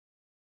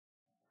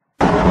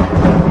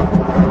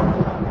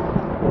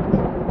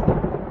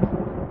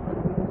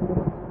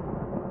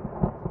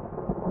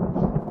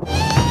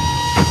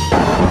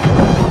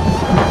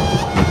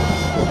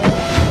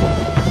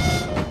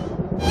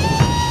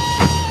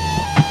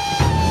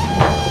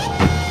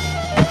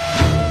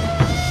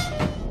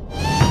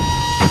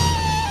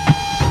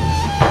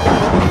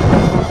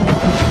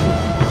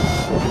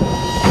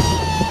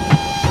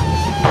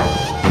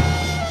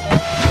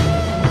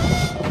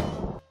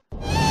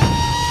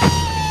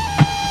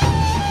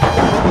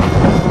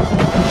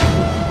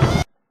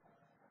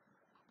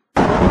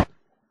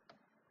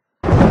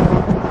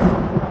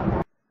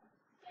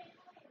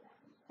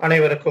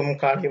அனைவருக்கும்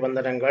காலை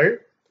வந்தனங்கள்.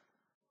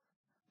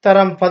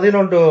 தரம்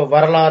 11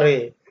 வரலாறு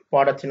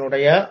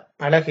பாடத்தினுடைய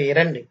அலகு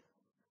 2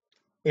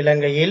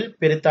 இலங்கையில்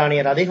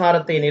பிரித்தானியர்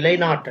அதிகாரத்தை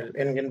நிலைநாட்டல்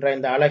என்கின்ற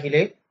இந்த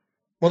அலகிலே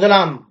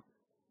முதலாம்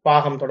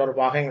பாகம்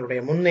தொடர்பாக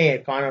எங்களுடைய முன்னைய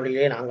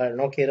காணொளியிலே நாங்கள்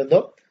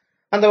நோக்கியிருந்தோம்.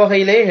 அந்த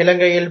வகையிலே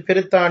இலங்கையில்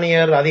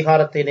பிரித்தானியர்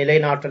அதிகாரத்தை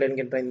நிலைநாட்டல்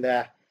என்கின்ற இந்த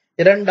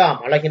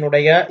 2ஆம்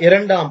அலகினுடைய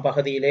 2ஆம்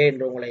பகுதியிலே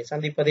இன்று உங்களை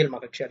சந்திப்பதில்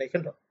மகிழ்ச்சி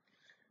அடைகின்றோம்.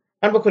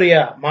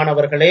 அன்புக்குரிய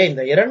மாணவர்களே,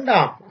 இந்த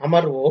 2ஆம்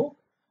அமர்வு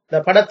இந்த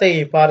படத்தை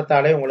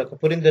பார்த்தாலே உங்களுக்கு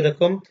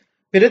புரிந்திருக்கும்.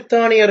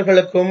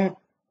 பிரித்தானியர்களுக்கும்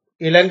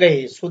இலங்கை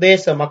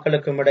சுதேச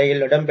மக்களுக்கும்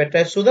இடையில்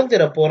இடம்பெற்ற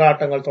சுதந்திர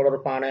போராட்டங்கள்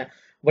தொடர்பான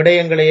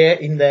விடயங்களையே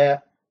இந்த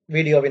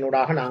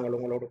வீடியோவினூடாக நாங்கள்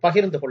உங்களோடு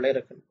பகிர்ந்து கொள்ள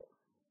இருக்கின்றோம்.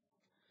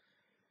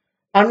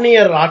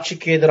 அந்நியர்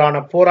ஆட்சிக்கு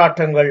எதிரான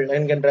போராட்டங்கள்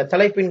என்கின்ற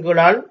தலைப்பின்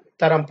கீழால்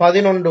தரம்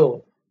 11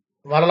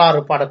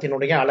 வரலாறு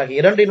பாடத்தினுடைய அலகு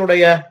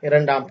 2னுடைய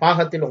 2ஆம்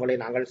பாகத்தில் உங்களை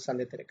நாங்கள்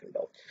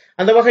சந்தித்திருக்கின்றோம்.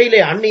 அந்த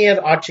வகையிலே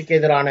அந்நியர் ஆட்சிக்கு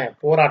எதிரான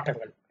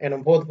போராட்டங்கள்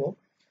எனும் போது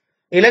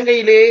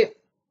இலங்கையிலே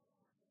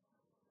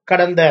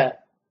கடந்த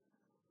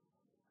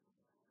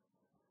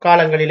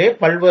காலங்களிலே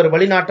பல்வேறு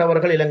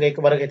வெளிநாட்டவர்கள்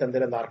இலங்கைக்கு வருகை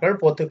தந்திருந்தார்கள்.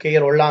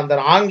 போர்த்துகேயர்,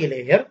 ஒல்லாந்தர்,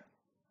 ஆங்கிலேயர்.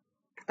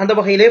 அந்த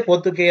வகையிலே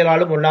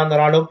போர்த்துகேயராலும்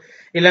ஒல்லாந்தராலும்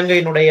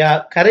இலங்கையினுடைய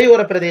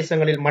கரையோர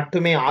பிரதேசங்களில்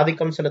மட்டுமே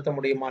ஆதிக்கம் செலுத்த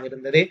முடியுமா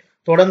இருந்தது.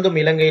 தொடர்ந்தும்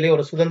இலங்கையிலே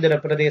ஒரு சுதந்திர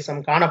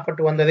பிரதேசம்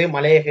காணப்பட்டு வந்தது,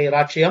 மலையக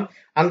இராச்சியம்.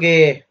 அங்கே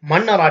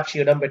மன்னர் ஆட்சி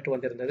இடம்பெற்று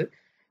வந்திருந்தது.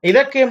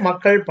 இதற்கே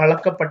மக்கள்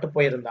பழக்கப்பட்டு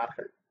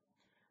போயிருந்தார்கள்.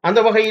 அந்த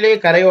வகையிலே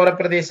கரையோர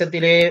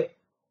பிரதேசத்திலே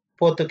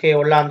போர்த்துகேய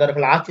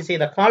ஒல்லாந்தர்கள் ஆட்சி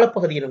செய்த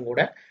காலப்பகுதியிலும்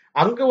கூட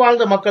அங்கு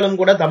வாழ்ந்த மக்களும்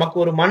கூட தமக்கு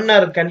ஒரு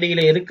மன்னர்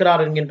கண்டியிலே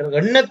இருக்கிறார் என்கின்ற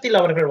எண்ணத்தில்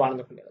அவர்கள்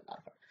வாழ்ந்து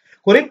கொண்டிருந்தார்கள்.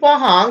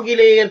 குறிப்பாக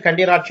ஆங்கிலேயர்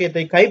கண்டி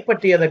ராச்சியத்தை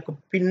கைப்பற்றியதற்கு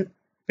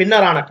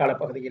பின்னரான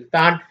காலப்பகுதியில்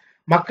தான்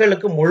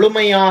மக்களுக்கு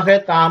முழுமையாக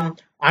தாம்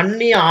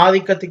அந்நிய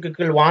ஆதிக்கத்துக்கு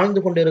கீழ்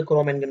வாழ்ந்து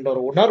கொண்டிருக்கிறோம் என்கின்ற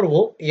ஒரு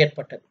உணர்வு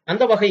ஏற்பட்டது.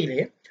 அந்த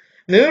வகையிலே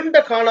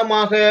நீண்ட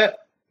காலமாக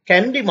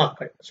கண்டி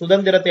மக்கள்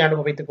சுதந்திரத்தை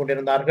அனுபவித்துக்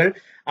கொண்டிருந்தார்கள்.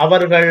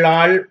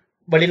 அவர்களால்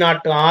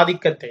வெளிநாட்டு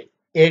ஆதிக்கத்தை,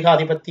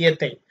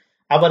 ஏகாதிபத்தியத்தை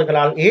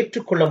அவர்களால்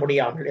ஏற்றுக்கொள்ள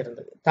முடியாமல்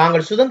இருந்தது.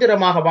 தாங்கள்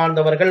சுதந்திரமாக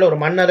வாழ்ந்தவர்கள், ஒரு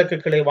மன்னருக்கு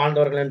கீழே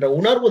வாழ்ந்தவர்கள் என்ற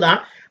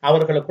உணர்வுதான்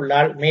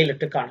அவர்களுக்குள்ளால்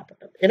மேலிட்டு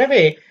காணப்பட்டது.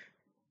 எனவே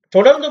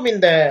தொடர்ந்தும்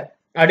இந்த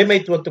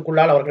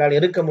அடிமைத்துவத்துக்குள்ளால் அவர்களால்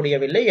இருக்க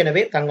முடியவில்லை.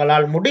 எனவே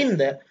தங்களால்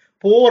முடிந்த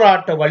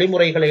போராட்ட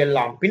வழிமுறைகளை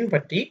எல்லாம்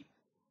பின்பற்றி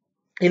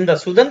இந்த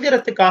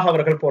சுதந்திரத்துக்காக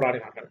அவர்கள்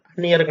போராடினார்கள்.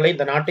 அந்நியர்களை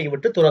இந்த நாட்டை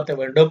விட்டு துரத்த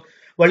வேண்டும்,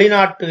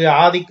 வெளிநாட்டு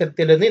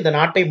ஆதிக்கத்திலிருந்து இந்த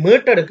நாட்டை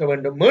மீட்டெடுக்க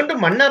வேண்டும்,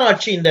 மீண்டும்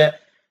மன்னராட்சி இந்த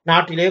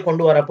நாட்டிலே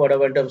கொண்டு வரப்பட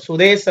வேண்டும்,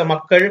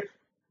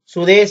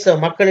 சுதேச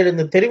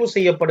மக்களிலிருந்து தெரிவு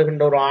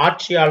செய்யப்படுகின்ற ஒரு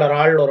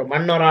ஆட்சியாளரால், ஒரு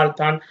மன்னரால்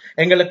தான்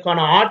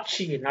எங்களுக்கான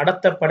ஆட்சி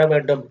நடத்தப்பட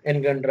வேண்டும்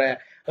என்கின்ற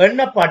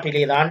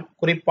எண்ணப்பாட்டிலேதான்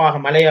குறிப்பாக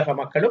மலையக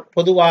மக்களும்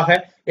பொதுவாக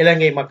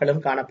இலங்கை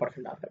மக்களும்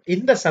காணப்படுகின்றார்கள்.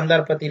 இந்த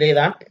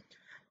சந்தர்ப்பத்திலேதான்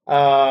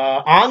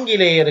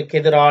ஆங்கிலேயருக்கு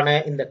எதிரான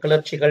இந்த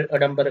கிளர்ச்சிகள்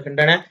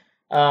இடம்பெறுகின்றன.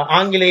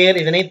 ஆங்கிலேயர்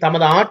இதனை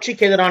தமது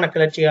ஆட்சிக்கு எதிரான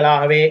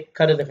கிளர்ச்சிகளாகவே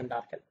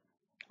கருதுகின்றார்கள்.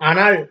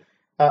 ஆனால்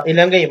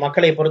இலங்கை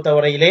மக்களை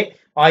பொறுத்தவரையிலே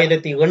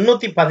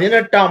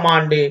 1818ஆம்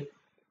ஆண்டு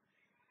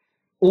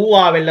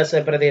ஊவா வெல்லச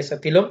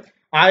பிரதேசத்திலும்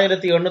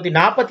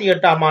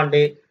 1848ஆம்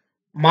ஆண்டு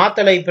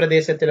மாத்தளை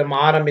பிரதேசத்திலும்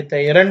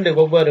ஆரம்பித்த 2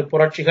 வெவ்வேறு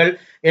புரட்சிகள்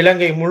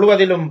இலங்கை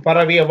முழுவதிலும்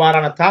பரவி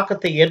எவ்வாறான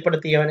தாக்கத்தை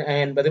ஏற்படுத்திய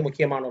என்பது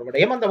முக்கியமான ஒரு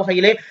விடயம். அந்த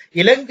வகையிலே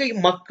இலங்கை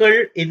மக்கள்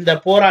இந்த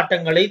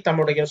போராட்டங்களை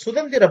தம்முடைய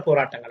சுதந்திர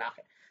போராட்டங்களாக,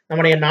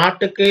 நம்முடைய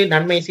நாட்டுக்கு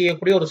நன்மை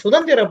செய்யக்கூடிய ஒரு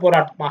சுதந்திர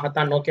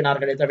போராட்டமாகத்தான்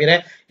நோக்கினார்களே தவிர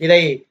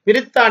இதை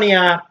பிரித்தானிய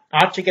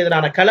ஆட்சிக்கு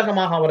எதிரான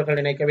கலகமாக அவர்கள்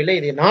நினைக்கவில்லை.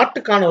 இது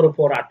நாட்டுக்கான ஒரு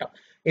போராட்டம்,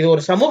 இது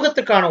ஒரு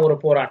சமூகத்துக்கான ஒரு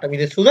போராட்டம்,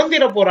 இது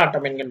சுதந்திர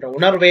போராட்டம் என்கின்ற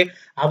உணர்வே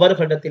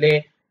அவர்களிடத்திலே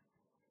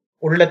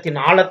உள்ளத்தின்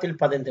ஆழத்தில்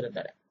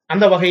பதிந்திருந்தன.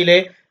 அந்த வகையிலே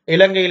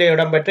இலங்கையிலே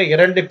இடம்பெற்ற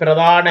 2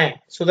 பிரதான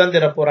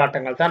சுதந்திர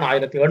போராட்டங்கள் தான்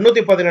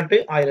 1818,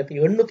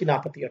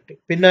 1848.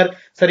 பின்னர்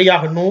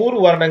சரியாக 100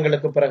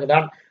 வருடங்களுக்கு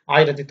பிறகுதான்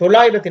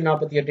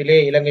 1948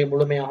 இலங்கை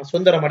முழுமையாக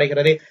சுதந்திரம்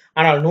அடைகிறது.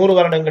 ஆனால் 100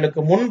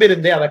 வருடங்களுக்கு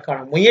முன்பிருந்தே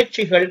அதற்கான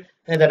முயற்சிகள்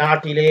இந்த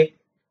நாட்டிலே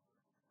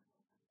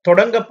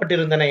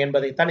தொடங்கப்பட்டிருந்தன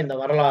என்பதைத்தான் இந்த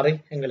வரலாறு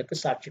எங்களுக்கு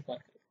சாட்சி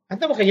பார்க்கிறது.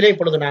 அந்த வகையிலே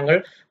இப்பொழுது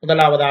நாங்கள்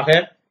முதலாவதாக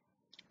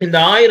இந்த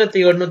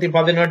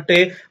 1818,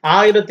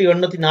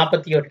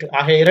 1848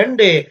 ஆகிய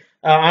 2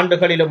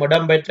 ஆண்டுகளிலும்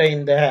இடம்பெற்ற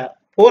இந்த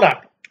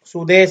போராட்டம்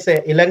சுதேச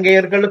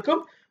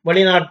இலங்கையர்களுக்கும்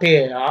வெளிநாட்டு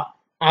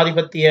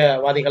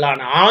ஆதிபத்தியவாதிகளான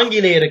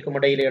ஆங்கிலேயருக்கும்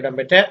இடையிலே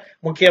இடம்பெற்ற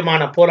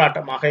முக்கியமான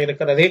போராட்டமாக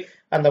இருக்கிறது.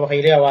 அந்த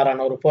வகையிலே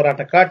அவ்வாறான ஒரு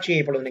போராட்ட காட்சியை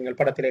இப்பொழுது நீங்கள்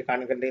படத்திலே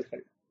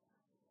காண்கின்றீர்கள்.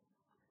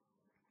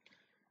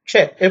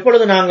 சரி,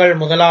 இப்பொழுது நாங்கள்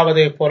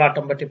முதலாவது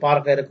போராட்டம் பற்றி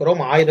பார்க்க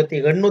இருக்கிறோம்.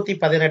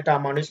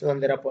 1818ஆம் ஆண்டு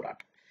சுதந்திர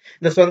போராட்டம்.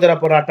 இந்த சுதந்திர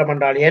போராட்டம்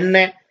என்றால் என்ன,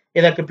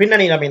 இதற்கு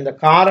பின்னணியில் அமைந்த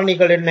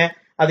காரணிகள் என்ன,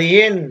 அது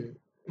ஏன்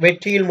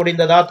வெற்றியில்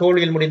முடிந்ததா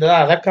தோல்வியில் முடிந்ததா,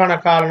 அதற்கான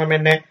காரணம்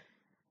என்ன,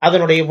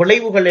 அதனுடைய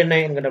விளைவுகள் என்ன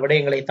என்கிற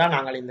விடயங்களைத்தான்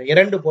நாங்கள் இந்த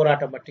இரண்டு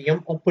போராட்டம்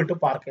பற்றியும் ஒப்பிட்டு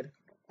பார்க்க இருக்கிறோம்.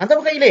 அந்த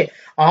வகையிலே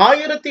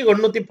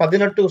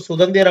 1818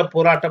 சுதந்திர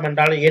போராட்டம்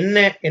என்றால் என்ன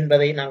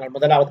என்பதை நாங்கள்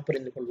முதலாவது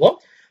புரிந்து கொள்வோம்.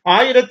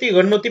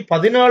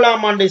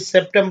 1817ஆம் ஆண்டு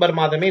செப்டம்பர்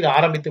மாதமே இது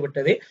ஆரம்பித்து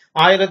விட்டது.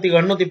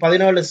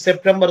 1817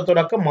 செப்டம்பர்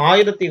தொடக்கம்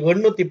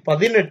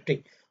 1818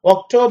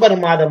 அக்டோபர்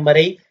மாதம்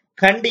வரை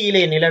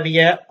கண்டியிலே நிலவிய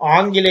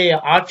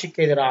ஆங்கிலேய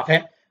ஆட்சிக்கு எதிராக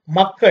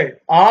மக்கள்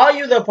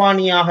ஆயுத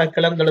பாணியாக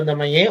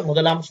கிளர்ந்தெழுந்தமையே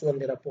முதலாம்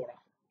சுதந்திர போராட்டம்.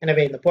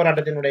 எனவே இந்த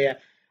போராட்டத்தினுடைய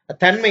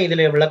தன்மை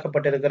இதிலே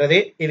விளக்கப்பட்டிருக்கிறது.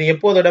 இது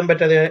எப்போது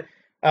இடம்பெற்றது?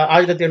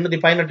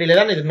 1818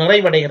 தான் இது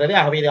நிறைவடைகிறது.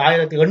 ஆகவே இது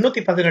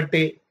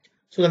 1818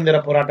 சுதந்திர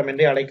போராட்டம்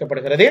என்று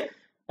அழைக்கப்படுகிறது.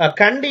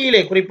 கண்டியிலே,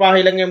 குறிப்பாக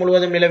இலங்கை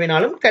முழுவதும்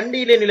நிலவினாலும்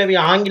கண்டியிலே நிலவிய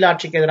ஆங்கில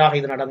ஆட்சிக்கு எதிராக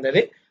இது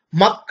நடந்தது.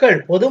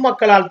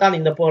 பொதுமக்களால் தான்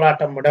இந்த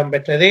போராட்டம்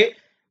இடம்பெற்றது.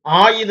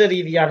 ஆயுத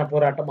ரீதியான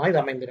போராட்டமாக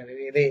இது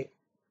அமைந்திருந்தது. இது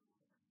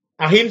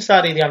அஹிம்சா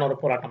ரீதியான ஒரு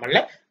போராட்டம் அல்ல,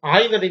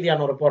 ஆயுத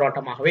ரீதியான ஒரு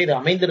போராட்டமாகவே இது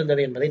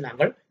அமைந்திருந்தது என்பதை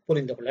நாங்கள்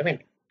புரிந்து கொள்ள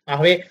வேண்டும்.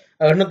 ஆகவே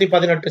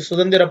 1818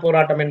 சுதந்திர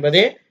போராட்டம்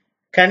என்பது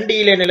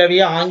கண்டியிலே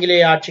நிலவிய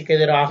ஆங்கிலேய ஆட்சிக்கு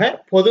எதிராக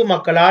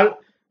பொதுமக்களால்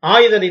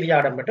ஆயுத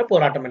ரீதியாக இடம்பெற்ற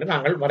போராட்டம் என்று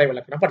நாங்கள்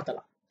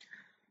வரைவிலக்கணப்படுத்தலாம்.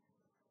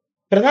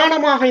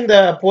 பிரதானமாக இந்த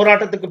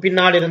போராட்டத்துக்கு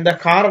பின்னால் இருந்த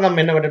காரணம்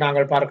என்னவென்று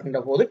நாங்கள் பார்க்கின்ற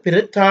போது,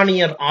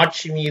 பிரித்தானியர்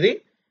ஆட்சி மீது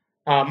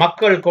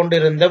மக்கள்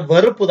கொண்டிருந்த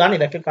வெறுப்பு தான்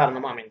இதற்கு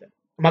காரணமாக அமைந்தது.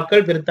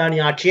 மக்கள்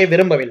பிரித்தானிய ஆட்சியை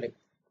விரும்பவில்லை,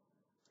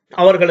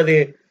 அவர்களது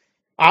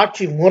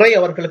ஆட்சி முறை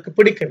அவர்களுக்கு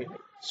பிடிக்கவில்லை.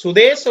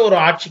 சுதேச ஒரு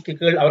ஆட்சிக்கு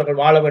கீழ் அவர்கள்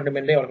வாழ வேண்டும்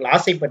என்று அவர்கள்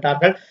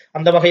ஆசைப்பட்டார்கள்.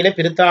 அந்த வகையில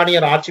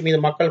பிரித்தானியர் ஆட்சி மீது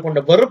மக்கள் கொண்ட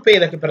வெறுப்பே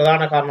இதற்கு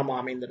பிரதான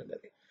காரணமாக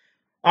அமைந்திருந்தது.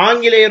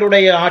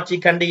 ஆங்கிலேயருடைய ஆட்சி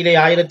கண்டியிலே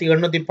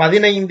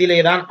 1815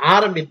 தான்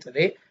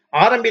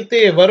ஆரம்பித்து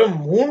வரும்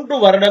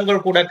 3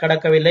 வருடங்கள் கூட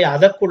கடக்கவில்லை.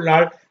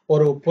 அதற்குள்ளால்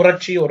ஒரு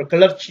புரட்சி, ஒரு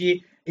கிளர்ச்சி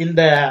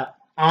இந்த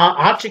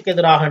ஆட்சிக்கு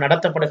எதிராக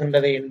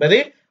நடத்தப்படுகின்றது என்பது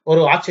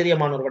ஒரு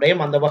ஆச்சரியமான ஒரு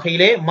விடயம். அந்த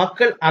வகையிலே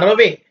மக்கள்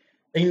அறவே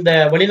இந்த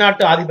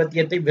வெளிநாட்டு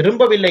ஆதிபத்தியத்தை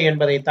விரும்பவில்லை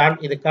என்பதைத்தான்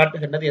இது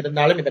காட்டுகின்றது.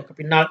 இருந்தாலும் இதற்கு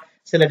பின்னால்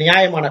சில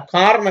நியாயமான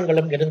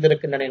காரணங்களும்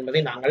இருந்திருக்கின்றன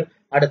என்பதை நாங்கள்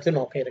அடுத்து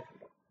நோக்க இருக்கின்றோம்.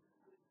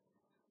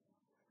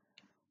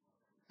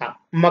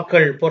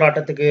 மக்கள்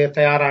போராட்டத்துக்கு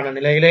தயாரான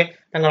நிலையிலே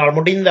தங்களால்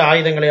முடிந்த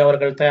ஆயுதங்களை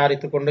அவர்கள்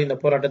தயாரித்துக் கொண்டு இந்த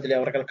போராட்டத்திலே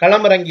அவர்கள்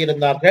களமிறங்கி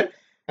இருந்தார்கள்.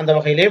 அந்த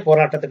வகையிலே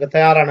போராட்டத்துக்கு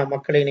தயாரான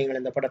மக்களை நீங்கள்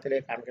இந்த படத்திலே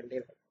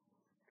காண்கின்றீர்கள்.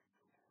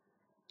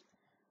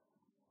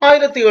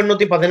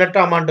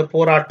 1818ஆம் ஆண்டு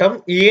போராட்டம்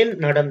ஏன்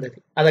நடந்தது,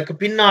 அதற்கு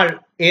பின்னால்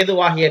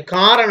ஏதுவாகிய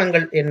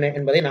காரணங்கள் என்ன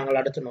என்பதை நாங்கள்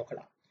அடுத்து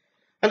நோக்கலாம்.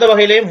 அந்த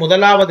வகையிலே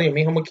முதலாவது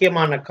மிக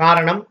முக்கியமான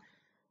காரணம்,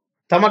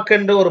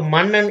 தமக்கென்று ஒரு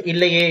மன்னன்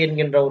இல்லையே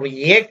என்கின்ற ஒரு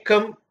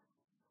ஏக்கம்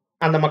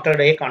அந்த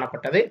மக்களிடையே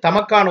காணப்பட்டது.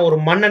 தமக்கான ஒரு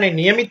மன்னனை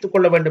நியமித்துக்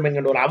கொள்ள வேண்டும்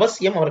என்கின்ற ஒரு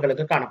அவசியம்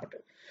அவர்களுக்கு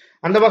காணப்பட்டது.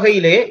 அந்த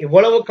வகையிலே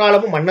இவ்வளவு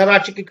காலமும்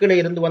மன்னராட்சிக்கு கீழே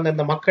இருந்து வந்த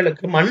இந்த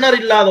மக்களுக்கு மன்னர்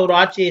இல்லாத ஒரு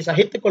ஆட்சியை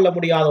சகித்துக் கொள்ள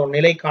முடியாத ஒரு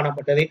நிலை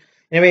காணப்பட்டது.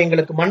 எனவே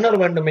எங்களுக்கு மன்னர்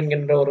வேண்டும்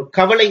என்கின்ற ஒரு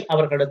கவலை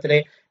அவர்களிடத்திலே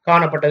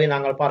காணப்பட்டதை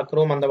நாங்கள்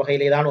பார்க்கிறோம். அந்த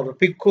வகையிலே தான் ஒரு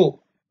பிக்கு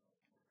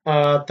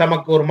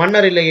தமக்கு ஒரு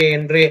மன்னர் இல்லையே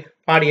என்று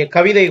பாடிய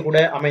கவிதை கூட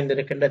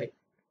அமைந்திருக்கின்றது.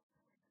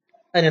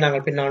 அதனை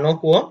நாங்கள் பின்னால்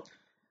நோக்குவோம்.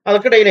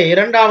 அதற்கிடையிலே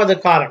இரண்டாவது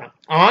காரணம்,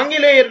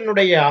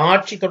 ஆங்கிலேயருடைய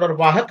ஆட்சி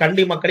தொடர்பாக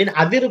கண்டி மக்களின்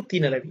அதிருப்தி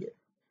நிலவியது.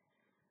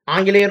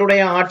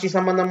 ஆங்கிலேயருடைய ஆட்சி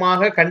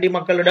சம்பந்தமாக கண்டி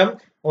மக்களிடம்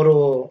ஒரு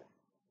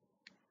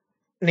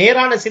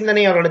நேரான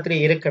சிந்தனை அவர்களிடத்திலே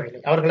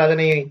இருக்கவில்லை. அவர்கள்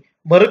அதனை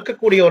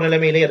மறுக்கக்கூடிய ஒரு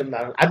நிலைமையிலே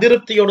இருந்தார்கள்.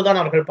 அதிருப்தியோடு தான்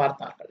அவர்கள்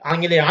பார்த்தார்கள்.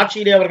 ஆங்கிலேய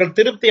ஆட்சியிலே அவர்கள்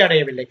திருப்தி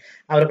அடையவில்லை.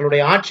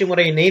 அவர்களுடைய ஆட்சி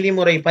முறை,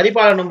 நீதிமுறை,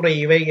 பரிபாலன முறை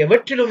இவை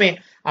எவற்றிலுமே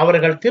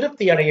அவர்கள்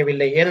திருப்தி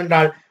அடையவில்லை.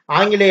 ஏனென்றால்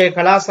ஆங்கிலேய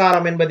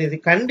கலாச்சாரம் என்பது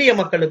கண்டிய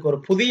மக்களுக்கு ஒரு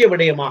புதிய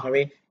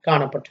விடயமாகவே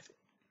காணப்பட்டது.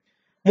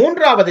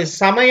 மூன்றாவது,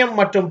 சமயம்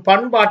மற்றும்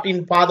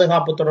பண்பாட்டின்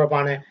பாதுகாப்பு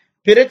தொடர்பான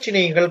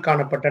பிரச்சினைகள்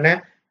காணப்பட்டன.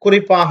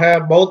 குறிப்பாக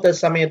பௌத்த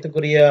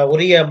சமயத்துக்குரிய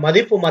உரிய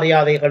மதிப்பு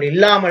மரியாதைகள்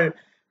இல்லாமல்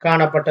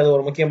காணப்பட்டது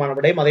ஒரு முக்கியமான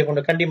விடயம். அதே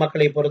போன்று கண்டி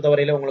மக்களை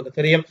பொறுத்தவரையில உங்களுக்கு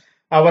தெரியும்,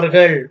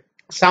 அவர்கள்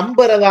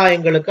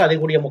சம்பிரதாயங்களுக்கு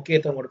அதிகூடிய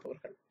முக்கியத்துவம்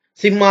கொடுப்பவர்கள்.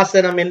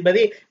 சிம்மாசனம்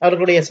என்பது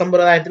அவர்களுடைய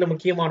சம்பிரதாயத்தில்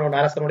முக்கியமான ஒரு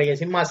அரசனுடைய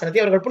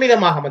சிம்மாசனத்தை அவர்கள்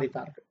புனிதமாக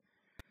மதித்தார்கள்.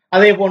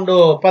 அதே போன்று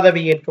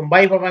பதவி ஏற்கும்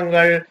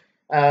வைபவங்கள்,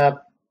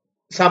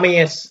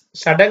 சமய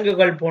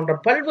சடங்குகள் போன்ற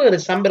பல்வேறு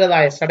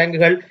சம்பிரதாய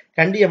சடங்குகள்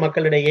கண்டிய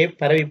மக்களிடையே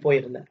பரவி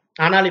போயிருந்தன.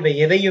 ஆனால் இவை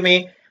எதையுமே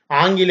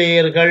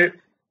ஆங்கிலேயர்கள்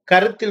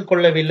கருத்தில்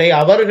கொள்ளவில்லை.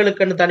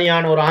 அவர்களுக்கு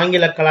தனியான ஒரு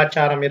ஆங்கில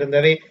கலாச்சாரம்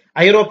இருந்தது,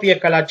 ஐரோப்பிய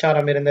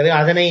கலாச்சாரம் இருந்தது.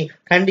 அதனை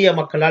கண்டிய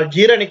மக்களால்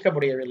ஜீரணிக்க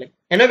முடியவில்லை.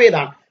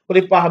 எனவேதான்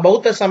குறிப்பாக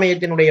பௌத்த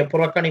சமயத்தினுடைய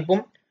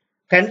புறக்கணிப்பும்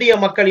கண்டிய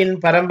மக்களின்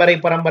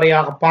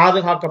பரம்பரையாக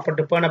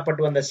பாதுகாக்கப்பட்டு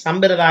பேணப்பட்டு வந்த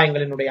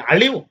சம்பிரதாயங்களினுடைய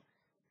அழிவும்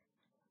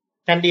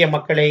கண்டிய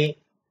மக்களை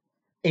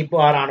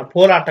இவ்வாறான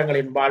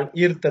போராட்டங்களின்பால்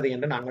ஈர்த்தது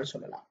என்று நாங்கள்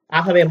சொல்லலாம்.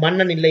 ஆகவே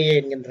மன்னன் இல்லையே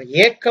என்கின்ற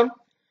ஏக்கம்,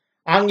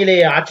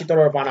 ஆங்கிலேய ஆட்சி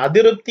தொடர்பான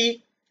அதிருப்தி,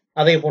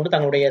 அதே போன்று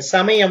தங்களுடைய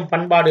சமயம்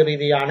பண்பாடு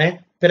ரீதியான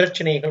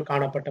பிரச்சனைகள்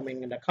காணப்பட்டோம்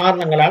என்கின்ற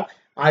காரணங்களால்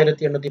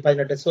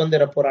 1818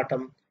 சுதந்திர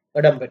போராட்டம்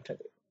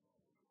இடம்பெற்றது.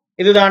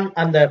 இதுதான்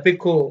அந்த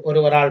பிக்கு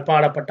ஒருவரால்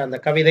பாடப்பட்ட அந்த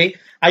கவிதை.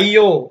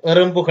 ஐயோ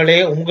எறும்புகளே,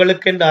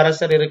 உங்களுக்கென்று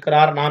அரசர்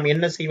இருக்கிறார், நாம்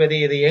என்ன செய்வது,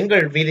 இது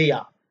எங்கள்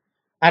விதியா?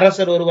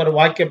 அரசர் ஒருவர்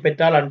வாய்க்க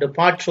பெற்றால் அன்று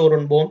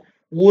பாற்றோருண்போம்,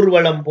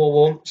 ஊர்வலம்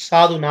போவோம்,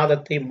 சாது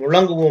நாதத்தை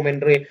முழங்குவோம்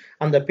என்று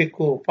அந்த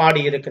பிக்கு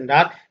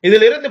பாடியிருக்கின்றார்.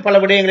 இதிலிருந்து பல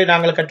விடயங்களை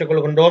நாங்கள்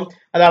கற்றுக்கொள்கின்றோம்.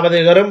 அதாவது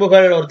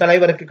எறும்புகள் ஒரு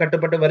தலைவருக்கு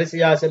கட்டுப்பட்டு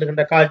வரிசையாக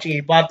செல்கின்ற காட்சியை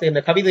பார்த்து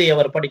இந்த கவிதையை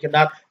அவர்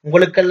படிக்கின்றார்.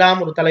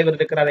 உங்களுக்கெல்லாம் ஒரு தலைவர்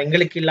இருக்கிறார்,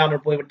 எங்களுக்கு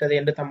இல்லாமல் போய்விட்டது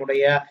என்று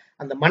தம்முடைய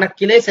அந்த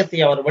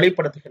மனக்கிலேசத்தை அவர்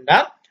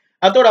வெளிப்படுத்துகின்றார்.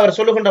 அதோடு அவர்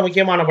சொல்லுகின்ற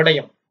முக்கியமான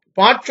விடயம்,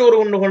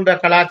 பாற்றோர் உண்ணுகின்ற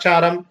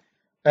கலாச்சாரம்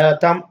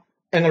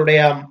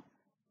எங்களுடைய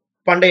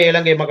பண்டைய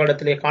இலங்கை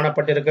மக்களிடத்திலே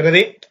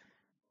காணப்பட்டிருக்கிறது.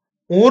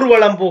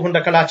 ஊர்வலம் போகின்ற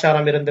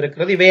கலாச்சாரம்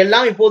இருந்திருக்கிறது.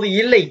 இவையெல்லாம் இப்போது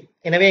இல்லை.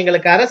 எனவே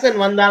எங்களுக்கு அரசன்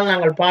வந்தால்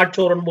நாங்கள்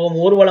பாற்றோரன் போவோம்,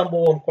 ஊர்வலம்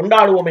போவோம்,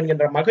 கொண்டாடுவோம்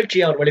என்கின்ற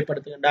மகிழ்ச்சியை அவர்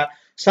வெளிப்படுத்துகின்றார்.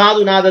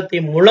 சாதுநாதத்தை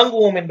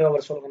முழங்குவோம் என்று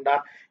அவர்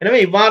சொல்கின்றார்.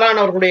 எனவே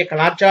இவ்வாறான அவர்களுடைய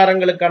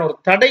கலாச்சாரங்களுக்கான ஒரு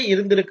தடை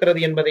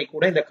இருந்திருக்கிறது என்பதை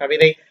கூட இந்த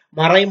கவிதை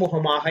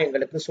மறைமுகமாக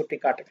எங்களுக்கு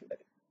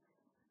சுட்டிக்காட்டுகின்றது.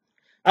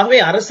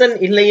 ஆகவே அரசன்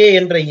இல்லையே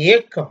என்ற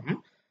ஏக்கம்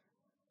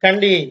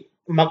கண்டி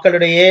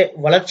மக்களிடையே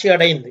வளர்ச்சி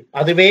அடைந்து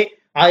அதுவே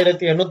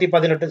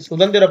 1818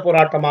 சுதந்திர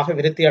போராட்டமாக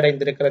விருத்தி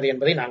அடைந்திருக்கிறது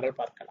என்பதை நாங்கள்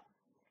பார்க்கலாம்.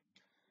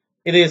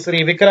 இது ஸ்ரீ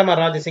விக்ரம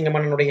ராஜசிங்க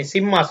மன்னனுடைய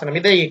சிம்மாசனம்.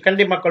 இதை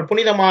கண்டி மக்கள்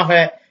புனிதமாக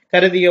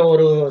கருதிய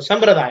ஒரு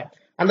சம்பிரதாயம்.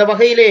 அந்த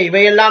வகையிலே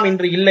இவையெல்லாம்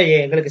இன்று இல்லையே,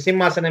 எங்களுக்கு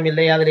சிம்மாசனம்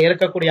இல்லை, அதில்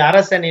இருக்கக்கூடிய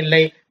அரசன்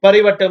இல்லை,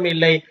 பரிவட்டம்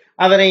இல்லை,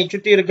 அதனை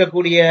சுற்றி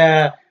இருக்கக்கூடிய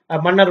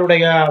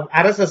மன்னருடைய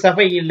அரச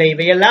சபை இல்லை,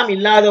 இவையெல்லாம்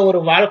இல்லாத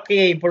ஒரு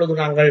வாழ்க்கையை இப்பொழுது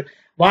நாங்கள்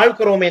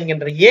வாழ்கிறோம்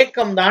என்கின்ற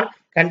ஏக்கம்தான்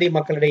கண்டி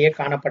மக்களிடையே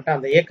காணப்பட்ட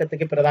அந்த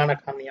ஏக்கத்துக்கு பிரதான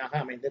காரணியாக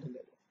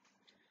அமைந்திருந்தது.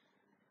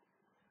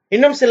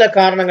 இன்னும் சில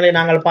காரணங்களை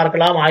நாங்கள்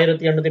பார்க்கலாம்.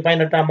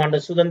 1818 ஆண்டு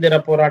சுதந்திர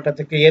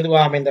போராட்டத்துக்கு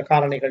ஏதுவாக அமைந்த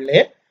காரணிகளிலே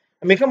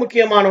மிக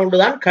முக்கியமான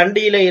ஒன்றுதான்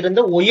கண்டியிலே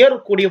இருந்த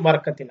உயர்குடி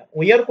வர்க்கத்தினர்.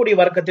 உயர்குடி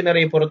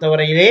வர்க்கத்தினரை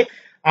பொறுத்தவரையிலே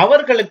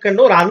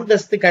அவர்களுக்கென்று ஒரு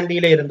அந்தஸ்து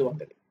கண்டியிலே இருந்து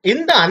வந்தது.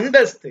 இந்த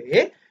அந்தஸ்து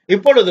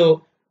இப்பொழுது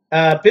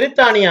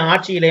பிரித்தானிய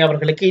ஆட்சியிலே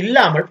அவர்களுக்கு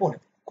இல்லாமல்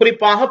போனது.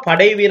 குறிப்பாக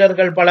படை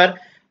வீரர்கள் பலர்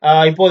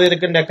இப்போது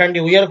இருக்கின்ற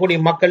கண்டி உயர்குடி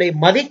மக்களை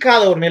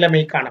மதிக்காத ஒரு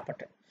நிலைமை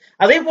காணப்பட்டது.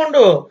 அதே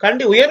போன்று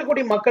கண்டி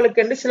உயர்குடி மக்களுக்கு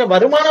என்று சில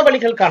வருமான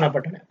வழிகள்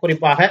காணப்பட்டன.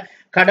 குறிப்பாக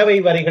கடவை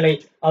வரிகளை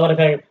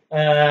அவர்கள்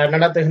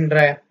நடத்துகின்ற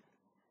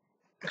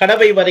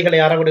கடவை வரிகளை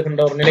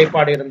அறவிடுகின்ற ஒரு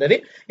நிலைப்பாடு இருந்தது.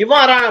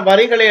 இவ்வாறான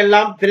வரிகளை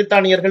எல்லாம்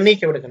பிரித்தானியர்கள்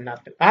நீக்கி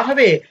விடுகின்றார்கள்.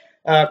 ஆகவே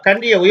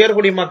கண்டிய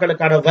உயர்குடி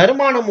மக்களுக்கான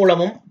வருமானம்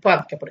மூலமும்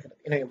பாதிக்கப்படுகிறது.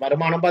 எனவே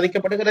வருமானம்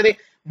பாதிக்கப்படுகிறது,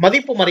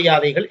 மதிப்பு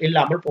மரியாதைகள்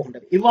இல்லாமல்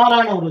போகின்றது.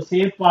 இவ்வாறான ஒரு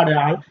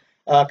செயற்பாடால்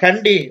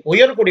கண்டி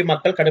உயர்குடி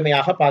மக்கள்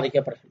கடுமையாக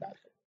பாதிக்கப்படுகின்றார்கள்.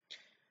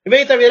 இவை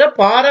தவிர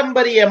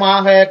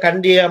பாரம்பரியமாக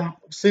கண்டிய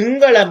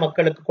சிங்கள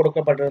மக்களுக்கு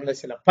கொடுக்கப்பட்டிருந்த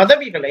சில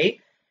பதவிகளை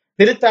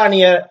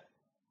பிரித்தானிய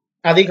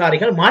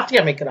அதிகாரிகள் மாற்றி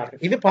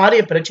அமைக்கிறார்கள். இது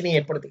பாரிய பிரச்சனையை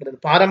ஏற்படுத்துகிறது.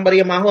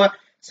 பாரம்பரியமாக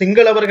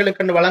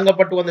சிங்களவர்களுக்கு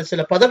வழங்கப்பட்டு வந்த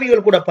சில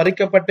பதவிகள் கூட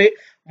பறிக்கப்பட்டு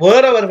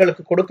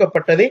வேறவர்களுக்கு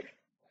கொடுக்கப்பட்டது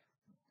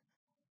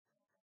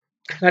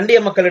கண்டிய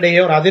மக்களிடையே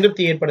ஒரு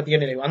அதிருப்தி ஏற்படுத்திய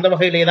நிலை. அந்த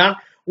வகையிலேதான்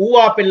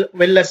ஊவாப்பில்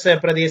வெல்லச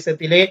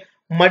பிரதேசத்திலே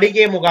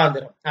மடிகே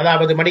முகாந்திரம்,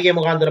 அதாவது மடிகே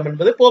முகாந்திரம்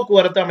என்பது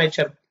போக்குவரத்து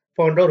அமைச்சர்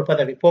போன்ற ஒரு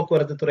பதவி,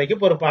 போக்குவரத்து துறைக்கு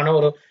பொறுப்பான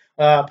ஒரு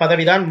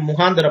பதவிதான்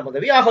முகாந்திரம்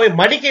பதவி. ஆகவே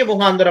மடிகே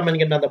முகாந்திரம்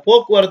என்கின்ற அந்த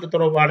போக்குவரத்து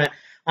தொடர்பான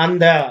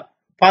அந்த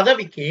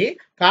பதவிக்கு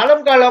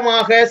காலம்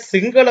காலமாக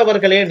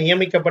சிங்களவர்களே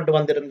நியமிக்கப்பட்டு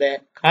வந்திருந்த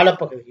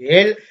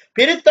காலப்பகுதியில்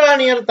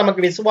பிரித்தானியர்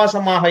தமக்கு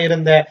விசுவாசமாக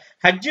இருந்த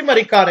ஹஜ்ஜி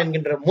மரிக்கார்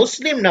என்கின்ற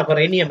முஸ்லிம்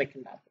நபரை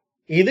நியமிக்கின்றார்.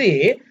 இது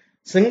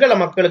சிங்கள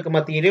மக்களுக்கு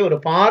மத்தியிலே ஒரு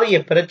பாரிய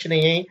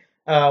பிரச்சனையை,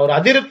 ஒரு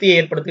அதிருப்தியை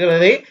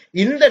ஏற்படுத்துகிறது.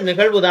 இந்த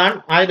நிகழ்வுதான்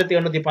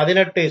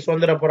 1818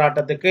 சுதந்திர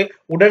போராட்டத்துக்கு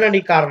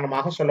உடனடி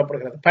காரணமாக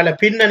சொல்லப்படுகிறது. பல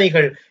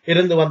பின்னணிகள்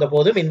இருந்து வந்த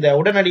போதும் இந்த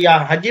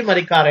உடனடியாக ஹஜ்ஜி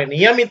மரிக்காரை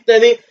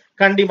நியமித்தது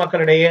கண்டி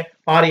மக்களிடையே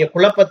பாரிய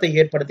குழப்பத்தை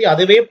ஏற்படுத்தி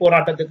அதுவே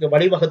போராட்டத்துக்கு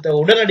வழிவகுத்த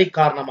உடனடி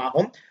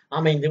காரணமாகவும்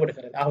அமைந்து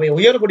விடுகிறது. ஆகவே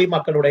உயர்குடி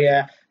மக்களுடைய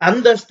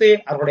அந்தஸ்து,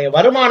 அவருடைய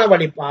வருமான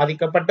வழி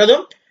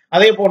பாதிக்கப்பட்டதும்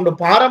அதே போன்று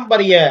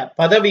பாரம்பரிய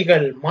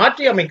பதவிகள்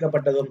மாற்றி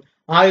அமைக்கப்பட்டதும்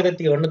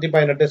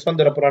 1818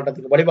 சுதந்திர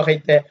போராட்டத்துக்கு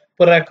வழிவகைத்த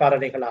பிற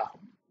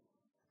காரணிகளாகும்.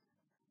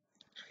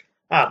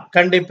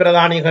 கண்டி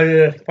பிரதானிகள்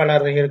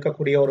பலர்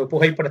இருக்கக்கூடிய ஒரு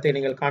புகைப்படத்தை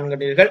நீங்கள்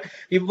காண்கிறீர்கள்.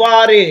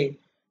 இவ்வாறு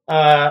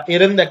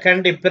இருந்த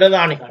கண்டி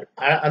பிரதானிகள்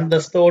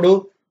அந்தஸ்தோடு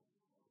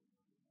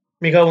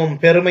மிகவும்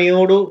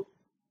பெருமையோடு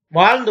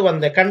வாழ்ந்து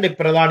வந்த கண்டி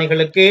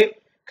பிரதானிகளுக்கு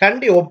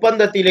கண்டி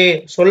ஒப்பந்தத்திலே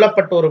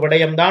சொல்லப்பட்ட ஒரு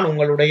விடயம்தான்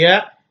உங்களுடைய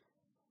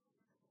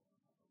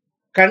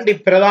கண்டி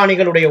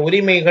பிரதானிகளுடைய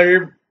உரிமைகள்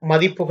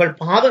மதிப்புகள்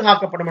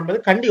பாதுகாக்கப்படும் என்பது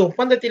கண்டி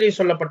ஒப்பந்தத்திலே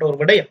சொல்லப்பட்ட ஒரு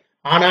விடயம்.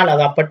 ஆனால்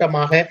அது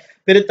அப்பட்டமாக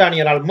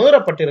பிரித்தானியரால்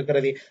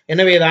மீறப்பட்டிருக்கிறது.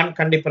 எனவேதான்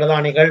கண்டி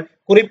பிரதானிகள்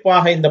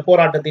குறிப்பாக இந்த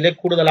போராட்டத்திலே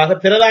கூடுதலாக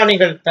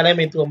பிரதானிகள்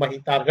தலைமைத்துவம்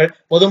வகித்தார்கள்.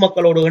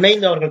 பொதுமக்களோடு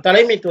இணைந்து அவர்கள்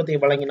தலைமைத்துவத்தை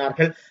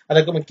வழங்கினார்கள்.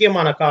 அதற்கு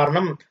முக்கியமான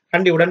காரணம்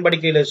கண்டி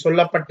உடன்படிக்கையில்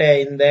சொல்லப்பட்ட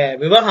இந்த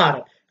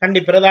விவகாரம்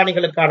கண்டி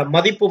பிரதானிகளுக்கான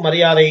மதிப்பு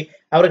மரியாதை,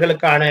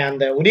 அவர்களுக்கான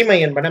அந்த உரிமை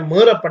என்பன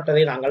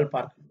மீறப்பட்டதை நாங்கள்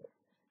பார்க்கிறோம்.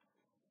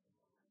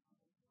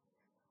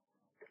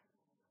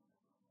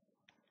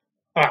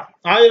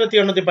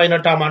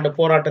 1818 ஆண்டு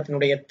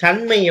போராட்டத்தினுடைய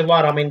தன்மை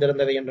எவ்வாறு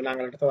அமைந்திருந்தது என்று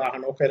நாங்கள் அடுத்ததாக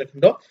நோக்க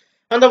இருக்கின்றோம்.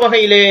 அந்த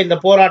வகையிலே இந்த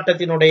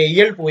போராட்டத்தினுடைய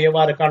இயல்பு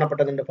எவ்வாறு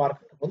காணப்பட்டது என்று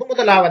பார்க்கின்ற போது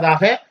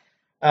முதலாவதாக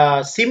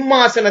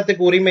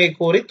சிம்மாசனத்துக்கு உரிமை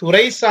கோரி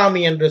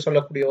துரைசாமி என்று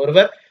சொல்லக்கூடிய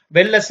ஒருவர்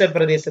வெள்ளச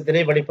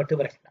பிரதேசத்திலே வெளிப்பட்டு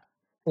வருகிறார்.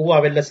 ஊவா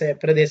வெள்ளச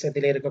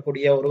பிரதேசத்திலே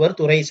இருக்கக்கூடிய ஒருவர்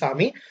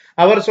துரைசாமி.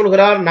 அவர்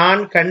சொல்கிறார்,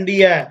 நான்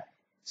கண்டிய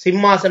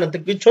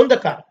சிம்மாசனத்துக்கு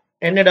சொந்தக்காரர்,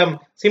 என்னிடம்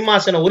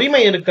சிம்மாசன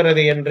உரிமை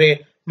இருக்கிறது என்று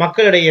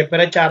மக்களிடையே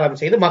பிரச்சாரம்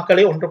செய்து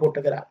மக்களை ஒன்று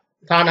கூட்டுகிறார்.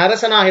 தான்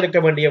அரசனாக இருக்க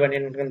வேண்டியவன்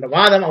என்கின்ற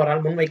வாதம்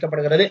அவரால்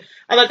முன்வைக்கப்படுகிறது.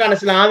 அதற்கான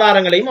சில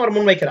ஆதாரங்களையும் அவர்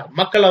முன்வைக்கிறார்.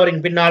 மக்கள்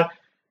அவரின் பின்னால்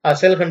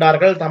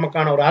செல்கின்றார்கள்.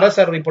 தமக்கான ஒரு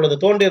அரசர் இப்பொழுது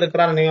தோன்றி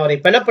இருக்கிறார், அவரை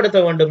பலப்படுத்த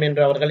வேண்டும்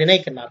என்று அவர்கள்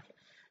நினைக்கின்றார்கள்.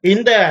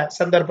 இந்த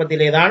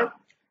சந்தர்ப்பத்திலேதான்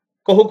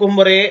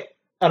கொஹுகும்பரே,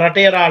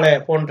 ரட்டேரால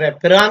போன்ற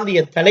பிராந்திய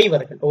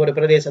தலைவர்கள், ஒவ்வொரு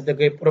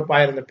பிரதேசத்துக்கு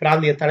பொறுப்பாயிருந்த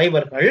பிராந்திய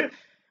தலைவர்கள்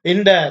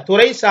இந்த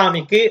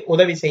துரைசாமிக்கு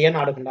உதவி செய்ய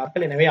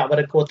நாடுகின்றார்கள். எனவே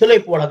அவருக்கு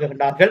ஒத்துழைப்பு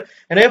வழங்குகின்றார்கள்.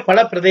 எனவே பல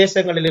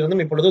பிரதேசங்களில்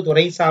இருந்தும் இப்பொழுது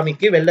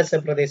துரைசாமிக்கு வெள்ளச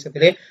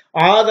பிரதேசத்திலே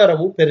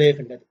ஆதரவு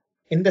பெறுகின்றது.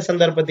 இந்த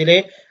சந்தர்ப்பத்திலே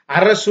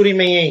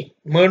அரசுரிமையை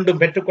மீண்டும்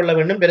பெற்றுக்கொள்ள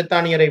வேண்டும்,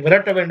 பிரித்தானியரை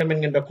விரட்ட வேண்டும்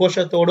என்கின்ற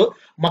கோஷத்தோடு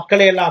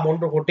மக்களை எல்லாம்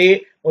ஒன்று கூட்டி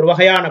ஒரு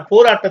வகையான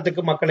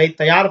போராட்டத்துக்கு மக்களை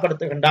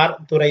தயார்படுத்துகின்றார்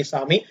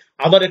துரைசாமி.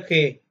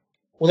 அவருக்கு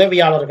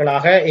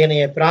உதவியாளர்களாக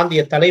ஏனைய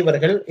பிராந்திய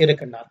தலைவர்கள்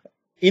இருக்கின்றார்கள்.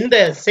 இந்த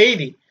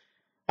செய்தி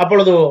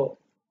அப்பொழுது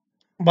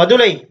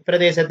பதுளை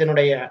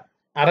பிரதேசத்தினுடைய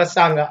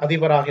அரசாங்க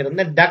அதிபராக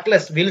இருந்த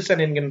டக்ளஸ்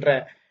வில்சன் என்கின்ற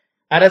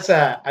அரச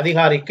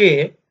அதிபருக்கு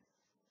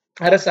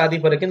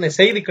இந்த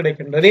செய்தி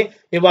கிடைக்கின்றது.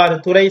 இவ்வாறு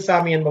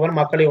துரைசாமி என்பவர்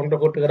மக்களை ஒன்று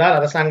கூட்டுகிறார்,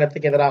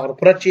 அரசாங்கத்துக்கு எதிராக ஒரு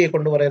புரட்சியை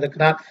கொண்டு வர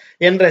இருக்கிறார்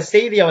என்ற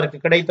செய்தி அவருக்கு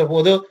கிடைத்த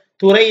போது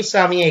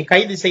துரைசாமியை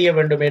கைது செய்ய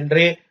வேண்டும்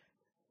என்று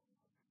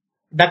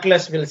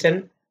டக்ளஸ் வில்சன்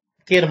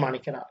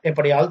தீர்மானிக்கிறார்.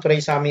 எப்படியாவது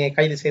துரைசாமியை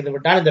கைது செய்து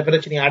விட்டால் இந்த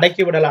பிரச்சனையை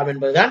அடக்கி விடலாம்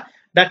என்பதுதான்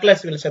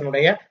டக்ளஸ்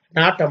வில்சனுடைய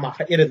நாட்டமாக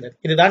இருந்தது.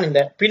 இதுதான் இந்த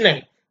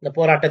பின்னணி, இந்த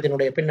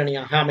போராட்டத்தினுடைய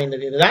பின்னணியாக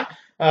அமைந்தது. இதுதான்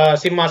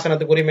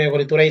சிம்மாசனத்துக்கு உரிமை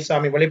கோரி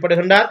துரைசாமி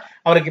வெளிப்படுகின்றார்.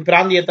 அவருக்கு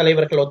பிராந்திய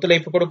தலைவர்கள்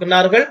ஒத்துழைப்பு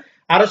கொடுக்கின்றார்கள்.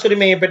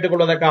 அரசுரிமையை பெற்றுக்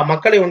கொள்வதற்காக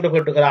மக்களை ஒன்று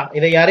கூட்டுகிறார்.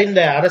 இதை அறிந்த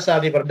அரசு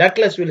அதிபர்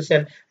டக்ளஸ்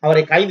வில்சன்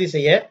அவரை கைது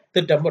செய்ய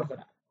திட்டம்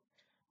போடுகிறார்.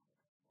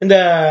 இந்த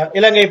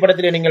இலங்கை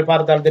படத்திலே நீங்கள்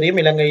பார்த்தால் தெரியும்,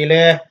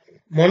 இலங்கையிலே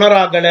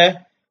மொனராகல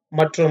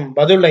மற்றும்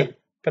பதுளை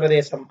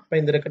பிரதேசம்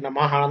அமைந்திருக்கின்ற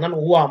மாகாணம் தான்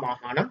ஊவா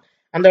மாகாணம்.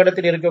 அந்த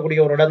இடத்தில் இருக்கக்கூடிய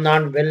ஒரு இடம்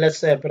தான்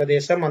வெள்ளச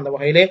பிரதேசம். அந்த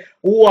வகையிலே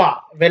ஊவா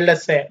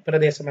வெள்ளச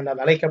பிரதேசம்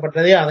என்று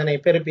அழைக்கப்பட்டது. அதனை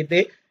பெருப்பித்து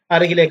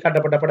அருகிலே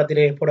காட்டப்பட்ட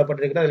படத்திலே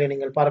போடப்பட்டிருக்கிறது. அதில்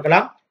நீங்கள்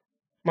பார்க்கலாம்,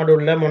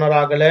 மடுள்ள,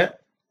 மொனராகல,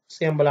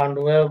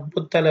 சேம்பலாண்டுவ,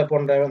 புத்தல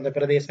போன்ற அந்த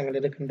பிரதேசங்கள்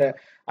இருக்கின்ற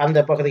அந்த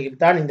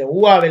பகுதியில் தான் இந்த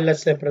ஊவா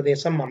வெள்ளச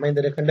பிரதேசம்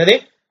அமைந்திருக்கின்றது.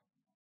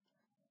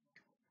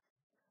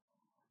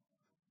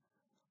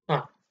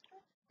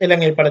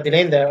 இலங்கை படத்திலே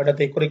இந்த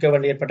இடத்தை குறிக்க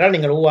வேண்டி ஏற்பட்டால்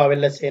நீங்கள் ஊவா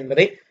வெள்ளச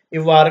என்பதை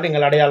இவ்வாறு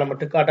நீங்கள் அடையாளம்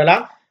மட்டும்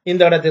காட்டலாம்.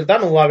 இந்த இடத்தில்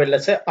தான் ஊவா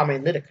வெள்ளச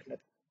அமைந்து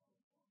இருக்கின்றது.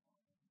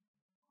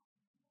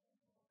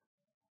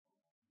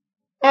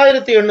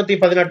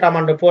 1818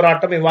 ஆண்டு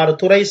போராட்டம் இவ்வாறு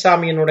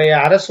துரைசாமியினுடைய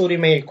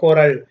அரசுரிமை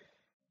கோரல்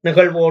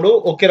நிகழ்வோடு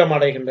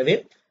உக்கிரமடைகின்றது.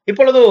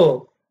 இப்பொழுது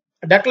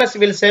டக்ளஸ்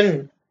வில்சன்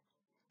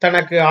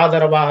தனக்கு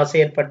ஆதரவாக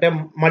செயற்பட்ட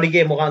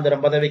மடிகே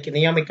முகாந்திரம் பதவிக்கு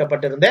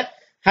நியமிக்கப்பட்டிருந்த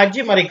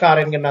ஹஜ்ஜி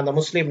மரிக்கார் என்கின்ற அந்த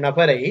முஸ்லிம்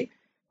நபரை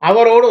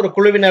அவரோடு ஒரு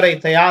குழுவினரை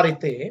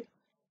தயாரித்து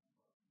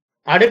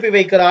அனுப்பி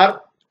வைக்கிறார்.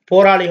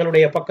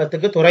 போராளிகளுடைய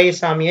பக்கத்துக்கு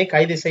துரைசாமியை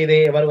கைது செய்து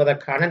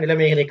வருவதற்கான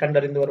நிலைமைகளை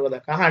கண்டறிந்து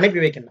வருவதற்காக அனுப்பி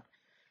வைக்கின்றார்.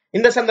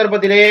 இந்த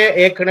சந்தர்ப்பத்திலே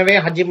ஏற்கனவே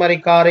ஹஜ்ஜி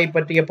மரிக்காரை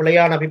பற்றிய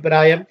பிழையான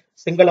அபிப்பிராயம்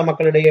சிங்கள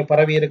மக்களிடையே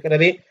பரவி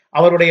இருக்கிறது.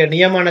 அவருடைய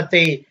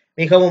நியமனத்தை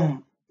மிகவும்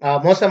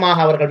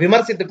மோசமாக அவர்கள்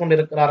விமர்சித்துக்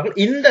கொண்டிருக்கிறார்கள்.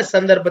 இந்த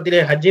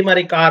சந்தர்ப்பத்திலே ஹஜ்ஜி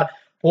மரிக்கார்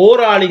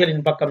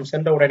போராளிகளின் பக்கம்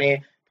சென்றவுடனே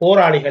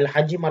போராளிகள்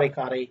ஹஜ்ஜி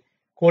மரிக்காரை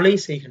கொலை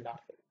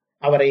செய்கின்றார்கள்,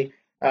 அவரை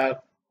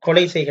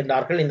கொலை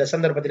செய்கின்றார்கள். இந்த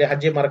சந்தர்ப்பத்திலே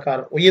ஹஜ்ஜி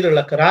மரிக்கார்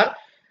உயிரிழக்கிறார்.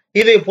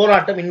 இது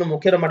போராட்டம் இன்னும்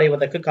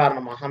உக்கிரமடைவதற்கு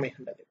காரணமாக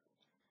அமைகின்றது.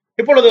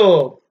 இப்பொழுது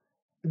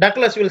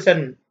டக்ளஸ்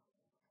வில்சன்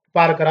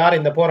பார்க்கிறார்,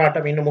 இந்த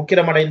போராட்டம் இன்னும்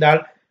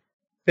உக்கிரமடைந்தால்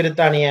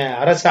பிரித்தானிய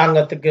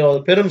அரசாங்கத்துக்கு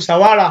ஒரு பெரும்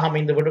சவாலாக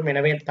அமைந்துவிடும்.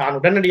 எனவே தான்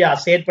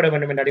உடனடியாக செயற்பட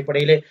வேண்டும் என்ற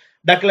அடிப்படையிலே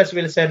டக்ளஸ்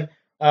வில்சன்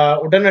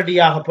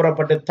உடனடியாக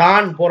புறப்பட்டு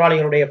தான்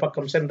போராளிகளுடைய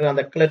பக்கம் சென்று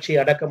அந்த கிளர்ச்சியை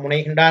அடக்க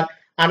முனைகின்றார்.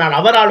 ஆனால்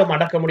அவராலும்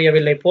அடக்க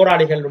முடியவில்லை.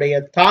 போராளிகளுடைய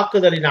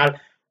தாக்குதலினால்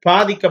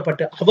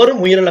பாதிக்கப்பட்டு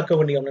அவரும் உயிரிழக்க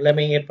வேண்டிய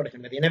நிலைமை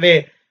ஏற்படுகின்றது. எனவே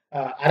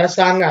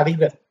அரசாங்க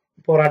அதிபர்,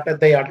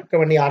 போராட்டத்தை அடக்க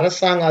வேண்டிய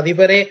அரசாங்க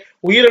அதிபரே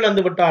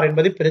உயிரிழந்து விட்டார்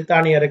என்பது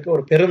பிரித்தானியருக்கு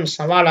ஒரு பெரும்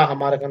சவாலாக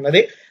மாறுகின்றது.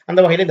 அந்த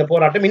வகையில் இந்த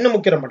போராட்டம் இன்னும்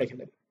முக்கியம்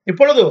அடைகின்றது.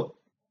 இப்பொழுது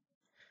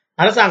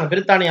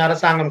பிரித்தானிய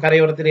அரசாங்கம்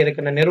கரையோரத்தில்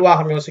இருக்கின்ற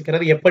நிர்வாகம்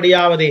யோசிக்கிறது,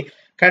 எப்படியாவது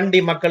கண்டி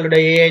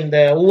மக்களிடையே இந்த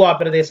ஊவா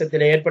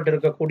பிரதேசத்தில்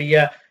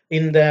ஏற்பட்டிருக்கக்கூடிய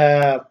இந்த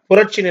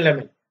புரட்சி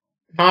நிலைமை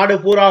நாடு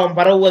பூராவும்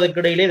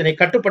பரவுவதற்கு இடையிலே இதனை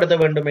கட்டுப்படுத்த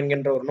வேண்டும்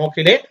என்கின்ற ஒரு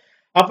நோக்கிலே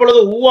அப்பொழுது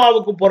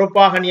ஊவாவுக்கு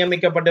பொறுப்பாக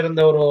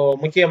நியமிக்கப்பட்டிருந்த ஒரு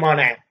முக்கியமான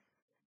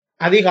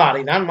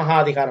அதிகாரி தான், மகா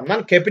அதிகாரம்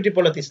தான்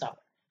கெபிட்டிபொலதிசா.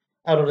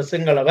 அவர் ஒரு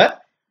சிங்களவர்.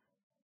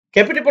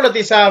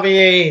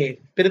 கெபிட்டிபொலதிசாவையை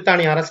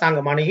பிரித்தானிய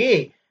அரசாங்கம் அணுகி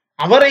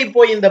அவரை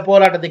போய் இந்த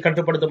போராட்டத்தை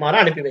கட்டுப்படுத்துமாறு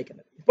அனுப்பி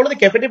வைக்கிறது. இப்பொழுது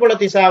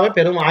கெபிட்டிபொலதிசாவை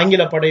பெரும்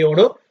ஆங்கில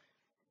படையோடு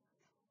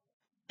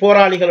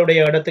போராளிகளுடைய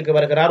இடத்துக்கு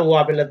வருகிறார்,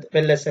 ஊவா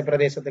வெள்ளச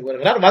பிரதேசத்துக்கு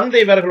வருகிறார். வந்து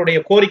இவர்களுடைய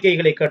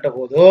கோரிக்கைகளை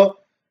கேட்டபோது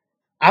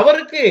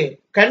அவருக்கு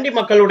கண்டி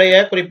மக்களுடைய,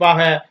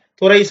 குறிப்பாக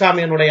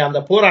துரைசாமியினுடைய அந்த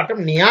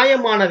போராட்டம்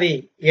நியாயமானது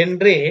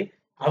என்று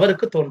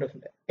அவருக்கு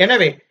தோன்றுகின்றது.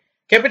 எனவே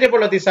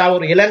கெபிட்டிபுல திசா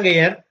ஒரு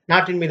இலங்கையர்,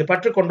 நாட்டின் மீது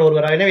பற்று கொண்டு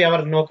ஒருவர். எனவே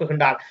அவர்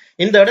நோக்குகின்றார்,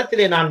 இந்த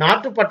இடத்திலே நான்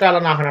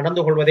நாட்டுப்பற்றாளனாக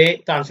நடந்து கொள்வதே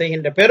தான்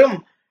செய்கின்ற பெரும்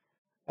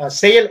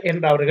செயல்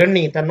என்று அவர்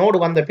எண்ணி தன்னோடு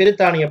வந்த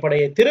பிரித்தானிய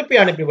படையை திருப்பி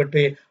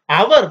அனுப்பிவிட்டு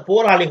அவர்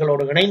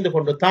போராளிகளோடு இணைந்து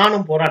கொண்டு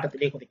தானும்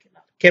போராட்டத்திலே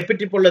குதிக்கிறார்.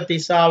 கெபிட்டிபுல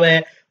திசாவை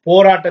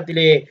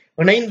போராட்டத்திலே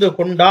இணைந்து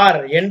கொண்டார்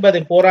என்பது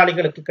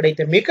போராளிகளுக்கு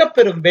கிடைத்த மிக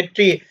பெரும்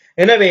வெற்றி.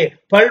 எனவே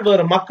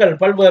பல்வேறு மக்கள்,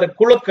 பல்வேறு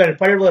குழுக்கள்,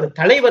 பல்வேறு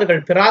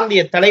தலைவர்கள்,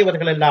 பிராந்திய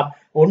தலைவர்கள் எல்லாம்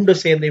ஒன்று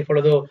சேர்ந்து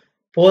இப்பொழுது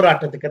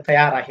போராட்டத்துக்கு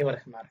தயாராகி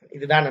வருகிறார்கள்.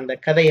 இதுதான் அந்த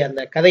கதை.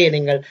 அந்த கதையை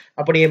நீங்கள்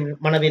அப்படியே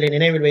மனதிலே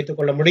நினைவில் வைத்துக்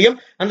கொள்ள முடியும்.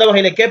 அந்த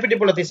வகையில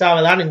கெபிட்டிபுல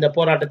திசாவை தான் இந்த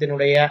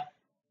போராட்டத்தினுடைய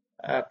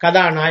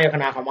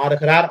கதாநாயகனாக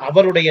மாறுகிறார்.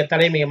 அவருடைய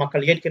தலைமையை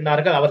மக்கள்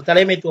ஏற்கின்றார்கள். அவர்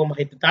தலைமைத்துவம்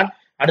வகித்துத்தான்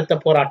அடுத்த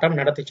போராட்டம்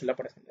நடத்தி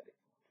செல்லப்படுகின்றது.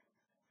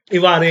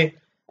 இவ்வாறு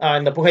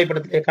இந்த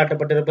புகைப்படத்திலே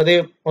காட்டப்பட்டிருப்பது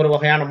ஒரு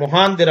வகையான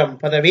முகாந்திரம்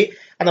பதவி.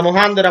 அந்த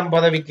முகாந்திரம்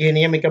பதவிக்கு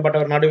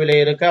நியமிக்கப்பட்டவர் நடுவிலே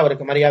இருக்க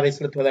அவருக்கு மரியாதை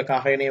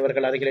செலுத்துவதற்காக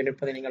இணையவர்கள் அருகிலே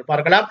நிற்பதை நீங்கள்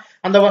பார்க்கலாம்.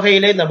 அந்த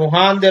வகையிலே இந்த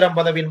முகாந்திரம்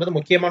பதவி என்பது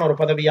முக்கியமான ஒரு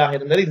பதவியாக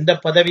இருந்தது. இந்த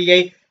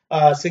பதவியை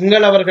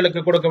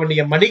சிங்களவர்களுக்கு கொடுக்க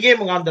வேண்டிய மளிகை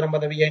முகாந்திரம்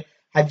பதவியை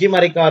ஹஜ்ஜி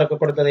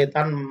மரிக்காருக்கு கொடுத்ததை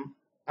தான்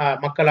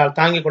மக்களால்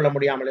தாங்கிக் கொள்ள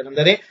முடியாமல்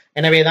இருந்தது.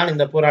 எனவேதான்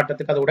இந்த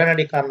போராட்டத்துக்கு அது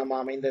உடனடி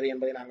காரணமாக அமைந்தது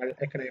என்பதை நாங்கள்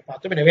ஏற்கனவே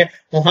பார்த்தோம். எனவே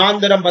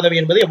முகாந்திரம் பதவி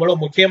என்பது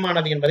எவ்வளவு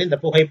முக்கியமானது என்பதை இந்த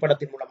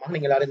புகைப்படத்தின் மூலமாக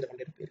நீங்கள் அறிந்து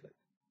கொண்டிருப்பீர்கள்.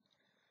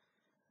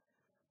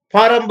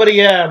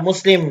 பாரம்பரிய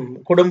முஸ்லிம்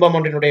குடும்பம்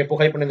ஒன்றினுடைய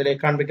புகைப்படத்திலே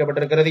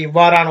காண்பிக்கப்பட்டிருக்கிறது.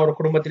 இவ்வாறான ஒரு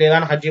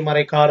குடும்பத்திலேதான் ஹஜ்ஜி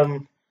மரிக்காரும்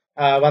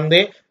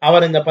வந்து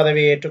அவர் இந்த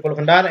பதவியை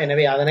ஏற்றுக்கொள்கின்றார்.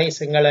 எனவே அதனை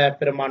சிங்கள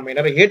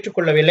பெரும்பான்மையினர்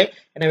ஏற்றுக்கொள்ளவில்லை.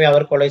 எனவே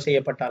அவர் கொலை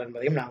செய்யப்பட்டார்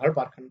என்பதையும் நாங்கள்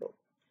பார்க்கின்றோம்.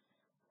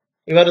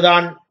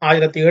 இவர்தான்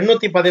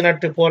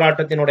 1818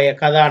 போராட்டத்தினுடைய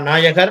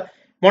கதாநாயகர்.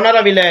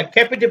 மொனரவில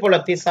கெபிட்டிபுல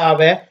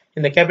திசாவை,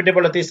 இந்த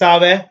கெபிட்டிபுல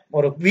திசாவை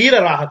ஒரு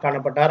வீரராக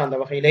காணப்பட்டார். அந்த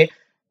வகையிலே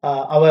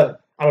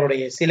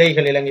அவருடைய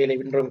சிலைகள் இலங்கையில்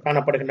இன்றும்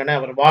காணப்படுகின்றன.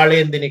 அவர்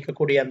வாளேந்தி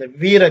நிற்கக்கூடிய அந்த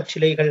வீர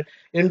சிலைகள்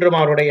இன்றும்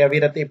அவருடைய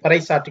வீரத்தை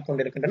பறைசாற்றிக்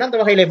கொண்டிருக்கின்றன. அந்த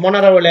வகையிலே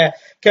மொனரவில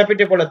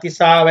கெபிட்டிபுல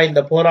திசாவை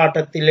இந்த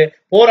போராட்டத்தில்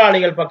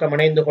போராளிகள் பக்கம்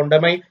இணைந்து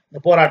கொண்டமை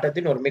இந்த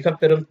போராட்டத்தின் ஒரு மிக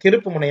பெரும்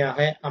திருப்பு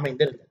முனையாக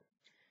அமைந்திருந்தது.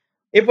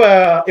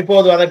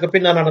 இப்போது அதற்கு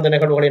பின்னர் நடந்த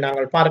நிகழ்வுகளை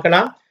நாங்கள்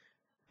பார்க்கலாம்.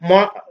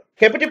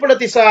 கெபிட்டிபுல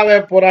திசாவை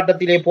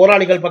போராட்டத்திலே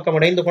போராளிகள் பக்கம்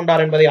இணைந்து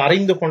கொண்டார் என்பதை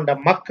அறிந்து கொண்ட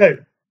மக்கள்,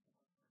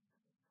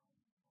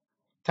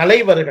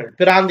 தலைவர்கள்,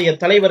 பிராந்திய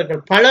தலைவர்கள்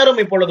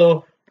பலரும் இப்பொழுது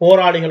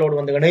போராளிகளோடு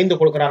வந்து இணைந்து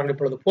கொள்கிறார்கள்.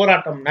 இப்பொழுது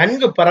போராட்டம்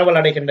நன்கு பரவல்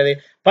அடைகின்றது.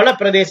 பல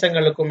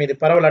பிரதேசங்களுக்கும் இது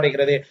பரவல்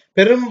அடைகிறது.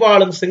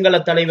 பெரும்பாலும்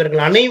சிங்கள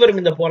தலைவர்கள்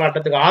அனைவரும் இந்த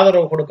போராட்டத்துக்கு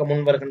ஆதரவு கொடுக்க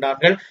முன்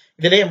வருகின்றார்கள்.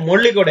 இதிலே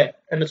மொழிகொடை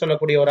என்று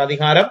சொல்லக்கூடிய ஒரு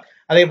அதிகாரம்,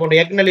 அதே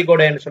போன்று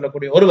எக்னலிகொடை என்று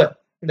சொல்லக்கூடிய ஒருவர்,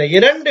 இந்த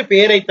 2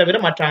 பேரை தவிர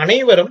மற்ற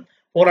அனைவரும்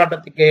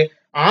போராட்டத்துக்கு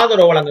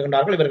ஆதரவு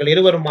வழங்குகின்றார்கள். இவர்கள்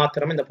இருவரும்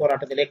மாத்திரம் இந்த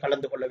போராட்டத்திலே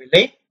கலந்து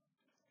கொள்ளவில்லை.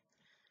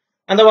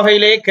 அந்த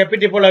வகையிலே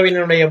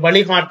கெபிட்டிபுலவினுடைய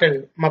வழிகாட்டல்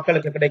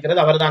மக்களுக்கு கிடைக்கிறது.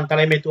 அவர்தான்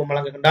தலைமைத்துவம்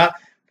வழங்குகின்றார்.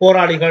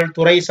 போராளிகள்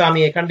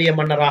துரைசாமியை கண்டிய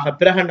மன்னராக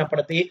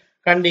பிரகடனப்படுத்தி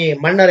கண்டி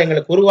மன்னர்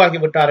எங்களுக்கு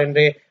உருவாகிவிட்டார்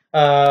என்று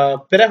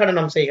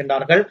பிரகடனம்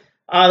செய்கின்றார்கள்.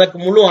 அதற்கு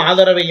முழு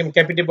ஆதரவையும்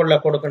கெபிட்டிபுல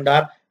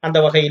கொடுக்கின்றார். அந்த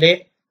வகையிலே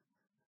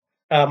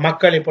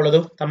மக்கள் இப்பொழுது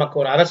தமக்கு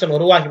ஒரு அரசன்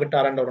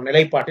உருவாகிவிட்டார் என்ற ஒரு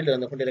நிலைப்பாட்டில்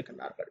இருந்து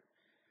கொண்டிருக்கின்றார்கள்.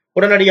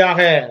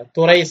 உடனடியாக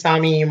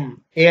துரைசாமியும்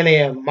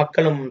ஏனைய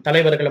மக்களும்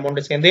தலைவர்களும்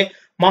ஒன்று சேர்ந்து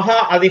மகா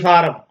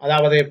அதிகாரம்,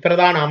 அதாவது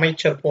பிரதான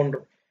அமைச்சர் போன்று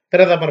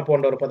பிரதமர்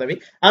போன்ற ஒரு பதவி,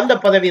 அந்த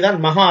பதவிதான்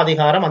மகா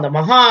அதிகாரம். அந்த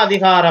மகா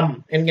அதிகாரம்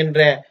என்கின்ற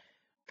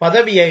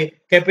பதவியை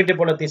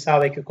கெபிட்டிபுல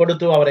திசாவைக்கு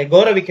கொடுத்து அவரை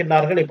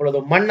கௌரவிக்கின்றார்கள்.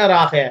 இப்பொழுது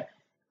மன்னராக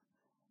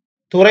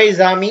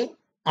துரைசாமி,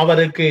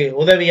 அவருக்கு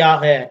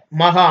உதவியாக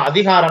மகா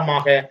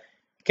அதிகாரமாக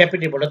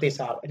கெபிட்டிபுல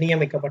திசா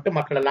நியமிக்கப்பட்டு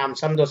மக்கள் எல்லாம்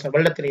சந்தோஷ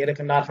வெள்ளத்தில்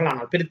இருக்கின்றார்கள்.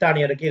 ஆனால்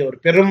பிரித்தானியருக்கு இது ஒரு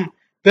பெரும்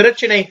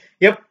பிரச்சனை.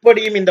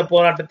 எப்படியும் இந்த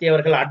போராட்டத்தை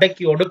அவர்கள்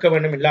அடக்கி ஒடுக்க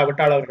வேண்டும்,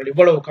 இல்லாவிட்டால் அவர்கள்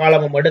இவ்வளவு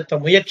காலமும் எடுத்த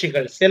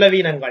முயற்சிகள்,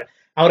 செலவினங்கள்,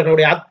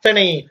 அவர்களுடைய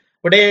அத்தனை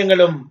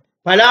விடயங்களும்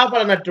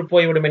பலாபலனற்று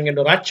போய்விடும்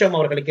என்கின்ற ஒரு அச்சம்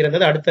அவர்களுக்கு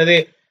இருந்தது. அடுத்தது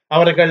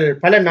அவர்கள்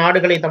பல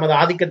நாடுகளை தமது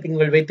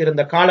ஆதிக்கத்தின்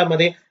வைத்திருந்த காலம்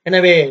அது.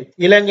 எனவே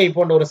இலங்கை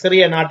போன்ற ஒரு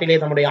சிறிய நாட்டிலே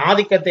தம்முடைய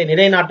ஆதிக்கத்தை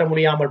நிலைநாட்ட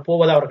முடியாமல்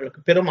போவது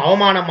அவர்களுக்கு பெரும்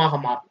அவமானமாக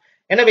மாறும்.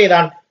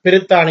 எனவேதான்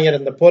பிரித்தானியர்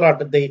இந்த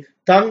போராட்டத்தை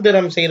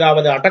தந்திரம்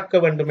செய்தாவது அடக்க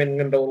வேண்டும்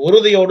என்கின்ற ஒரு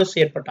உறுதியோடு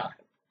செயற்பட்டார்கள்.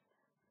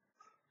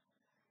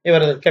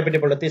 இவர்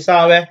கெபிட்டிபுல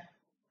திசாவை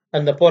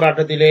அந்த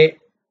போராட்டத்திலே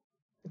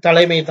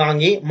தலைமை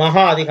தாங்கி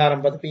மகா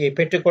அதிகாரம் பதவியை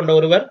பெற்றுக்கொண்ட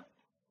ஒருவர்.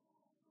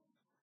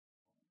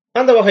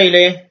 அந்த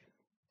வகையிலே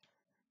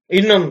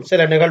இன்னும்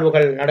சில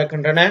நிகழ்வுகள்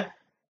நடக்கின்றன.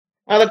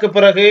 அதற்கு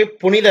பிறகு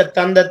புனித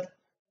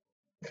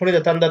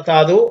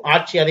தந்தத்தாது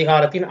ஆட்சி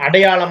அதிகாரத்தின்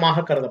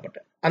அடையாளமாக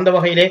கருதப்பட்டது. அந்த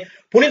வகையிலே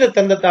புனித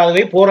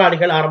தந்தத்தாதுவை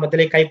போராளிகள்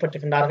ஆரம்பத்திலே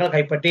கைப்பற்றுகின்றார்கள்.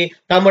 கைப்பற்றி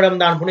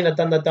தம்மிடம்தான் புனித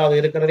தந்தத்தாது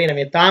இருக்கிறது,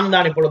 எனவே தாம்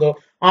தான் இப்பொழுதோ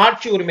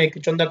ஆட்சி உரிமைக்கு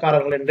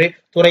சொந்தக்காரர்கள் என்று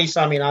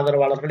துரைசாமியின்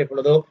ஆதரவாளர்கள்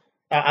இப்பொழுதோ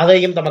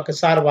அதையும் தமக்கு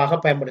சார்பாக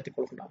பயன்படுத்திக்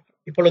கொள்கின்றார்கள்.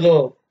 இப்பொழுதோ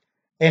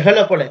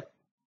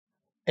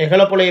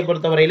எகலப்புலையை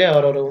பொறுத்தவரையிலே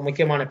அவர் ஒரு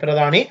முக்கியமான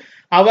பிரதானி.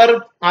 அவர்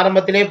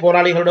ஆரம்பத்திலே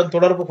போராளிகளுடன்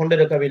தொடர்பு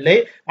கொண்டிருக்கவில்லை.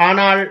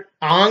 ஆனால்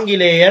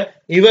ஆங்கிலேயர்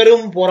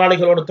இவரும்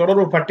போராளிகளோடு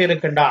தொடர்பு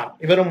பட்டிருக்கின்றார்,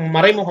 இவரும்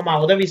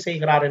மறைமுகமாக உதவி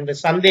செய்கிறார் என்று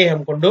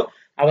சந்தேகம் கொண்டு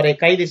அவரை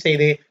கைது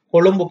செய்து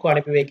கொழும்புக்கு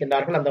அனுப்பி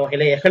வைக்கின்றார்கள். அந்த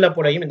வகையிலே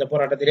எகலப்புலையும் இந்த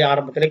போராட்டத்திலே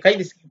ஆரம்பத்திலே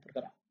கைது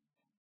செய்யப்படுகிறார்.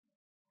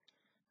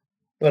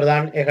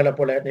 இவர்தான்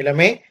எகலபொல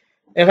நிலைமை.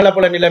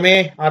 எகலபொல நிலைமை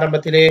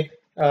ஆரம்பத்திலே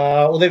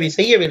உதவி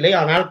செய்யவில்லை.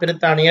 ஆனால்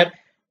பிரித்தானியர்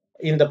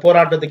இந்த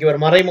போராட்டத்துக்கு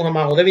இவர்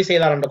மறைமுகமாக உதவி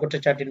செய்தார் என்ற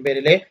குற்றச்சாட்டின்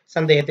பேரிலே,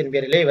 சந்தேகத்தின்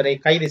பேரிலே இவரை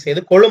கைது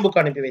செய்து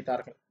கொழும்புக்கு அனுப்பி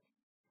வைத்தார்கள்.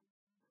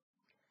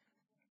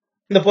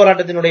 இந்த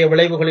போராட்டத்தினுடைய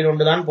விளைவுகளில்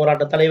ஒன்றுதான்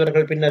போராட்ட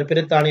தலைவர்கள் பின்னர்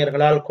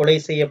பிரித்தானியர்களால் கொலை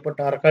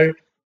செய்யப்பட்டார்கள்,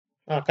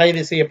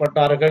 கைது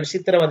செய்யப்பட்டார்கள்,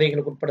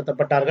 சித்திரவதைகளுக்கு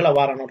உட்படுத்தப்பட்டார்கள்.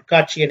 அவ்வாறான ஒரு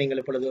காட்சியை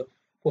நீங்கள் இப்பொழுது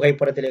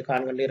புகைப்படத்திலே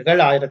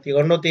காண்கின்றீர்கள்.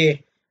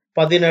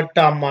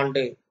 1818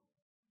 ஆண்டு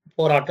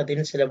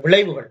போராட்டத்தின் சில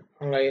விளைவுகள்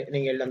அங்க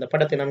நீங்கள் அந்த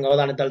படத்தை நன்கு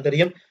அவதானித்தால்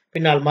தெரியும்.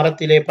 பின்னால்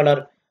மரத்திலே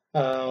பலர்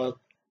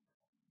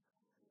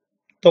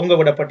தொங்க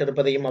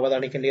விடப்பட்டிருப்பதையும்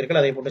அவதானிக்கின்றீர்கள்.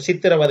 அதே போன்று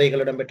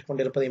சித்திரவதைகள் இடம்பெற்றுக்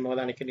கொண்டிருப்பதையும்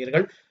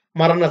அவதானிக்கின்றீர்கள்.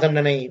 மரண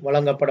தண்டனை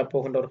வழங்கப்பட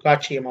போகின்ற ஒரு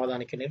காட்சியும்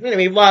அவதானிக்கின்றீர்கள்.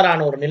 எனவே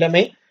இவ்வாறான ஒரு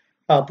நிலைமை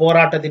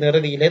போராட்டத்தின்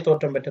இறுதியிலே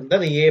தோற்றம் பெற்றிருந்தது.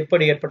 அது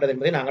எப்படி ஏற்பட்டது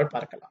என்பதை நாங்கள்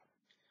பார்க்கலாம்.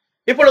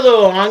 இப்பொழுது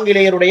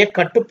ஆங்கிலேயருடைய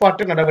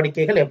கட்டுப்பாட்டு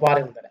நடவடிக்கைகள் எவ்வாறு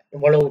இருந்தன?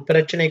 இவ்வளவு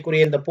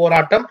பிரச்சனைக்குரிய இந்த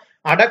போராட்டம்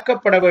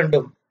அடக்கப்பட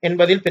வேண்டும்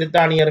என்பதில்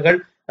பிரித்தானியர்கள்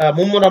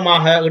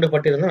மும்முரமாக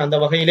ஈடுபட்டிருந்தனர். அந்த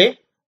வகையிலே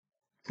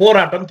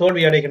போராட்டம்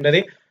தோல்வி அடைகின்றது.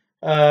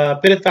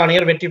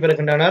 பிரித்தானியர் வெற்றி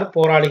பெறுகின்றனர்,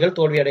 போராளிகள்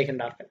தோல்வி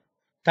அடைகின்றார்கள்,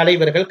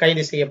 தலைவர்கள்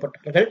கைது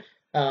செய்யப்பட்டார்கள்.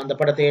 அந்த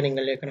படத்தை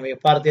நீங்கள் ஏற்கனவே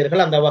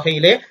பார்த்தீர்கள். அந்த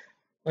வகையிலே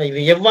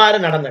இது எவ்வாறு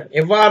நடந்தது,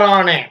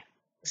 எவ்வாறான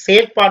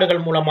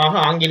செயற்பாடுகள் மூலமாக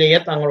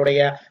ஆங்கிலேயர் தங்களுடைய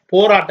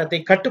போராட்டத்தை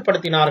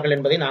கட்டுப்படுத்தினார்கள்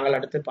என்பதை நாங்கள்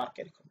அடுத்து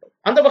பார்க்க இருக்கின்றோம்.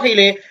 அந்த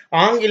வகையிலே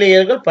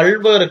ஆங்கிலேயர்கள்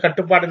பல்வேறு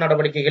கட்டுப்பாடு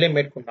நடவடிக்கைகளை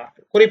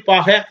மேற்கொண்டார்கள்.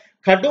 குறிப்பாக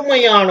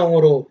கடுமையான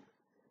ஒரு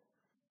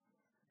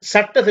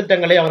சட்ட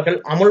திட்டங்களை அவர்கள்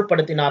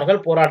அமுல்படுத்தினார்கள்.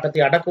 போராட்டத்தை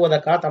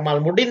அடக்குவதற்காக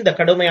தம்மால் முடிந்த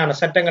கடுமையான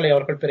சட்டங்களை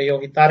அவர்கள்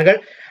பிரயோகித்தார்கள்.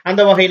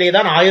 அந்த வகையிலே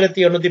தான்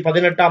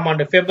 1818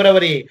 ஆண்டு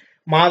பிப்ரவரி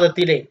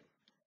மாதத்திலே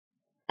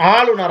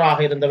ஆளுநராக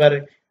இருந்தவர்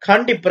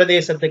கண்டி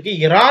பிரதேசத்துக்கு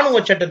இராணுவ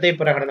சட்டத்தை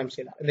பிரகடனம்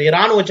செய்தார். இந்த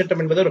இராணுவ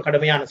சட்டம் என்பது ஒரு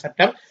கடுமையான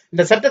சட்டம்.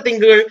 இந்த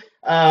சட்டத்தின் கீழ்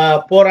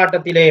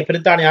போராட்டத்திலே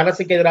பிரித்தானிய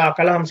அரசுக்கு எதிராக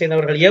கலகம்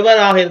செய்தவர்கள்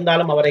எவராக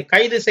இருந்தாலும் அவரை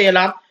கைது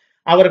செய்யலாம்,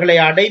 அவர்களை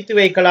அடைத்து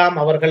வைக்கலாம்,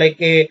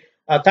 அவர்களுக்கு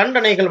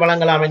தண்டனைகள்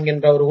வழங்கலாம்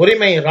என்கின்ற ஒரு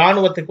உரிமை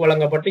இராணுவத்துக்கு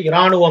வழங்கப்பட்டு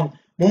இராணுவம்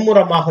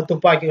மும்முரமாக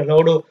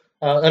துப்பாக்கிகளோடு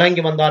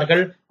இறங்கி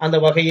வந்தார்கள். அந்த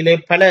வகையிலே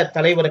பல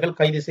தலைவர்கள்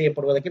கைது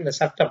செய்யப்படுவதற்கு இந்த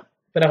சட்டம்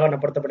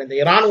பிரகடனப்படுத்தப்பட்ட இந்த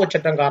இராணுவ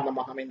சட்டம்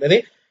காரணமாக அமைந்தது.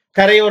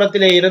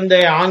 கரையோரத்திலே இருந்த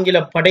ஆங்கில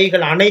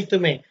படைகள்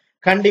அனைத்துமே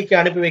கண்டிக்கு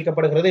அனுப்பி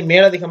வைக்கப்படுகிறது.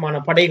 மேலதிகமான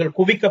படைகள்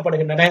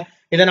குவிக்கப்படுகின்றன.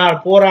 இதனால்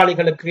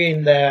போராளிகளுக்கு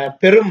இந்த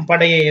பெரும்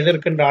படையை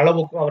எதிர்க்கின்ற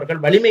அளவுக்கு அவர்கள்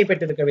வலிமை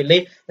பெற்றிருக்கவில்லை.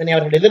 இதனை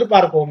அவர்கள்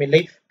எதிர்பார்க்கவும்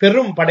இல்லை.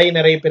 பெரும்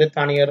படையினரை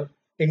பிரித்தானியர்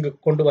இங்கு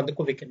கொண்டு வந்து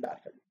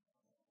குவிக்கின்றார்கள்.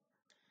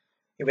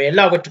 இவை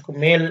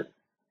எல்லாவற்றுக்கும் மேல்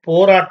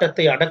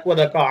போராட்டத்தை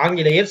அடக்குவதற்கு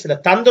ஆங்கிலேயர் சில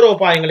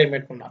தந்திரோபாயங்களை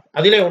மேற்கொண்டார்.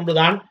 அதிலே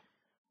ஒன்றுதான்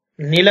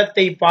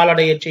நிலத்தை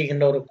பாலடைய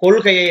செய்கின்ற ஒரு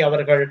கொள்கையை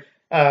அவர்கள்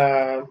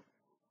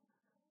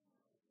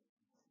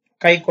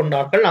கை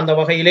கொண்டார்கள். அந்த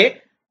வகையிலே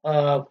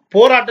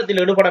போராட்டத்தில்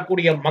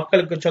ஈடுபடக்கூடிய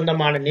மக்களுக்கு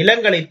சொந்தமான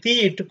நிலங்களை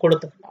தீயிட்டு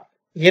கொளுத்துகின்றார்கள்,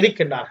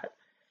 எரிக்கின்றார்கள்.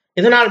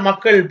 இதனால்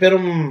மக்கள்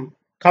பெரும்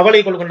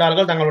கவலை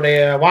கொள்கின்றார்கள். தங்களுடைய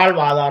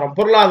வாழ்வாதாரம்,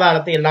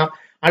 பொருளாதாரத்தை எல்லாம்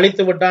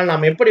அழித்து விட்டால்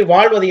நாம் எப்படி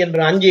வாழ்வது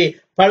என்று அஞ்சி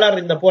பலர்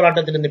இந்த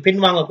போராட்டத்திலிருந்து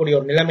பின்வாங்கக்கூடிய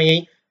ஒரு நிலைமையை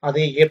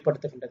அது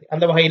ஏற்படுத்துகின்றது.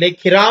 அந்த வகையிலே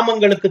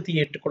கிராமங்களுக்கு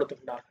தீயிட்டு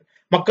கொடுத்துகின்றார்கள்,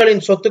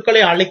 மக்களின்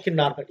சொத்துக்களை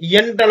அழிக்கின்றார்கள்,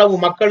 இயன்றளவு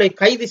மக்களை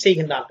கைது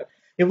செய்கின்றார்கள்.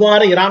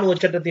 இவ்வாறு இராணுவ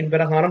சட்டத்தின்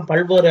பிரகாரம்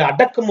பல்வேறு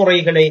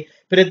அடக்குமுறைகளை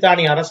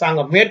பிரித்தானிய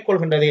அரசாங்கம்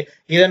மேற்கொள்கின்றது.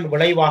 இதன்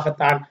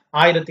விளைவாகத்தான்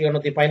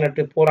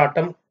 1818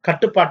 போராட்டம்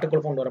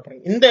கட்டுப்பாட்டுக்குள் கொண்டு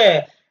வரப்படும். இந்த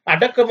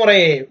அடக்குமுறை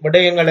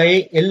விடயங்களை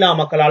எல்லா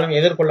மக்களாலும்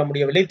எதிர்கொள்ள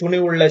முடியவில்லை.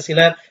 துணிவுள்ள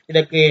சிலர்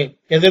இதற்கு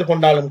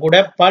எதிர்கொண்டாலும் கூட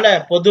பல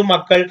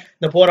பொதுமக்கள்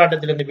இந்த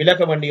போராட்டத்திலிருந்து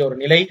விலக வேண்டிய ஒரு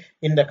நிலை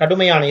இந்த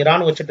கடுமையான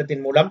இராணுவ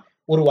சட்டத்தின் மூலம்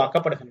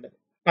உருவாக்கப்படுகின்றது.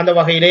 அந்த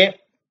வகையிலே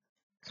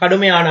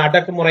கடுமையான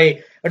அடக்குமுறை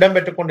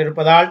இடம்பெற்றுக்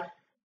கொண்டிருப்பதால்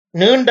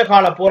நீண்ட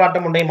கால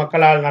போராட்டம் ஒன்றை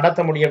மக்களால் நடத்த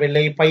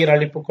முடியவில்லை. பயிர்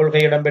அளிப்பு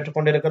கொள்கை இடம்பெற்றுக்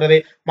கொண்டிருக்கிறது.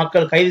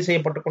 மக்கள் கைது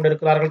செய்யப்பட்டுக்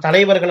கொண்டிருக்கிறார்கள்,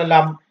 தலைவர்கள்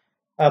எல்லாம்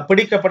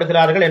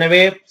பிடிக்கப்படுகிறார்கள்.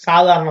 எனவே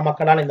சாதாரண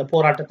மக்களால் இந்த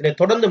போராட்டத்திலே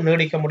தொடர்ந்து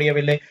நீடிக்க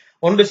முடியவில்லை,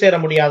 ஒன்று சேர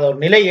முடியாத ஒரு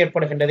நிலை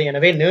ஏற்படுகின்றது.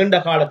 எனவே நீண்ட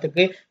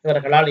காலத்துக்கு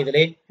இவர்களால்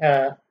இதிலே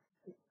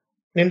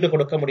நின்று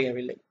கொடுக்க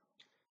முடியவில்லை.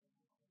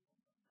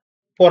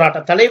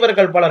 போராட்ட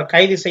தலைவர்கள் பலர்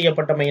கைது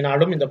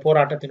செய்யப்பட்டமையினாலும் இந்த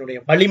போராட்டத்தினுடைய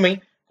வலிமை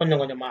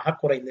கொஞ்சம் கொஞ்சமாக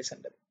குறைந்து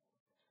சென்றது.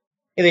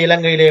 இது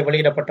இலங்கையிலே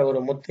வெளியிடப்பட்ட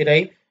ஒரு முத்திரை.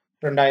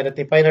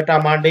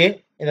 2018 ஆண்டு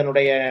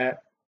இதனுடைய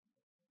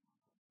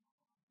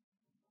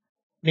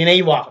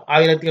நினைவாக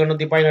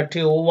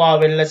 1818 ஊவா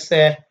வெல்லச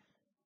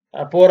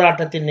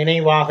போராட்டத்தின்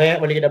நினைவாக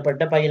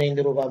வெளியிடப்பட்ட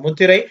 15 ரூபாய்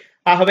முத்திரை.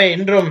 ஆகவே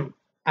இன்றும்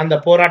அந்த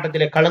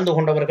போராட்டத்திலே கலந்து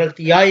கொண்டவர்கள்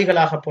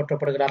தியாகிகளாக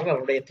போற்றப்படுகிறார்கள்.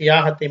 அவருடைய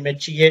தியாகத்தை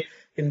மெச்சியே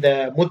இந்த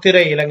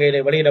முத்திரை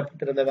இலங்கையிலே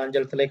வெளியிடப்பட்டிருந்தது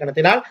அஞ்சல்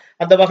திணைக்களத்தினால்.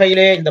 அந்த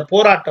வகையிலே இந்த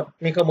போராட்டம்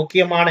மிக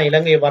முக்கியமான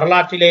இலங்கை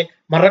வரலாற்றிலே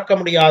மறக்க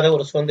முடியாத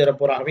ஒரு சுதந்திர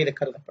போராகவே இது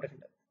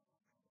கருதப்படுகின்றது.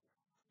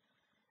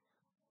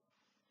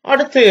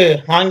 அடுத்து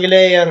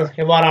ஆங்கிலேயர்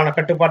எவ்வாறான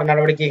கட்டுப்பாடு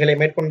நடவடிக்கைகளை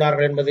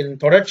மேற்கொண்டார்கள் என்பதின்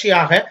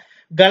தொடர்ச்சியாக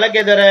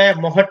கலகெதர,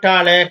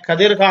 மொஹட்டால,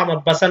 கதிர்காம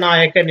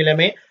பசநாயக்க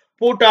நிலைமை,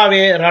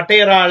 பூட்டாவே,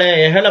 ரட்டேரால,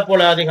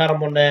 எகலபொல அதிகாரம்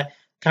போன்ற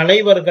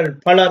தலைவர்கள்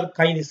பலர்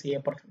கைது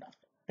செய்யப்படுகின்றனர்.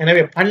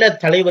 எனவே பல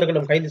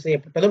தலைவர்களும் கைது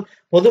செய்யப்பட்டதும்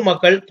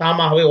பொதுமக்கள்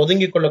தாமாகவே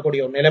ஒதுங்கிக்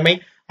கொள்ளக்கூடிய ஒரு நிலைமை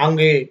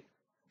அங்கு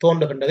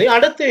தோன்றுகின்றது.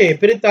 அடுத்து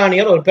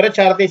பிரித்தானியர் ஒரு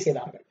பிரச்சாரத்தை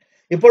செய்தார்கள்.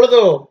 இப்பொழுது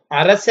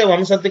அரச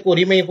வம்சத்துக்கு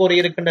உரிமை கோரி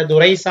இருக்கின்ற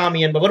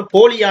துரைசாமி என்பவர்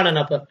போலியான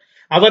நபர்,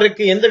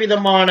 அவருக்கு எந்த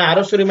விதமான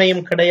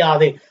அரசுரிமையும்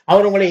கிடையாது,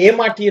 அவர் உங்களை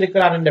ஏமாற்றி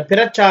இருக்கிறார் என்ற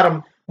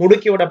பிரச்சாரம்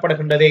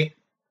முடுக்கிவிடப்படுகின்றது.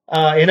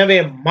 எனவே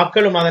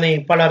மக்களும் அதனை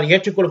பலர்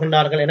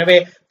ஏற்றுக்கொள்கின்றார்கள். எனவே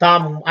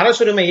தாம்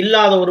அரசுரிமை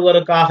இல்லாத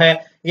ஒருவருக்காக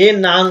ஏன்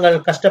நாங்கள்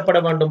கஷ்டப்பட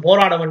வேண்டும்,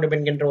 போராட வேண்டும்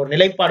என்கின்ற ஒரு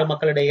நிலைப்பாடு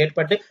மக்களிடையே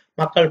ஏற்பட்டு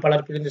மக்கள்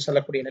பலர் பிரிந்து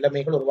செல்லக்கூடிய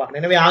நிலைமைகள் உருவாகும்.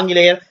 எனவே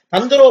ஆங்கிலேயர்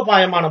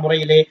தந்திரோபாயமான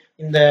முறையிலே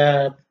இந்த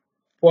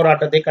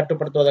போராட்டத்தை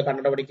கட்டுப்படுத்துவதற்கான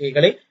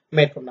நடவடிக்கைகளை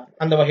மேற்கொண்டார்.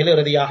 அந்த வகையில்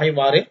இறுதியாக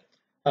இவ்வாறு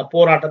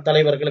போராட்ட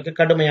தலைவர்களுக்கு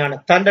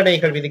கடுமையான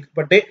தண்டனைகள்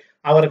விதிக்கப்பட்டு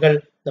அவர்கள்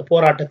இந்த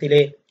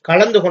போராட்டத்திலே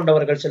கலந்து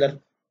கொண்டவர்கள் சிலர்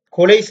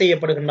கொலை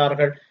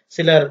செய்யப்படுகின்றார்கள்,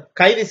 சிலர்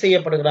கைது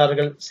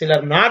செய்யப்படுகிறார்கள்,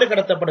 சிலர் நாடு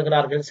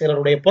கடத்தப்படுகிறார்கள்,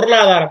 சிலருடைய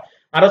பொருளாதாரம்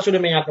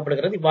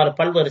அரசுரிமையாக்கப்படுகிறது. இவ்வாறு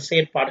பல்வேறு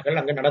செயற்பாடுகள்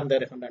அங்கு நடந்து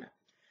இருக்கின்றன.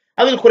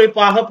 அதில்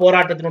குறிப்பாக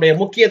போராட்டத்தினுடைய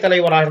முக்கிய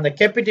தலைவராக இருந்த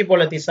கெப்பிட்டி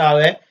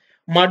பொலத்திசாவை,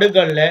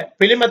 மடுகல்ல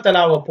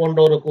பிலிமத்தலாவை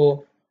போன்றோருக்கு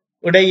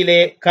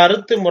இடையிலே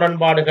கருத்து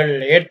முரண்பாடுகள்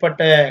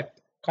ஏற்பட்ட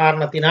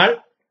காரணத்தினால்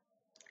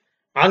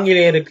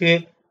ஆங்கிலேயருக்கு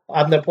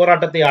அந்த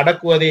போராட்டத்தை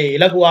அடக்குவதே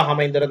இலகுவாக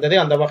அமைந்திருந்தது.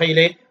 அந்த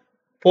வகையிலே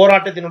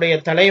போராட்டத்தினுடைய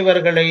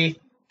தலைவர்களை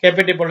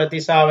கெப்பிட்டி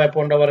பொலத்திசாவை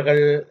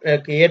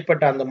போன்றவர்களுக்கு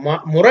ஏற்பட்ட அந்த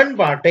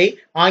முரண்பாட்டை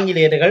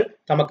ஆங்கிலேயர்கள்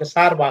தமக்கு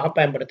சார்பாக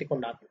பயன்படுத்தி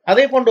கொண்டார்கள்.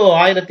 அதே போன்று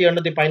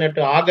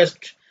 1818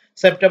 ஆகஸ்ட்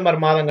செப்டம்பர்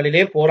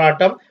மாதங்களிலே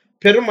போராட்டம்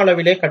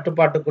பெருமளவிலே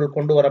கட்டுப்பாட்டுக்குள்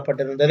கொண்டு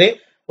வரப்பட்டிருந்தது.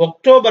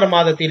 அக்டோபர்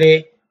மாதத்திலே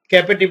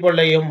கெப்பிட்டி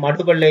பொல்லையும்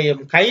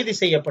மடுகொள்ளையும் கைது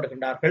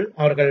செய்யப்படுகின்றார்கள்.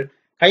 அவர்கள்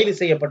கைது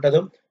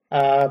செய்யப்பட்டதும்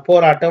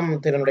போராட்டம்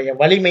தன்னுடைய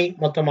வலிமை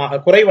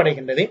மொத்தமாக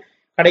குறைவடைகின்றது.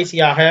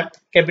 கடைசியாக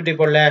கெப்பிட்டி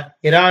பொல்ல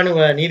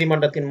இராணுவ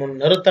நீதிமன்றத்தின் முன்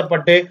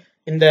நிறுத்தப்பட்டு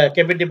இந்த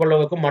கெப்பிட்டி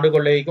பொல்லவுக்கும்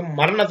மடுகொள்ளைக்கும்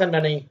மரண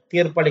தண்டனை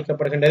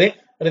தீர்ப்பளிக்கப்படுகின்றது.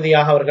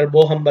 இறுதியாக அவர்கள்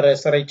போகம்பர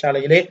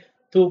சிறைச்சாலையிலே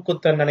தூக்கு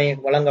தண்டனை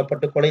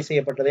வழங்கப்பட்டு கொலை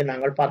செய்யப்பட்டதை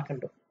நாங்கள்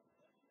பார்க்கின்றோம்.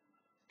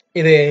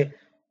 இது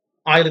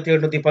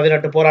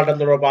 1818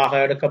 போராட்டம் தொடர்பாக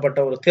எடுக்கப்பட்ட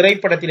ஒரு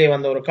திரைப்படத்திலே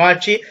வந்த ஒரு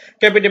காட்சி.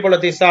 கெப்பிட்டி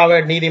பொலத்திசாவை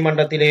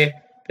நீதிமன்றத்திலே,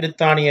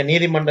 பிரித்தானிய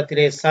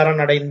நீதிமன்றத்திலே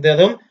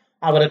சரணடைந்ததும்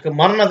அவருக்கு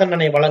மரண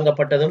தண்டனை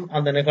வழங்கப்பட்டதும்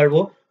அந்த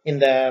நிகழ்வு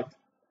இந்த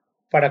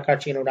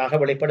படக்காட்சியினூடாக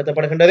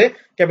வெளிப்படுத்தப்படுகின்றது.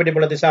 கெப்பிட்டி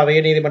பொலத்திசாவை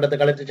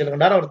நீதிமன்றத்துக்கு அழைத்துச்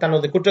செல்கின்றார். அவர்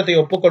தனது குற்றத்தை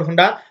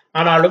ஒப்புக்கொள்கின்றார்.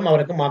 ஆனாலும்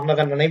அவருக்கு மரண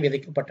தண்டனை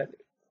விதிக்கப்பட்டது.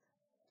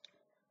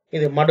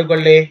 இது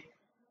மடுகொள்ளே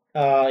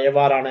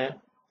எவ்வாறான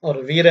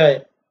ஒரு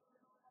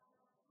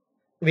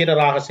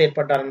வீரராக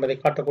செயற்பட்டார் என்பதை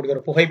காட்டக்கூடிய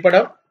ஒரு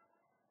புகைப்படம்.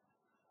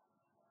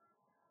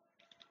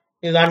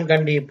 இதுதான்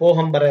கண்டி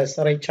போகம்பர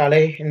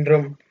சிறைச்சாலை,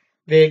 இன்றும்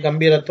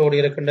கம்பீரத்தோடு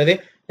இருக்கின்றது.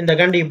 இந்த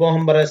கண்டி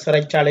போகம்பர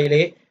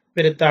சிறைச்சாலையிலே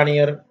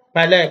பிரித்தானியர்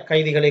பல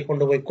கைதிகளை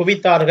கொண்டு போய்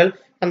குவித்தார்கள்.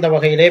 அந்த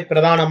வகையிலே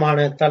பிரதானமான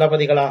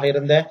தளபதிகளாக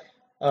இருந்த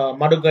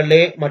மடுகல்லே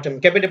மற்றும்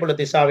கெப்பிட்டி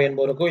பொலத்திசாவை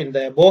என்பவருக்கு இந்த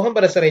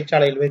போகம்பர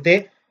சிறைச்சாலையில் வைத்து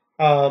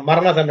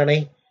மரண தண்டனை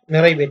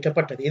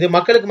நிறைவேற்றப்பட்டது. இது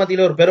மக்களுக்கு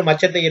மத்தியில் ஒரு பெரும்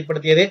அச்சத்தை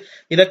ஏற்படுத்தியது.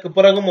 இதற்கு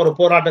பிறகும் ஒரு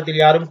போராட்டத்தில்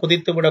யாரும்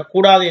குதித்து விடக்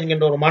கூடாது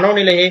என்கின்ற ஒரு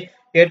மனோநிலையை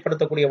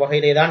ஏற்படுத்தக்கூடிய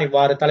வகையிலே தான்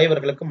இவ்வாறு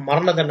தலைவர்களுக்கு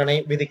மரண தண்டனை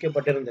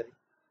விதிக்கப்பட்டிருந்தது.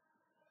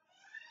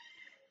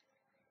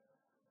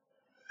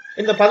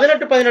 இந்த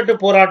 1818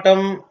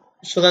 போராட்டம்,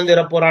 சுதந்திர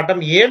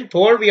போராட்டம் ஏன்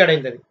தோல்வி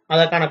அடைந்தது,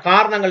 அதற்கான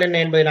காரணங்கள் என்ன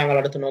என்பதை நாங்கள்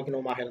அடுத்து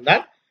நோக்கினோமாக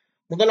இருந்தால்,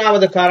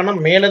 முதலாவது காரணம்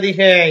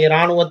மேலதிக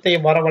இராணுவத்தை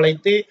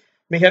வரவழைத்து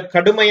மிக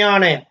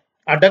கடுமையான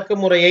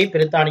அடக்குமுறையை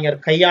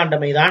பிரித்தானியர்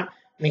கையாண்டமைதான்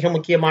மிக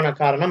முக்கியமான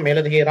காரணம்.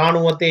 மேலதிக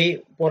இராணுவத்தை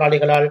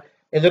போராளிகளால்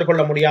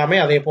எதிர்கொள்ள முடியாமை,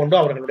 அதே போன்று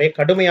அவர்களுடைய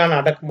கடுமையான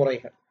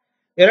அடக்குமுறைகள்.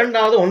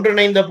 இரண்டாவது,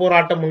 ஒன்றிணைந்த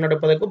போராட்டம்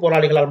முன்னெடுப்பதற்கு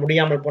போராளிகளால்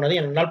முடியாமல் போனது.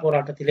 ஏனென்றால்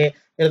போராட்டத்திலே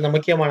இருந்த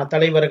முக்கியமான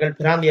தலைவர்கள்,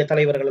 பிராந்திய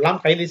தலைவர்கள் எல்லாம்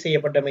கைது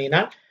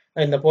செய்யப்பட்டமையினால்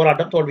இந்த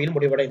போராட்டம் தோல்வியில்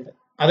முடிவடைந்தது.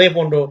 அதே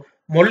போன்று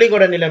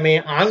மொள்ளிகொட நிலைமை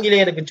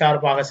ஆங்கிலேயருக்கு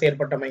சார்பாக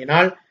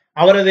செயற்பட்டமையினால்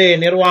அவரது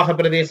நிர்வாக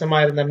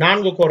பிரதேசமாக இருந்த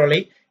 4 கோரலை,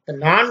 இந்த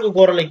 4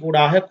 கோரலை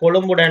கூடாக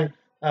கொழும்புடன்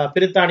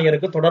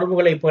பிரித்தானியருக்கு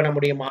தொடர்புகளை பேண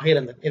முடியுமாக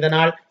இருந்தது.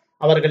 இதனால்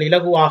அவர்கள்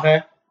இலகுவாக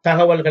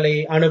தகவல்களை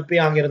அனுப்பி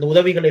அங்கிருந்து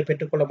உதவிகளை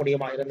பெற்றுக்கொள்ள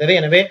முடியுமாக இருந்தது.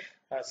 எனவே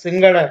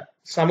சிங்கள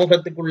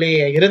சமூகத்துக்குள்ளே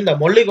இருந்த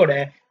மொள்ளிகொட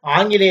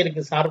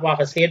ஆங்கிலேயருக்கு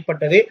சார்பாக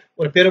செயற்பட்டது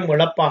ஒரு பெரும்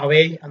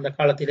இழப்பாகவே அந்த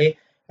காலத்திலே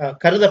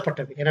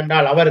கருதப்பட்டது.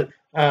 ஏனென்றால் அவர்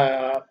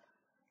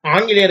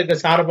ஆங்கிலேயருக்கு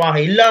சார்பாக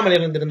இல்லாமல்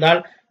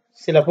இருந்திருந்தால்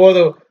சில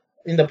போது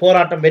இந்த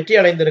போராட்டம் வெற்றி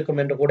அடைந்திருக்கும்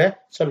என்று கூட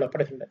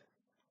சொல்லப்படுகின்றது.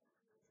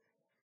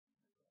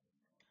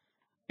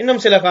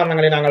 இன்னும் சில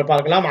காரணங்களை நாங்கள்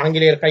பார்க்கலாம்.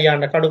 ஆங்கிலேயர்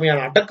கையாண்ட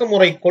கடுமையான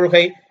அடக்குமுறை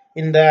கொள்கை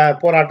இந்த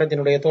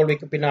போராட்டத்தினுடைய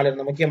தோல்விக்கு பின்னால்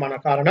இருந்த முக்கியமான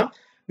காரணம்.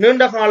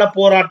 நீண்டகால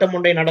போராட்டம்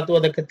ஒன்றை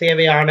நடத்துவதற்கு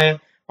தேவையான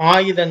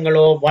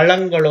ஆயுதங்களோ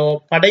வளங்களோ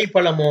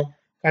படைப்பலமோ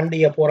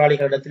கண்டிய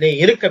போராளிகளிடத்திலே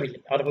இருக்கவில்லை.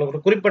 அவர்கள் ஒரு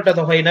குறிப்பிட்ட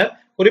தொகையினர்,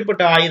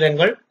 குறிப்பிட்ட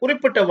ஆயுதங்கள்,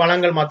 குறிப்பிட்ட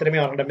வளங்கள் மாத்திரமே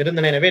அவர்களிடம்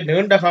இருந்தன. எனவே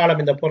நீண்ட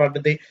காலம் இந்த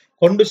போராட்டத்தை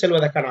கொண்டு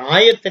செல்வதற்கான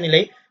ஆயத்த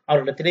நிலை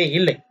அவர்களிடத்திலே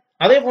இல்லை.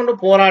 அதே போன்று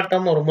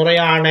போராட்டம் ஒரு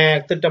முறையான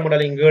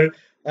திட்டமிடலின் கீழ்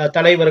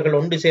தலைவர்கள்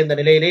ஒன்று சேர்ந்த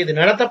நிலையிலே இது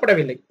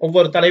நடத்தப்படவில்லை.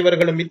 ஒவ்வொரு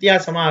தலைவர்களும்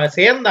வித்தியாசமாக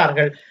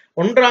சேர்ந்தார்கள்,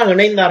 ஒன்றாக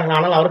இணைந்தார்கள்.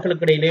 ஆனால்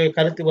அவர்களுக்கு இடையிலே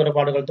கருத்து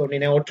வேறுபாடுகள்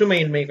தோன்றின,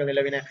 ஒற்றுமையின்மைகள்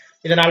நிலவின.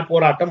 இதனால்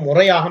போராட்டம்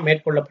முறையாக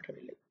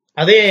மேற்கொள்ளப்படவில்லை.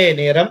 அதே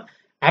நேரம்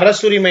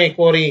அரசுரிமை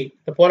கோரி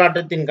இந்த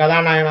போராட்டத்தின்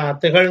கதாநாயகனாக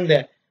திகழ்ந்த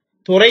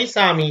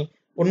துரைசாமி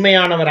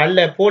உண்மையானவர் அல்ல,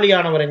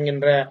 போலியானவர்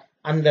என்கின்ற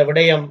அந்த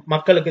விடயம்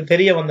மக்களுக்கு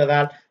தெரிய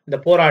வந்ததால் இந்த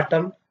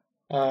போராட்டம்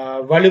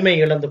வலிமை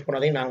இழந்து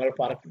போனதை நாங்கள்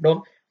பார்க்கின்றோம்.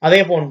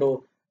 அதே போன்று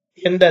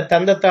எந்த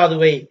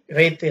தந்தத்தாதுவை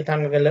வைத்து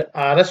தங்கள்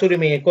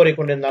அரசுரிமையை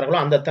கோரிக்கொண்டிருந்தார்களோ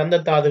அந்த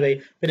தந்தத்தாதுவை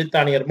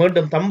பிரித்தானியர்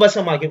மீண்டும்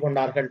தம்பசமாக்கி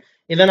கொண்டார்கள்.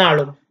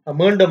 இதனாலும்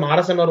மீண்டும்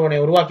அரசன் ஒருவனை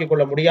உருவாக்கி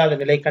கொள்ள முடியாத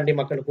நிலை கண்டி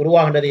மக்களுக்கு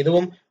உருவாகின்றது.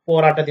 இதுவும்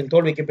போராட்டத்தின்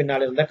தோல்விக்கு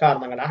பின்னால் இருந்த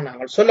காரணங்களாக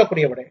நாங்கள்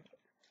சொல்லக்கூடிய விடயங்கள்.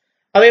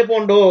 அதே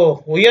போன்று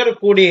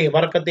உயர்கூடி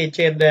வர்க்கத்தைச்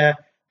சேர்ந்த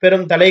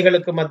பெரும்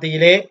தலைகளுக்கு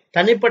மத்தியிலே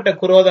தனிப்பட்ட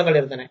குரோதங்கள்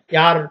இருந்தன.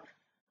 யார்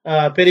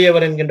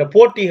பெரியவர் என்கின்ற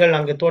போட்டிகள்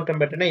அங்கு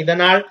தோற்றம் பெற்றன.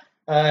 இதனால்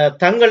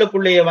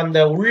தங்களுக்குள்ளே வந்த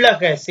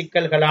உள்ளக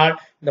சிக்கல்களால்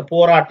இந்த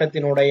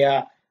போராட்டத்தினுடைய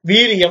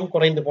வீரியம்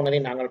குறைந்து போனதை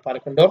நாங்கள்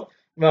பார்க்கின்றோம்.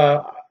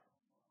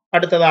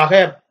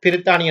 அடுத்ததாக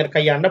பிரித்தானியர்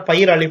கையாண்ட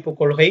பயிர் அழிப்பு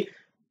கொள்கை,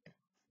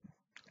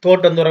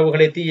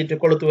 தோட்டந்துறவுகளை தீயிட்டு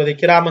கொளுத்துவது,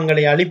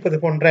 கிராமங்களை அழிப்பது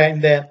போன்ற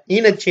இந்த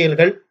ஈனச்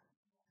செயல்கள்,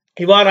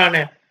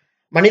 இவ்வாறான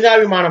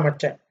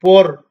மனிதாபிமானமற்ற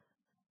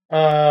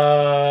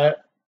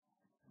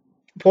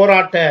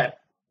போராட்ட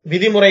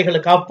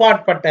விதிமுறைகளுக்கு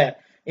அப்பாற்பட்ட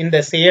இந்த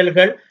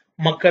செயல்கள்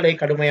மக்களை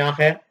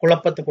கடுமையாக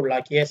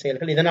குழப்பத்துக்குள்ளாக்கிய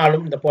செயல்கள்.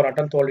 இதனாலும் இந்த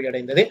போராட்டம்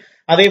தோல்வியடைந்தது.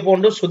 அதே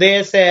போன்று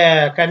சுதேச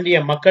கண்டிய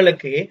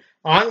மக்களுக்கு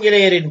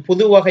ஆங்கிலேயரின்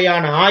புது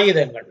வகையான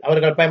ஆயுதங்கள்,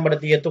 அவர்கள்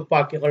பயன்படுத்திய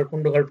துப்பாக்கிகள்,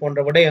 குண்டுகள் போன்ற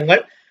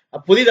விடயங்கள்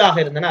புதிதாக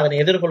இருந்தன. அதனை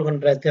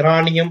எதிர்கொள்கின்ற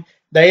திராணியும்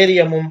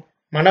தைரியமும்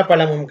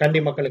மனப்பலமும்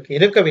கண்டி மக்களுக்கு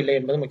இருக்கவில்லை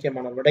என்பது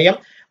முக்கியமான விடயம்.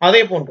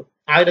 அதே போன்று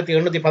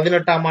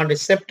 1818ஆம் ஆண்டு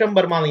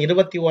செப்டம்பர் மாதம்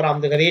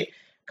 21ஆம் தேதி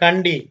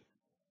கண்டி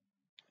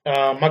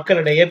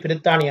மக்களிடையே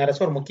பிரித்தானிய அரசு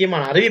ஒரு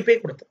முக்கியமான அறிவிப்பை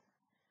கொடுத்தது.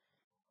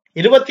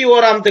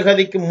 21ஆம்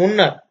தேதிக்கு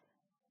முன்னர்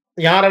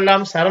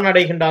யாரெல்லாம்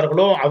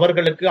சரணடைகின்றார்களோ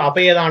அவர்களுக்கு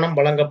அபயதானம்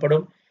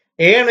வழங்கப்படும்,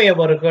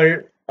 ஏனையவர்கள்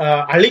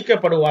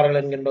அழிக்கப்படுவார்கள்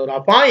என்கின்ற ஒரு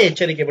அபாய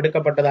எச்சரிக்கை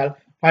விடுக்கப்பட்டதால்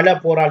பல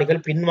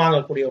போராளிகள்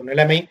பின்வாங்கக்கூடிய ஒரு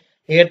நிலைமை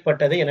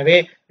ஏற்பட்டது. எனவே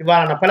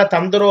இவ்வாறான பல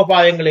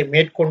தந்திரோபாயங்களை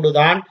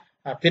மேற்கொண்டுதான்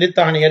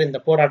பிரித்தானியர் இந்த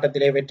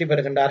போராட்டத்திலே வெற்றி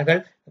பெறுகின்றார்கள்,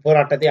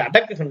 போராட்டத்தை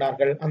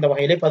அடக்குகின்றார்கள். அந்த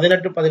வகையிலே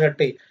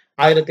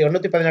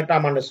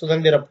 1818ஆம் ஆண்டு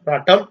சுதந்திர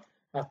போராட்டம்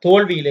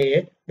தோல்வியிலேயே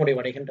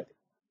முடிவடைகின்றது.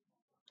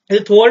 இது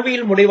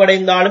தோல்வியில்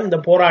முடிவடைந்தாலும் இந்த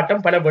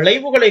போராட்டம் பல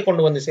விளைவுகளை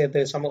கொண்டு வந்து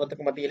சேர்த்தது.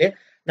 சமூகத்துக்கு மத்தியிலே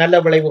நல்ல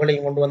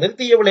விளைவுகளையும் கொண்டு வந்தது,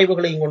 தீய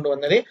விளைவுகளையும் கொண்டு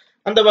வந்தது.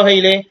 அந்த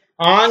வகையிலே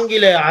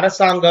ஆங்கில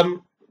அரசாங்கம்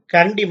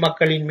கண்டி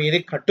மக்களின் மீது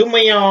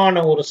கடுமையான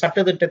ஒரு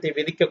சட்டத்திட்டத்தை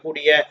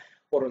விதிக்கக்கூடிய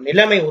ஒரு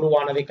நிலைமை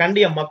உருவானது.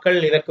 கண்டிய மக்கள்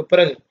இதற்கு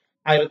பிறகு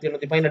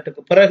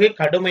 1818க்கு பிறகு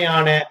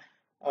கடுமையான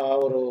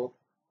ஒரு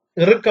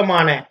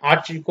இறுக்கமான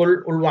ஆட்சிக்குள்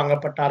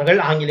உள்வாங்கப்பட்டார்கள்.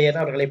 ஆங்கிலேயர்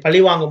அவர்களை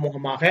பழிவாங்கும்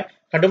முகமாக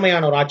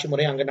கடுமையான ஒரு ஆட்சி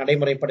முறை அங்கு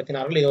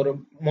நடைமுறைப்படுத்தினார்கள். இது ஒரு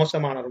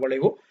மோசமான ஒரு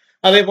விளைவு.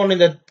 அதே போன்று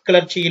இந்த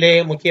கிளர்ச்சியிலே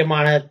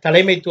முக்கியமான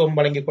தலைமைத்துவம்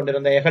வழங்கி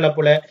கொண்டிருந்த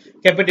எகலப்புல,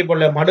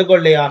 கெப்பட்டிபொல்ல,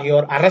 மடுகொள்ளை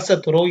ஆகியோர் அரச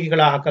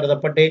துரோகிகளாக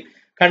கருதப்பட்டு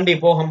கண்டி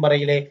போகும்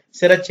வரையிலே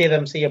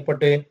சிரச்சேதம்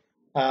செய்யப்பட்டு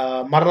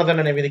மரண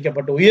தண்டனை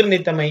விதிக்கப்பட்டு உயிர்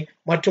நீத்தமை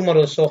மற்றும்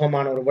ஒரு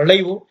சோகமான ஒரு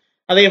விளைவு.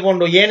 அதே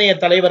போன்று ஏனைய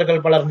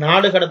தலைவர்கள் பலர்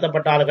நாடு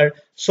கடத்தப்பட்டார்கள்,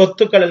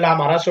 சொத்துக்கள் எல்லாம்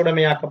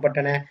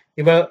அரசுடைமையாக்கப்பட்டன.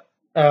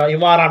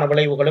 இவ்வாறான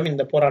விளைவுகளும்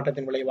இந்த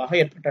போராட்டத்தின் விளைவாக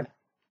ஏற்பட்டன.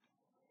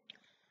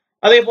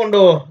 அதே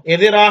போன்று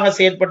எதிராக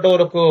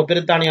செயற்பட்டோருக்கு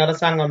பிரித்தானிய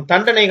அரசாங்கம்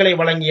தண்டனைகளை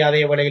வழங்கிய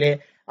அதே வேளையிலே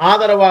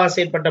ஆதரவாக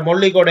செயற்பட்ட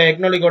மொல்லிகொட,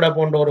 எக்னொலிகொட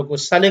போன்றோருக்கு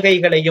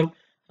சலுகைகளையும்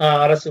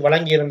அரசு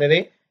வழங்கியிருந்தது.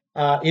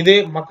 இது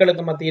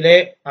மக்களுக்கு மத்தியிலே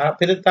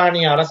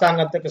பிரித்தானிய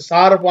அரசாங்கத்துக்கு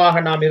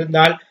சார்பாக நாம்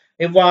இருந்தால்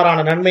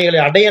இவ்வாறான நன்மைகளை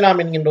அடையலாம்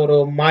என்கின்ற ஒரு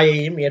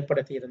மாயையும்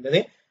ஏற்படுத்தி இருந்தது.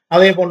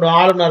 அதே போன்று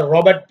ஆளுநர்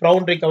ராபர்ட்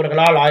பிரவுன்ரிக்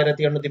அவர்களால்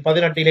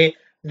 1818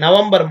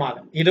 நவம்பர்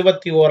மாதம்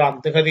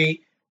 21ஆம் தேதி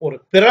ஒரு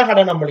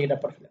பிரகடனம்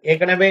வெளியிடப்படுகிறது.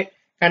 ஏற்கனவே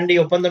கண்டி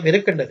ஒப்பந்தம்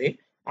இருக்கின்றது.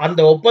 அந்த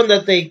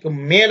ஒப்பந்தத்தைக்கு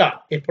மேலால்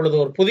இப்பொழுது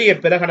ஒரு புதிய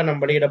பிரகடனம்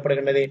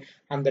வெளியிடப்படுகின்றது.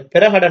 அந்த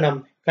பிரகடனம்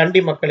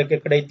கண்டி மக்களுக்கு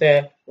கிடைத்த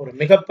ஒரு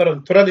மிக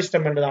பெரும்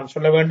துரதிர்ஷ்டம் என்று நான்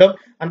சொல்ல வேண்டும்.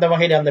 அந்த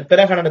வகையில் அந்த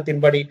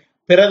பிரகடனத்தின்படி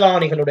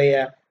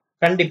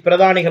கண்டி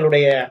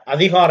பிரதானிகளுடைய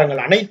அதிகாரங்கள்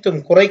அனைத்தும்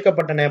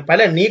குறைக்கப்பட்டன,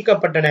 பல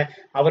நீக்கப்பட்டன,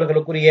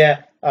 அவர்களுக்குரிய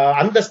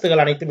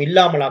அந்தஸ்துகள் அனைத்தும்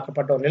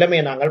இல்லாமலாக்கப்பட்ட ஒரு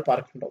நிலைமையை நாங்கள்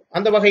பார்க்கின்றோம்.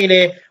 அந்த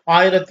வகையிலே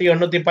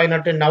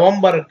 1818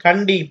 நவம்பர்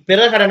கண்டி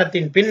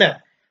பிரகடனத்தின் பின்னர்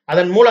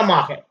அதன்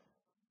மூலமாக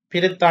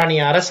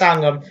பிரித்தானிய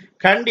அரசாங்கம்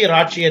கண்டி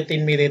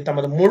ராச்சியத்தின் மீது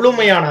தமது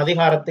முழுமையான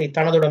அதிகாரத்தை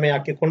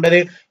தனதுடைமையாக்கி கொண்டது.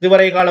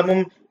 இதுவரை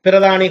காலமும்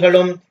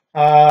பிரதானிகளும்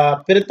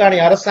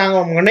பிரித்தானிய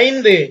அரசாங்கம்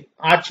இணைந்து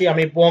ஆட்சி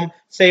அமைப்போம்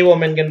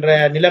செய்வோம் என்கின்ற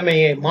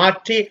நிலைமையை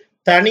மாற்றி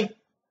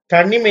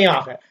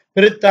தனிமையாக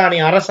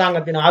பிரித்தானிய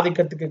அரசாங்கத்தின்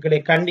ஆதிக்கத்துக்கு கீழே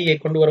கண்டியை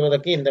கொண்டு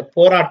வருவதற்கு இந்த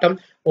போராட்டம்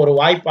ஒரு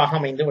வாய்ப்பாக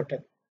அமைந்து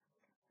விட்டது.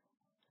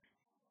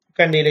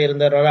 கண்டியிலே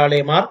இருந்த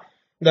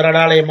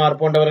ரடாலேமார்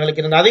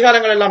போன்றவர்களுக்கு இருந்த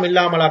அதிகாரங்கள் எல்லாம்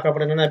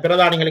இல்லாமலாக்கப்படுகின்றன.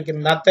 பிரதானிகளுக்கு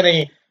இருந்த அத்தனை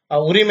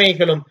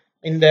உரிமைகளும்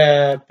இந்த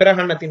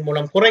பிரகடனத்தின்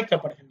மூலம்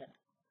குறைக்கப்படுகின்றன.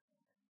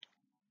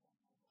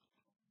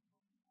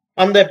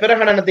 அந்த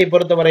பிரகடனத்தை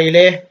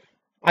பொறுத்தவரையிலே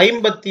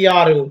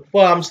 56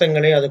 உப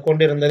அம்சங்களை அது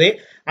கொண்டிருந்தது.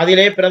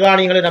 அதிலே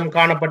பிரதானிகளிடம்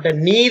காணப்பட்ட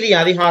நீதி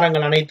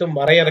அதிகாரங்கள் அனைத்தும்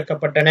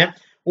வரையறுக்கப்பட்டன.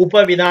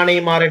 உப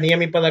விதானிமாரை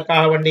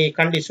நியமிப்பதற்காக வேண்டி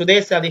கண்டி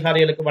சுதேச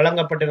அதிகாரிகளுக்கு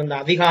வழங்கப்பட்டிருந்த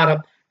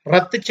அதிகாரம்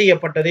ரத்து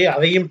செய்யப்பட்டது.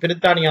 அதையும்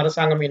பிரித்தானிய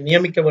அரசாங்கம்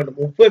நியமிக்க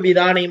வேண்டும். உப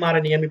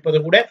விதானிமாரை நியமிப்பது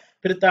கூட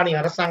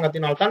பிரித்தானிய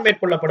அரசாங்கத்தினால் தான்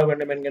மேற்கொள்ளப்பட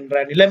வேண்டும்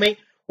என்கின்ற நிலைமை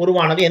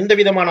உருவானது. எந்த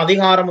விதமான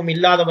அதிகாரமும்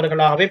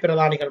இல்லாதவர்களாகவே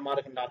பிரதானிகள்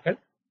மாறுகின்றார்கள்.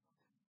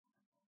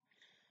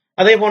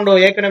 அதே போன்று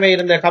ஏற்கனவே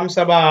இருந்த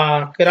கம்சபா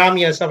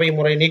கிராமிய சபை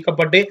முறை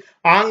நீக்கப்பட்டு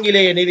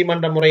ஆங்கிலேய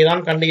நீதிமன்ற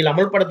முறைதான் கண்டியில்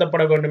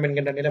அமுல்படுத்தப்பட வேண்டும்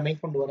என்கின்ற நிலைமை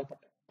கொண்டு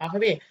வரப்பட்டது.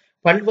 ஆகவே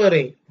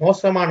பல்வேறு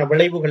மோசமான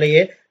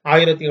விளைவுகளையே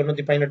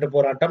 1818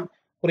 போராட்டம்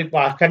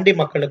குறிப்பாக கண்டி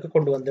மக்களுக்கு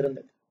கொண்டு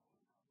வந்திருந்தது.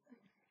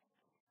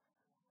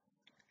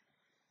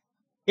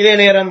 இதே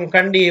நேரம்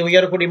கண்டி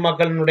உயர்குடி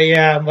மக்களினுடைய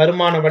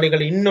வருமான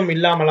வழிகள் இன்னும்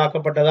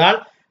இல்லாமலாக்கப்பட்டதால்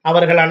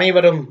அவர்கள்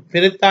அனைவரும்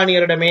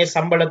பிரித்தானியரிடமே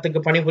சம்பளத்துக்கு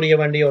பணிபுரிய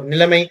வேண்டிய ஒரு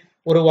நிலைமை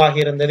உருவாகி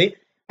இருந்தது.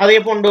 அதே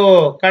போன்று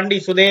கண்டி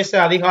சுதேச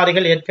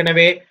அதிகாரிகள்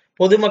ஏற்கனவே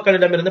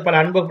பொதுமக்களிடமிருந்து பல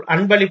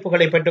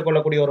அன்பளிப்புகளை பெற்றுக்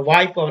கொள்ளக்கூடிய ஒரு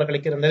வாய்ப்பு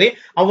அவர்களுக்கு இருந்தது.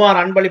 அவ்வாறு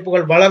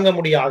அன்பளிப்புகள் வழங்க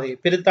முடியாது.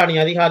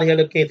 பிரித்தானிய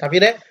அதிகாரிகளுக்கே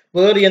தவிர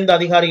வேறு எந்த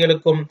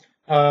அதிகாரிகளுக்கும்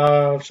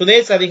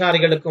சுதேச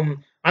அதிகாரிகளுக்கும்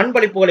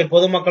அன்பளிப்புகளை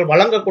பொதுமக்கள்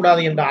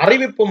வழங்கக்கூடாது என்ற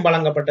அறிவிப்பும்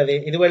வழங்கப்பட்டது.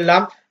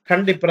 இதுவெல்லாம்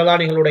கண்டி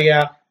பிரதானிகளுடைய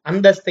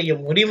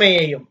அந்தஸ்தையும்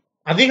உரிமையையும்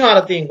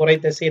அதிகாரத்தையும்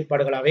குறைத்த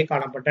செயற்பாடுகளாகவே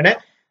காணப்பட்டன.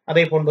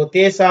 அதே போன்று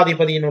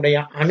தேசாதிபதியினுடைய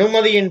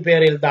அனுமதியின்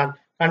பேரில் தான்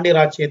கண்டி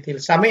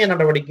ராஜ்யத்தில் சமய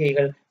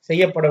நடவடிக்கைகள்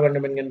செய்யப்பட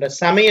வேண்டும் என்கின்ற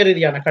சமய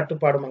ரீதியான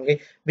கட்டுப்பாடும் அங்கே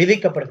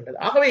விதிக்கப்படுகின்றது.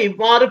 ஆகவே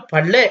இவ்வாறு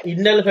பல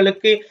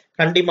இன்னல்களுக்கு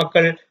கண்டி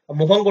மக்கள்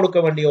முகம் கொடுக்க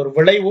வேண்டிய ஒரு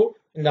விளைவு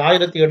இந்த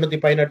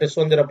 1818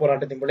 சுதந்திர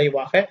போராட்டத்தின்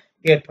விளைவாக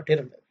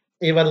ஏற்பட்டிருந்தது.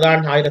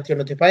 இவர்தான்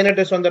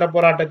 1818 சுதந்திர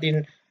போராட்டத்தின்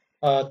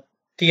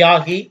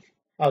தியாகி,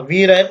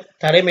 வீரர்,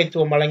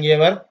 தலைமைத்துவம்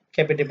வழங்கியவர்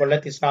கேபிட்டி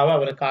பொல்லத்திசாவ.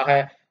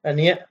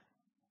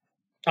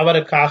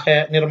 அவருக்காக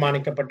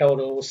நிர்மாணிக்கப்பட்ட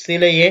ஒரு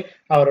சிலையே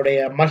அவருடைய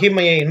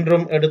மகிமையை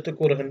இன்றும் எடுத்து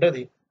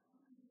கூறுகின்றது.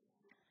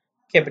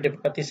 கேபிட்டி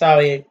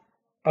பொல்லத்திசாவை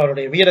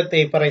அவருடைய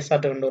வீரத்தை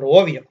பறைசாற்றுகின்ற ஒரு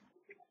ஓவியம்.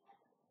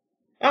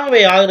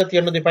 ஆகவே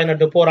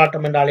 1818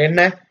 போராட்டம் என்றால்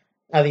என்ன,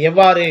 அது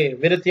எவ்வாறு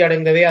விருத்தி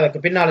அடைந்தது, அதற்கு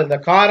பின்னால் இந்த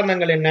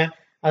காரணங்கள் என்ன,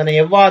 அதனை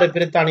எவ்வாறு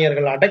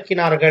பிரித்தானியர்கள்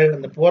அடக்கினார்கள்,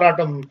 அந்த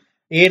போராட்டம்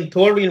ஏன்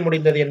தோல்வியில்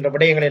முடிந்தது என்ற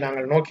விடயங்களை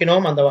நாங்கள்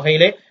நோக்கினோம். அந்த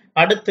வகையிலே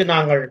அடுத்து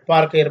நாங்கள்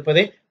பார்க்க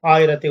இருப்பது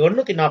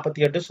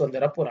 1848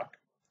 சுதந்திர போராட்டம்.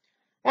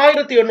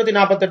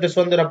 1848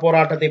 சுதந்திர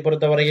போராட்டத்தை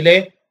பொறுத்தவரையிலே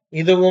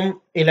இதுவும்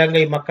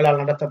இலங்கை மக்களால்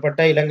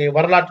நடத்தப்பட்ட இலங்கை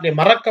வரலாற்றிலே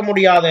மறக்க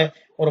முடியாத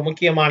ஒரு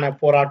முக்கியமான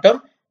போராட்டம்.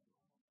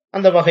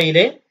 அந்த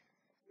வகையிலே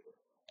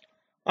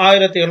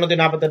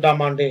 1848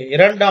 ஆண்டு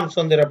இரண்டாம்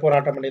சுதந்திர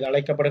போராட்டம் என்று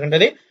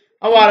அழைக்கப்படுகின்றது.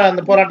 அவ்வாறு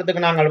அந்த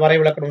போராட்டத்துக்கு நாங்கள்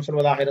வரைவிலக்கணம்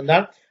சொல்வதாக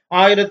இருந்தால்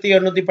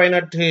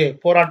 1818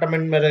 போராட்டம்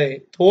என்பது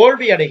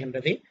தோல்வி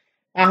அடைகின்றது.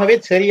 ஆகவே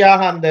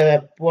சரியாக அந்த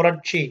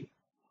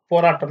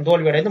போராட்டம்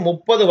தோல்வியடைந்து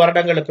 30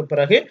 வருடங்களுக்கு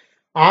பிறகு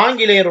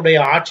ஆங்கிலேயருடைய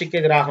ஆட்சிக்கு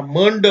எதிராக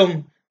மீண்டும்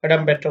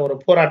இடம்பெற்ற ஒரு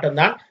போராட்டம்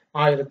தான்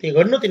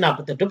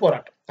 1848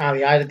 போராட்டம்.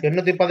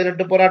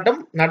 1818 போராட்டம்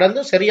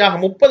நடந்து சரியாக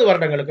 30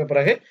 வருடங்களுக்கு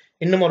பிறகு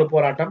இன்னும் ஒரு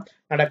போராட்டம்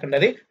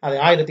நடக்கின்றது. அது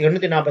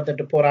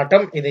 1848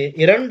 போராட்டம். இது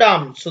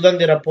இரண்டாம்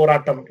சுதந்திர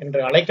போராட்டம்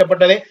என்று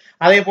அழைக்கப்பட்டது.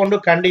 அதே போன்று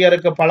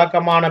கண்டியருக்கு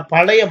பழக்கமான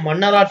பழைய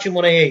மன்னராட்சி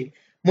முறையை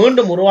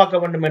மீண்டும் உருவாக்க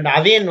வேண்டும் என்ற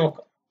அதே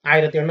நோக்கம்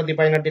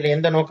 1818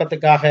 எந்த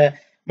நோக்கத்துக்காக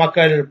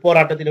மக்கள்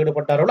போராட்டத்தில்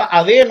ஈடுபட்டார்களோ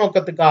அதே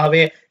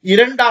நோக்கத்துக்காகவே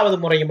இரண்டாவது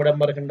முறையும்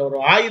இடம்பெறுகின்ற ஒரு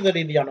ஆயுத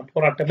ரீதியான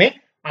போராட்டமே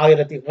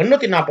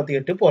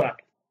 1848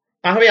 போராட்டம்.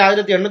 ஆகவே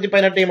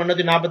 1818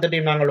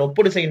 1848 நாங்கள்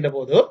ஒப்பீடு செய்கின்ற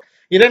போது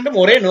இரண்டும்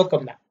ஒரே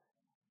நோக்கம்தான்.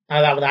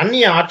 அதாவது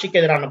அந்நிய ஆட்சிக்கு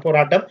எதிரான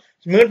போராட்டம்,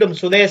 மீண்டும்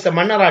சுதேச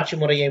மன்னராட்சி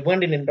முறையை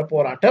வேண்டி நின்ற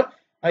போராட்டம்,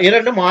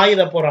 இரண்டும்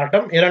ஆயுத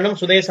போராட்டம், இரண்டும்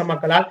சுதேச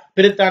மக்களால்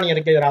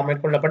பிரித்தானியருக்கு எதிராக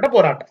மேற்கொள்ளப்பட்ட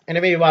போராட்டம்.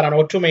 எனவே இவ்வாறான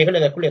ஒற்றுமைகள்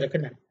இதற்குள்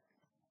இருக்கின்றன.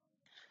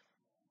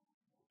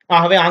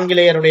 ஆகவே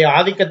ஆங்கிலேயருடைய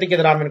ஆதிக்கத்துக்கு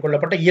எதிராக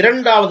மேற்கொள்ளப்பட்ட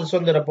இரண்டாவது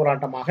சுதந்திர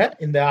போராட்டமாக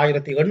இந்த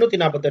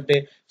 1848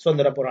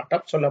 சுதந்திர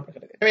போராட்டம்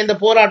சொல்லப்படுகிறது. எனவே இந்த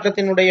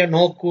போராட்டத்தினுடைய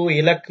நோக்கு,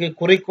 இலக்கு,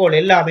 குறிக்கோள்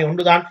எல்லாமே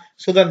ஒன்றுதான்,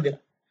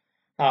 சுதந்திரம்.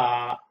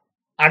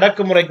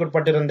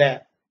 அடக்குமுறைக்குட்பட்டிருந்த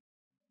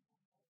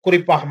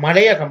குறிப்பாக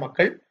மலையக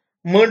மக்கள்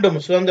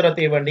மீண்டும்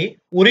சுதந்திரத்தை வேண்டி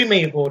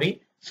உரிமை கோரி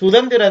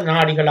சுதந்திர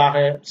நாடிகளாக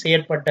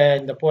செயற்பட்ட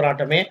இந்த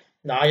போராட்டமே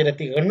இந்த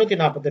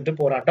 1848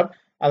 போராட்டம்.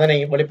 அதனை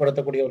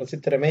வெளிப்படுத்தக்கூடிய ஒரு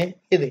சித்திரமே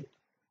இது.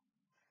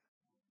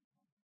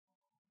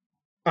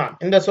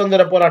 இந்த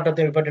சுதந்திர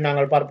போராட்டத்தை பற்றி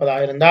நாங்கள்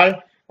பார்ப்பதாக இருந்தால்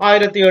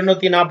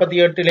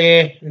 1848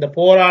 இந்த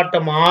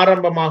போராட்டம்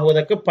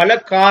ஆரம்பமாகுவதற்கு பல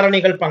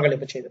காரணிகள்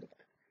பங்களிப்பு செய்திருந்தன.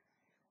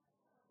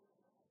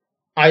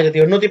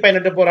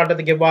 1818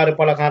 போராட்டத்துக்கு எவ்வாறு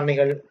பல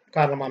காரணிகள்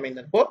காரணமாக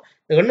அமைந்தப்போ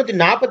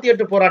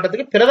 1848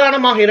 போராட்டத்துக்கு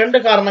பிரதானமாக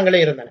 2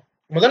 காரணங்களே இருந்தன.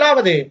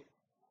 முதலாவது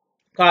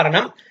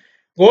காரணம்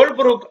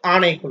கோல்புரூக்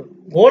ஆணைக்குழு.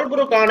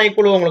 கோல்புரூக்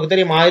ஆணைக்குழு உங்களுக்கு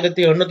தெரியும்,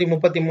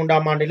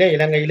 1833 ஆண்டிலே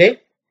இலங்கையிலே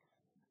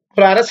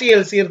ஒரு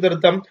அரசியல்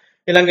சீர்திருத்தம்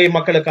இலங்கை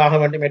மக்களுக்காக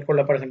வேண்டி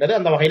மேற்கொள்ளப்படுகின்றது.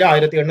 அந்த வகையில்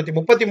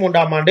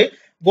 1833 ஆண்டு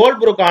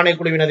கோல்புரூக்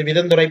ஆணைக்குழுவினது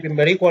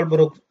விதந்துரைப்பின்படி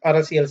கோல்புரூக்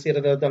அரசியல்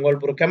சீர்திருத்தம்,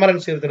 கோல்புரூக்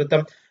கெமரன்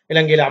சீர்திருத்தம்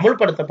இலங்கையில்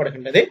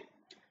அமுல்படுத்தப்படுகின்றது.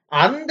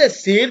 அந்த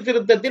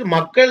சீர்திருத்தத்தில்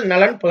மக்கள்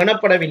நலன்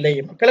பேணப்படவில்லை,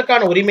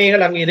 மக்களுக்கான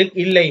உரிமைகள் அங்கே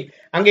இல்லை,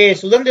 அங்கே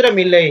சுதந்திரம்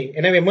இல்லை.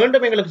 எனவே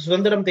மீண்டும் எங்களுக்கு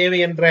சுதந்திரம் தேவை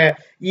என்ற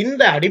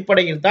இந்த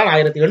அடிப்படையில் தான்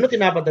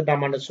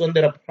 1848 ஆண்டு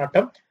சுதந்திர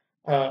போராட்டம்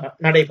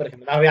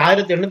நடைபெறுகின்றது. ஆகவே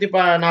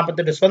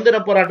 1848 சுதந்திர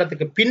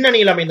போராட்டத்துக்கு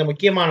பின்னணியில் அமைந்த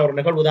முக்கியமான ஒரு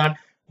நிகழ்வுதான்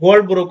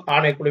கோல்புரூக்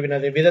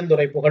ஆணைக்குழுவினது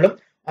விதந்துரைப்புகளும்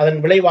அதன்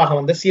விளைவாக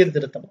வந்த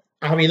சீர்திருத்தம்.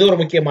 ஆகவே இது ஒரு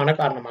முக்கியமான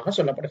காரணமாக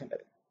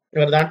சொல்லப்படுகின்றது.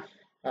 இவர்தான்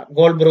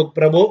கோல்புரூக்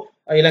பிரபு,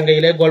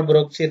 இலங்கையிலே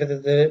கோல்புரூக்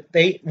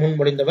சீர்திருத்தத்தை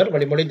முன்மொழிந்தவர்,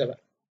 வழிமொழிந்தவர்.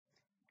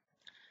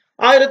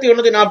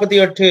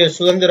 1848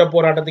 சுதந்திர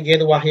போராட்டத்துக்கு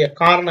ஏதுவாகிய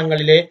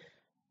காரணங்களிலே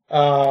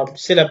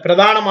சில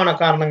பிரதானமான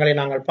காரணங்களை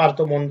நாங்கள்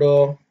பார்த்தோம். ஒன்று,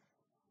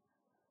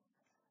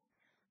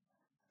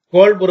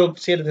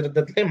 கோல்புரூக்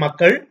சீர்திருத்தத்திலே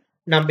மக்கள்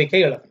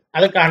நம்பிக்கை இழந்தது.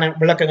 அதற்கான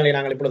விளக்கங்களை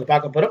நாங்கள் இப்பொழுது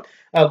பார்க்க போறோம்.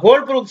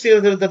 கோல்புரூக்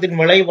சீர்திருத்தத்தின்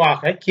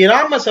விளைவாக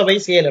கிராம சபை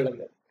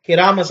செயலிழந்தது.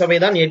 கிராம சபை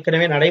தான்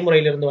ஏற்கனவே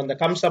நடைமுறையில் இருந்து வந்த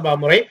கம்சபா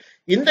முறை.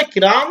 இந்த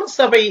கிராம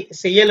சபை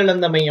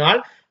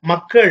செயலிழந்தமையால்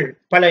மக்கள்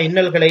பல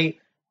இன்னல்களை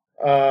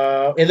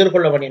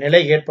எதிர்கொள்ள வேண்டிய நிலை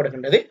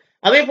ஏற்படுகின்றது.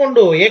 அதே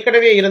போன்று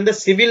ஏற்கனவே இருந்த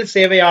சிவில்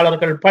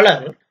சேவையாளர்கள்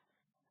பலர்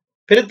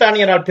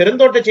பிரித்தானியரால்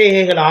பெருந்தோட்ட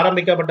செய்கைகள்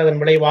ஆரம்பிக்கப்பட்டதன்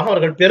விளைவாக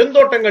அவர்கள்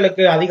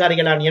பெருந்தோட்டங்களுக்கு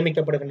அதிகாரிகளால்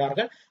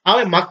நியமிக்கப்படுகின்றார்கள்.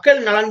 அவை மக்கள்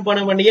நலன்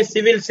பண்ண வேண்டிய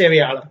சிவில்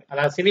சேவையாளர்கள்,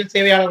 அதாவது சிவில்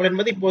சேவையாளர்கள்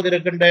என்பது இப்போது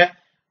இருக்கின்ற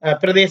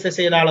பிரதேச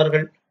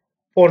செயலாளர்கள்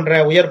போன்ற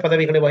உயர்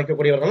பதவிகளை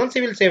வகிக்கக்கூடியவர்கள் தான்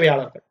சிவில்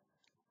சேவையாளர்கள்.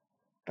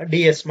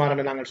 டிஎஸ்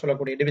மாறன் நாங்கள்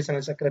சொல்லக்கூடிய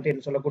டிவிஷனல் செக்ரட்டரி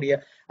சொல்லக்கூடிய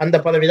அந்த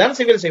பதவிதான்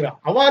சிவில் சேவை.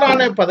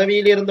 அவ்வாறான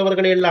பதவியில்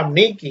இருந்தவர்களை எல்லாம்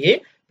நீக்கி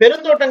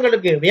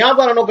பெருந்தோட்டங்களுக்கு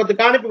வியாபார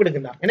நோக்கத்துக்கு அனுப்பி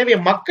விடுகின்றார். எனவே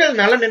மக்கள்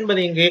நலன்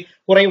என்பது இங்கு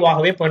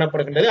குறைவாகவே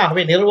பேணப்படுகின்றது.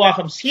 ஆகவே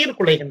நிர்வாகம்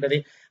சீர்குலைகின்றது.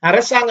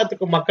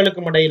 அரசாங்கத்துக்கும்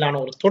மக்களுக்கும் இடையிலான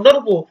ஒரு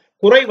தொடர்பு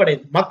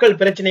குறைவடைந்து மக்கள்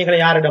பிரச்சனைகளை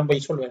யாரிடம்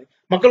போய் சொல்வது,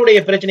 மக்களுடைய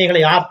பிரச்சனைகளை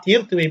யார்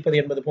தீர்த்து வைப்பது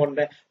என்பது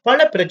போன்ற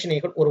பல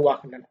பிரச்சனைகள்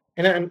உருவாகின்றன.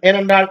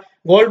 ஏனென்றால்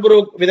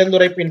கோல்புரூக்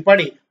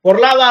விதந்துரைப்பின்படி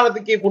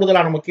பொருளாதாரத்துக்கே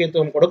கூடுதலான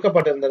முக்கியத்துவம்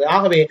கொடுக்கப்பட்டிருந்தது.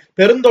 ஆகவே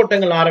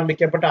பெருந்தோட்டங்கள்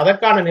ஆரம்பிக்கப்பட்டு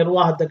அதற்கான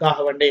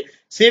நிர்வாகத்துக்காக வேண்டி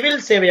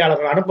சிவில்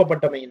சேவையாளர்கள்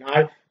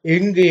அனுப்பப்பட்டமையினால்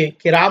இங்கு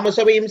கிராம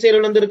சபையும்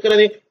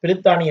செயலிழந்திருக்கிறது,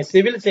 பிரித்தானிய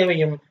சிவில்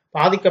சேவையும்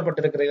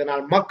பாதிக்கப்பட்டிருக்கிறது.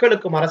 இதனால்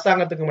மக்களுக்கும்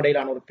அரசாங்கத்துக்கும்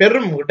இடையிலான ஒரு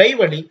பெரும்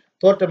இடைவெளி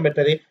தோற்றம்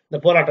பெற்றது. இந்த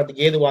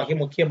போராட்டத்துக்கு ஏதுவாகி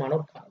முக்கியமான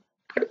ஒரு காரணம்.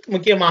 அடுத்து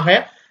முக்கியமாக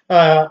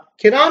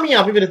கிராமிய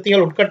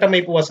அபிவிருத்திகள்,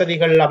 உட்கட்டமைப்பு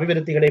வசதிகள்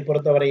அபிவிருத்திகளை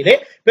பொறுத்தவரையிலே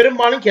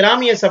பெரும்பாலும்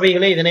கிராமிய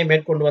சபைகளே இதனை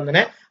மேற்கொண்டு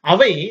வந்தன.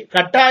 அவை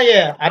கட்டாய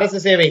அரசு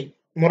சேவை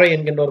முறை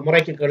என்கின்ற ஒரு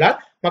முறைக்கு கீழால்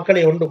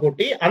மக்களை ஒன்று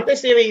கூட்டி அந்த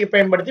சேவையை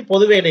பயன்படுத்தி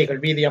பொது வேலைகள்,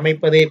 வீதி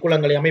அமைப்பது,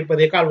 குளங்களை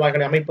அமைப்பது,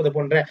 கால்வாய்களை அமைப்பது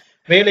போன்ற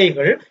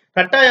வேலைகள்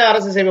கட்டாய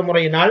அரசு சேவை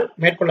முறையினால்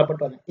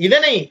மேற்கொள்ளப்பட்டு வந்தன.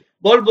 இதனை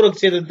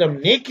கோல்புரூக் சீர்திருத்தம்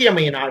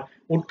நீக்கியமையினால்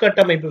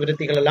உட்கட்டமைப்பு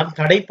விருத்திகள் எல்லாம்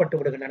தடைப்பட்டு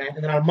விடுகின்றன.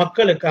 இதனால்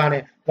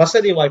மக்களுக்கான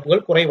வசதி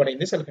வாய்ப்புகள்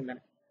குறைவடைந்து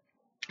செல்கின்றன.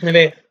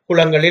 எனவே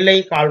குளங்கள் இல்லை,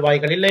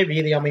 கால்வாய்கள் இல்லை,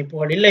 வீதி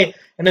அமைப்புகள் இல்லை.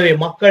 எனவே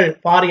மக்கள்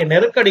பாரிய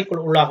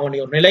நெருக்கடிக்குள் உள்ளாக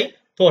வேண்டிய ஒரு நிலை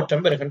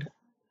தோற்றம் பெறுகின்றது.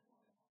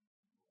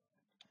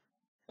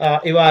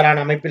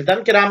 இவ்வாறான அமைப்பில் தான்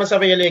கிராம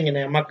சபையிலே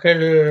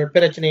மக்கள்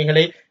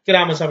பிரச்சனைகளை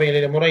கிராம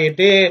சபைகளிலே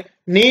முறையிட்டு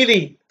நீதி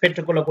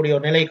பெற்றுக் கொள்ளக்கூடிய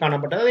ஒரு நிலை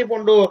காணப்பட்டது. அதே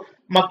போன்று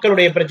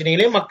மக்களுடைய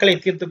பிரச்சனைகளை மக்களை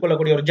தீர்த்துக்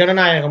கொள்ளக்கூடிய ஒரு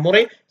ஜனநாயக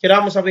முறை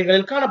கிராம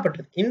சபைகளில்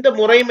காணப்பட்டது. இந்த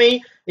முறைமை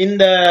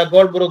இந்த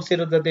கோல்புரூக்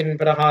சீர்திருத்தத்தின்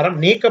பிரகாரம்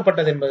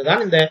நீக்கப்பட்டது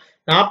என்பதுதான் இந்த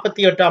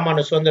 48ஆம்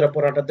ஆண்டு சுதந்திர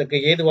போராட்டத்துக்கு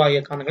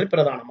ஏதுவாகிய காரணங்கள்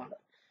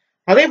பிரதானமானது.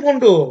 அதே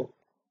போன்று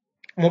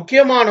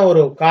முக்கியமான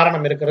ஒரு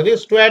காரணம் இருக்கிறது.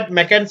 ஸ்டுவர்ட்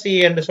மெக்கன்சி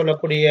என்று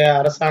சொல்லக்கூடிய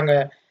அரசாங்க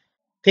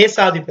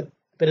தேசாதிபதி,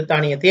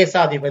 பிரித்தானிய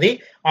தேசாதிபதி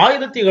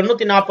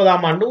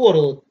 1840ஆம் ஆண்டு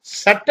ஒரு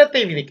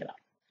சட்டத்தை விதிக்கிறார்.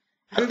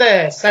 அந்த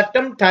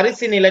சட்டம்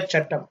தரிசு நில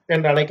சட்டம்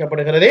என்று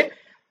அழைக்கப்படுகிறது.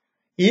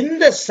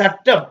 இந்த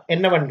சட்டம்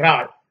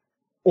என்னவென்றால்,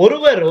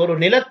 ஒருவர் ஒரு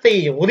நிலத்தை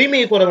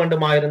உரிமை கோர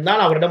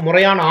வேண்டுமாயிருந்தால் அவரிடம்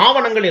முறையான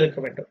ஆவணங்கள் இருக்க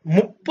வேண்டும்.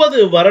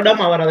 30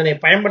 வருடம் அவர் அதனை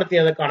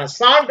பயன்படுத்தியதற்கான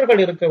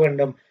சான்றுகள் இருக்க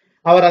வேண்டும்.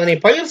 அவர் அதனை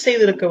பயிர்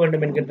செய்திருக்க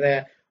வேண்டும் என்கின்ற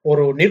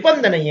ஒரு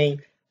நிபந்தனையை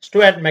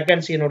ஸ்டுவர்ட்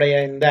மெக்கன்சியினுடைய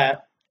இந்த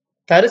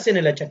தரிசு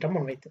நில சட்டம்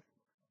அமைத்தது.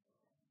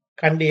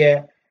 கண்டிய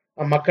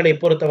மக்களை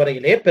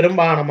பொறுத்தவரையிலே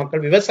பெரும்பாலான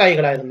மக்கள்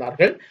விவசாயிகளாக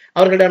இருந்தார்கள்.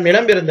 அவர்களிடம்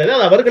நிலம் இருந்தது.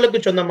 அது அவர்களுக்கு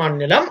சொந்தமான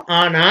நிலம்.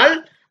 ஆனால்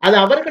அது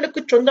அவர்களுக்கு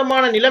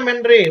சொந்தமான நிலம்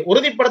என்று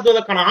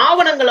உறுதிப்படுத்துவதற்கான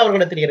ஆவணங்கள்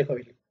அவர்களிடத்தில்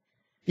இருக்கவில்லை.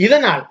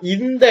 இதனால்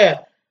இந்த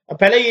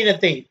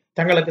பலவீனத்தை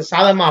தங்களுக்கு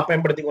சாதகமாக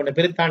பயன்படுத்திக் கொண்ட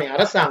பிரித்தானிய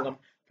அரசாங்கம்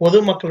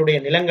பொதுமக்களுடைய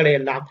நிலங்களை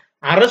எல்லாம்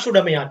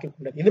அரசுடைமையாக்கி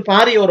கொண்டது. இது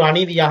பாரிய ஒரு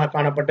அநீதியாக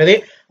காணப்பட்டது.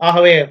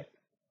 ஆகவே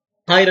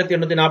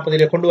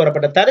 1840 கொண்டு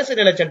வரப்பட்ட தரிசு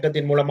நில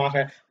சட்டத்தின்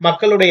மூலமாக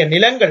மக்களுடைய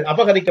நிலங்கள்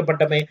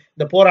அபகரிக்கப்பட்டமை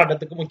இந்த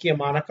போராட்டத்துக்கு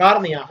முக்கியமான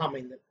காரணியாக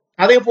அமைந்தது.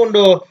 அதே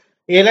போன்று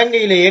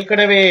இலங்கையிலே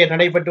ஏற்கனவே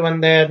நடைபெற்று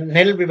வந்த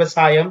நெல்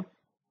விவசாயம்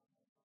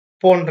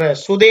போன்ற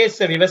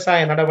சுதேச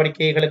விவசாய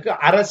நடவடிக்கைகளுக்கு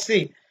அரசு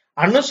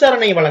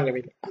அனுசரணை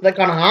வழங்கவில்லை,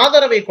 அதற்கான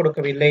ஆதரவை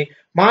கொடுக்கவில்லை.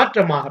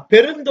 மாற்றமாக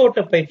பெருந்தோட்ட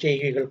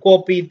பயிற்சிகைகள்,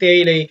 கோப்பி,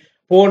 தேயிலை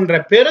போன்ற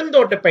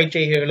பெருந்தோட்ட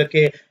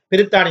பயிற்சிகைகளுக்கு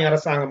பிரித்தானிய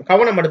அரசாங்கம்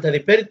கவனம் எடுத்தது.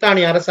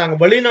 பிரித்தானிய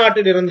அரசாங்கம்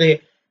வெளிநாட்டில் இருந்து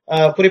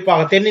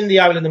குறிப்பாக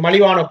தென்னிந்தியாவில் இருந்து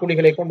மலிவான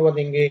கூலிகளை கொண்டு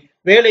வந்து இங்கு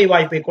வேலை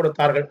வாய்ப்பை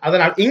கொடுத்தார்கள்.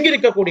 அதனால் இங்கு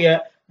இருக்கக்கூடிய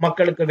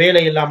மக்களுக்கு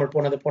வேலை இல்லாமல்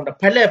போனது போன்ற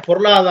பல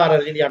பொருளாதார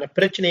ரீதியான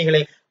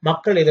பிரச்சனைகளை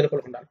மக்கள்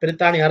எதிர்கொள்கின்றனர்.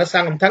 பிரித்தானிய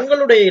அரசாங்கம்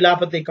தங்களுடைய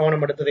இலாபத்தை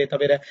கவனம் எடுத்ததை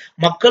தவிர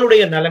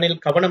மக்களுடைய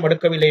நலனில் கவனம்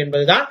எடுக்கவில்லை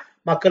என்பதுதான்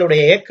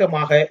மக்களுடைய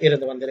ஏக்கமாக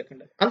இருந்து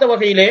வந்திருக்கின்றது. அந்த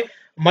வகையிலே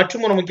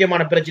மற்றும் ஒரு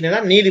முக்கியமான பிரச்சனை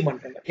தான்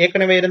நீதிமன்றங்கள்.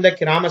 ஏற்கனவே இருந்த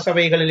கிராம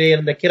சபைகளிலே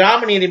இருந்த கிராம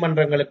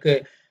நீதிமன்றங்களுக்கு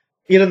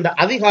இருந்த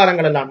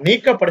அதிகாரங்கள் எல்லாம்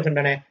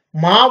நீக்கப்படுகின்றன.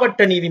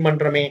 மாவட்ட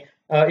நீதிமன்றமே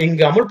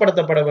இங்கு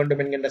அமுல்படுத்தப்பட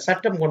வேண்டும் என்கின்ற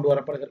சட்டம் கொண்டு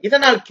வரப்படுகிறது.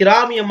 இதனால்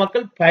கிராமிய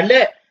மக்கள் பல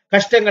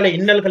கஷ்டங்களை,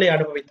 இன்னல்களை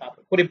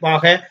அனுபவித்தார்கள்.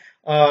 குறிப்பாக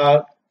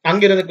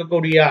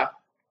அங்கிருக்கக்கூடிய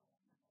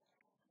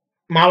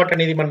மாவட்ட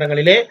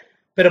நீதிமன்றங்களிலே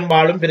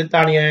பெரும்பாலும்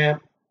பிரித்தானிய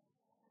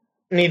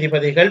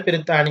நீதிபதிகள்,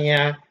 பிரித்தானிய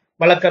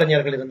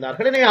வழக்கறிஞர்கள்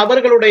இருந்தார்கள். எனவே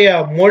அவர்களுடைய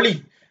மொழி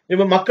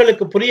இப்ப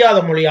மக்களுக்கு புரியாத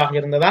மொழியாக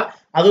இருந்ததால்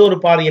அது ஒரு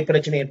பாரிய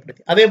பிரச்சனை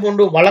ஏற்படுத்தி. அதே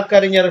போன்று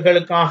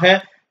வழக்கறிஞர்களுக்காக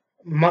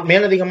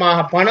மேலதிகமாக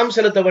பணம்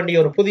செலுத்த வேண்டிய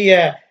ஒரு புதிய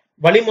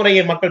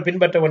வழிமுறையை மக்கள்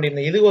பின்பற்ற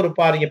வேண்டியிருந்தது. இது ஒரு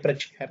பாரிய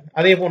பிரச்சனையா இருந்தது.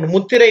 அதே போன்று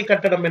முத்திரை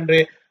கட்டடம் என்று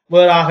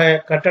வேறாக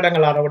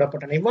கட்டடங்கள்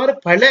அறவிடப்பட்டன. இவ்வாறு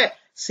பல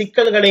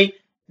சிக்கல்களை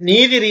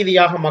நீதி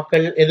ரீதியாக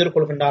மக்கள்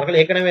எதிர்கொள்கின்றார்கள்.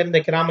 ஏற்கனவே இந்த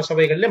கிராம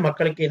சபைகளில்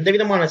மக்களுக்கு எந்த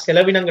விதமான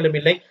செலவினங்களும்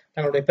இல்லை.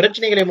 தங்களுடைய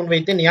பிரச்சனைகளை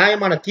முன்வைத்து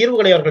நியாயமான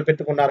தீர்வுகளை அவர்கள்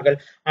பெற்றுக் கொண்டார்கள்.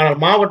 ஆனால்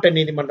மாவட்ட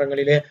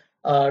நீதிமன்றங்களிலே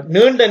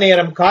நீண்ட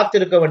நேரம்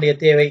காத்திருக்க வேண்டிய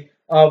தேவை,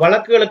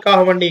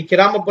 வழக்குகளுக்காக வேண்டி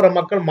கிராமப்புற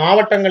மக்கள்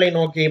மாவட்டங்களை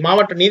நோக்கி,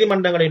 மாவட்ட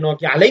நீதிமன்றங்களை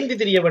நோக்கி அலைந்து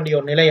திரிய வேண்டிய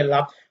ஒரு நிலை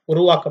எல்லாம்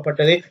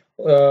உருவாக்கப்பட்டது.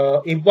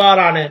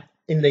 இவ்வாறான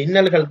இந்த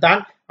இன்னல்கள்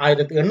தான்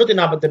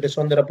 1848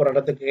 சுதந்திர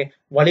போராட்டத்துக்கு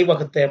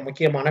வழிவகுத்த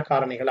முக்கியமான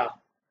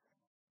காரணிகளாகும்.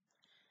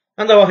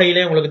 அந்த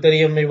வகையிலே உங்களுக்கு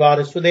தெரியும்,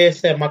 இவ்வாறு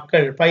சுதேச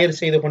மக்கள் பயிர்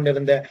செய்து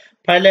கொண்டிருந்த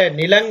பல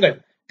நிலங்கள்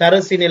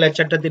தரிசு நில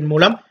சட்டத்தின்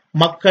மூலம்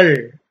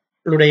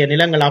மக்களுடைய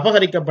நிலங்கள்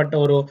அபகரிக்கப்பட்ட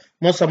ஒரு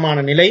மோசமான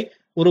நிலை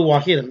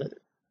உருவாகி இருந்தது.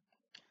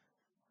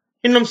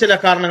 இன்னும் சில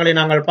காரணங்களை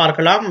நாங்கள்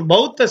பார்க்கலாம்.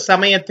 பௌத்த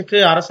சமயத்துக்கு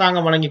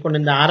அரசாங்கம் வழங்கி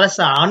கொண்டிருந்த அரச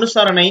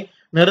அனுசரணை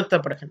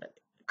நிறுத்தப்படுகின்றது.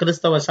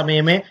 கிறிஸ்தவ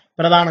சமயமே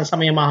பிரதான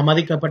சமயமாக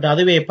மதிக்கப்பட்டு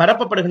அதுவே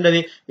பரப்பப்படுகின்றது.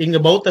 இங்கு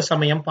பௌத்த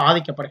சமயம்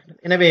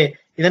பாதிக்கப்படுகின்றது. எனவே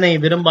இதனை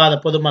விரும்பாத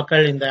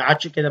பொதுமக்கள் இந்த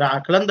ஆட்சிக்கு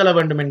எதிராக கிளந்தள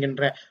வேண்டும்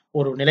என்கின்ற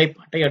ஒரு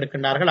நிலைப்பாட்டை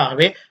எடுக்கின்றார்கள்.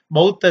 ஆகவே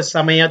பௌத்த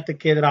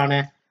சமயத்துக்கு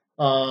எதிரான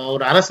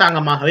ஒரு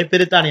அரசாங்கமாகவே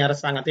பிரித்தானிய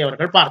அரசாங்கத்தை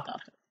அவர்கள்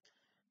பார்த்தார்கள்.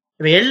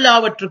 இவை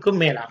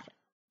எல்லாவற்றுக்கும் மேலாக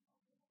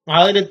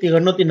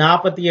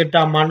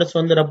 1848 ஆண்டு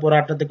சுதந்திர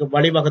போராட்டத்துக்கு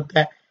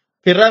வழிவகுத்த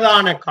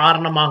பிரதான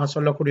காரணமாக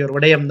சொல்லக்கூடிய ஒரு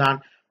விடயம்தான்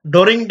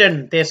டொரிங்டன்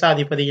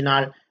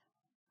தேசாதிபதியினால்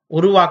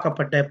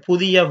உருவாக்கப்பட்ட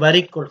புதிய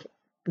வரி கொள்கை.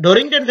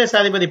 டொரிங்டன்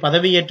தேசாதிபதி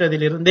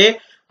பதவியேற்றதிலிருந்தே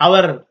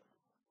அவர்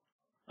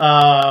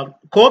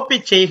கோப்பி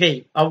செய்கை,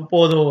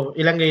 அப்போது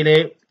இலங்கையிலே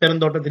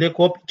பெருந்தோட்டத்திலே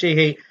கோப்பி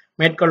செய்கை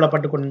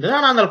மேற்கொள்ளப்பட்டுக் கொண்டிருந்தது.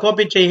 ஆனால் அந்த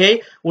கோப்பி செய்கை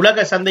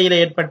உலக சந்தையிலே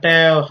ஏற்பட்ட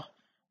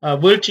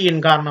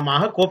வீழ்ச்சியின்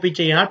காரணமாக கோப்பி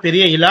செய்யினால்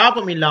பெரிய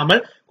இலாபம் இல்லாமல்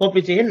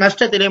கோப்பி செய்கை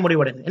நஷ்டத்திலே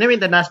முடிவடைந்தது. எனவே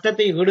இந்த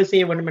நஷ்டத்தை ஈடு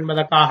செய்ய வேண்டும்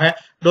என்பதற்காக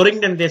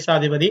டொரிங்டன்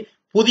தேசாதிபதி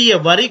புதிய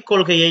வரி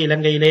கொள்கையை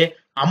இலங்கையிலே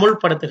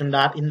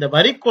அமுல்படுத்துகின்றார். இந்த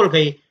வரி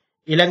கொள்கை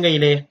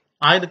இலங்கையிலே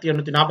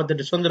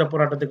 1848 சுதந்திர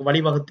போராட்டத்துக்கு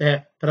வழிவகுத்த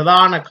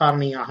பிரதான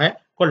காரணியாக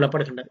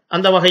கொள்ளப்படுகின்றது.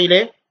 அந்த வகையிலே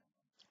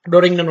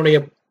டொரிங்டனுடைய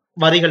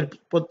வரிகள்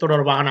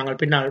தொடர்பாக நாங்கள்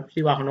பின்னால்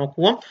விரிவாக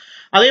நோக்குவோம்.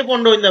 அதே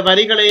போன்று இந்த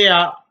வரிகளை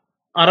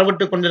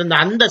அறவிட்டுக் கொண்டிருந்த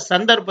அந்த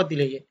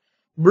சந்தர்ப்பத்திலேயே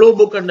ப்ளூ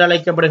புக் என்று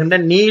அழைக்கப்படுகின்ற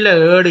நீல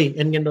ஏடு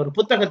என்கின்ற ஒரு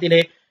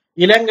புத்தகத்திலே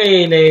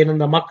இலங்கையிலே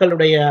இருந்த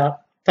மக்களுடைய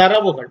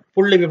தரவுகள்,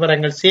 புள்ளி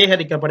விவரங்கள்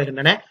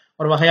சேகரிக்கப்படுகின்றன.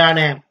 ஒரு வகையான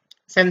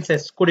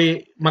சென்சஸ்,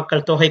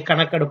 குடிமக்கள் தொகை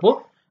கணக்கெடுப்பு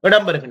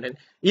இடம்பெறுகின்றது.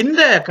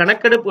 இந்த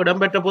கணக்கெடுப்பு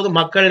இடம்பெற்ற போது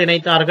மக்கள்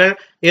நினைத்தார்கள்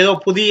ஏதோ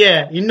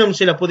இன்னும்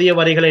சில புதிய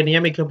வரிகளை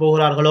நியமிக்க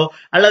போகிறார்களோ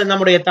அல்லது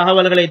நம்முடைய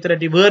தகவல்களை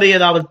திரட்டி வேறு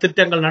ஏதாவது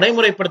திட்டங்கள்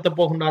நடைமுறைப்படுத்த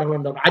போகின்றார்களோ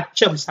என்ற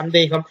அச்சம்,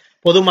 சந்தேகம்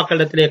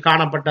பொதுமக்களிடத்திலே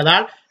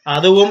காணப்பட்டதால்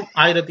அதுவும்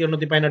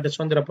 1818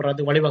 சுதந்திர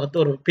போராட்டத்துக்கு வழிவகுத்து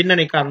ஒரு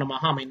பின்னணி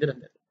காரணமாக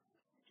அமைந்திருந்தது.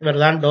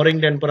 இவர்தான்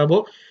டொரிங்டன் பிரபு.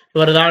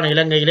 இவர்தான்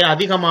இலங்கையிலே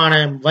அதிகமான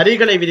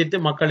வரிகளை விதித்து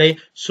மக்களை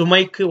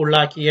சுமைக்கு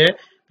உள்ளாக்கிய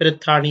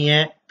பிரித்தானிய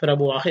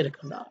பிரபுவாக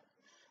இருக்கின்றார்.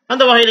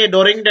 அந்த வகையிலே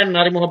டொரிங்டன்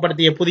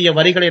அறிமுகப்படுத்திய புதிய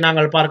வரிகளை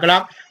நாங்கள்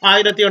பார்க்கலாம்.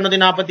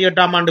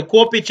 1848 ஆண்டு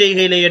கோப்பி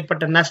செய்கையிலே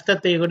ஏற்பட்ட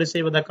நஷ்டத்தை ஈடு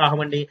செய்வதற்காக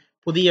வேண்டி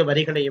புதிய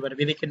வரிகளை இவர்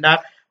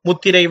விதிக்கின்றார்.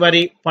 முத்திரை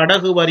வரி,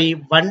 படகு வரி,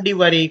 வண்டி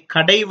வரி,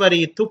 கடை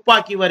வரி,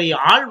 துப்பாக்கி வரி,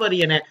 ஆள் வரி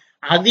என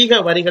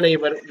அதிக வரிகளை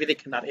இவர்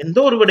விதிக்கின்றார். எந்த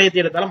ஒரு விடயத்தை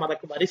எடுத்தாலும்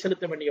அதற்கு வரி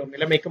செலுத்த வேண்டிய ஒரு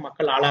நிலைமைக்கு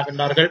மக்கள்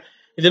ஆளாகின்றார்கள்.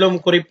 இதிலும்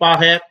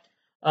குறிப்பாக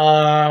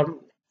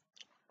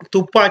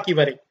துப்பாக்கி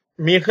வரி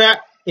மிக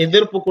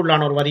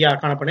எதிர்ப்புக்குள்ளான ஒரு வரியாக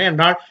காணப்படும்.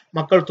 என்றால்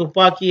மக்கள்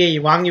துப்பாக்கியை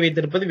வாங்கி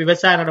வைத்திருப்பது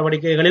விவசாய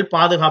நடவடிக்கைகளில்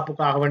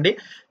பாதுகாப்புக்காக வேண்டி,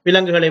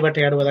 விலங்குகளை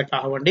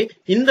வேட்டையாடுவதற்காக வேண்டி.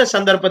 இந்த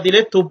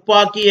சந்தர்ப்பத்திலே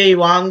துப்பாக்கியை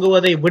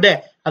வாங்குவதை விட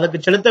அதற்கு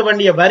செலுத்த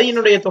வேண்டிய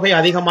வரியினுடைய தொகை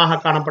அதிகமாக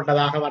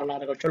காணப்பட்டதாக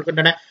வரலாறுகள்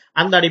சொல்கின்றன.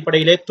 அந்த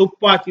அடிப்படையிலே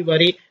துப்பாக்கி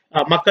வரி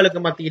மக்களுக்கு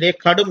மத்தியிலே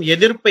கடும்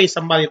எதிர்ப்பை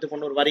சம்பாதித்துக்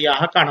கொண்ட ஒரு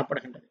வரியாக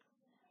காணப்படுகின்றது.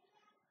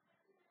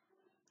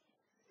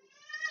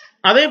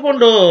 அதே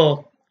போன்று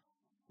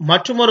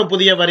மற்றொரு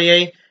புதிய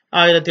வரியை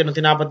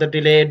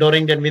 1848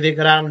 டொரிங்டன்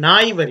விதிக்கிறார்.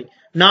 நாய் வரி.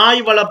 நாய்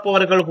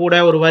வளர்ப்பவர்கள் கூட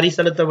ஒரு வரி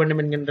செலுத்த வேண்டும்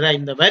என்கின்ற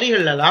இந்த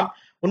வரிகள் எல்லாம்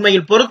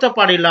உண்மையில்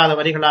பொருத்தப்பாடு இல்லாத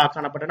வரிகளாக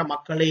காணப்பட்டன.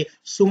 மக்களை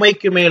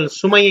சுமைக்கு மேல்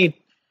சுமையை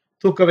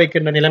தூக்க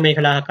வைக்கின்ற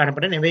நிலைமைகளாக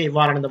காணப்பட்டன. எனவே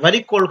இவ்வாறான இந்த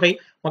வரி கொள்கை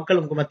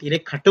மக்களுக்கு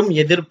மத்தியிலே கடும்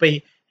எதிர்ப்பை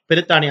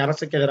பிரித்தானிய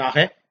அரசுக்கு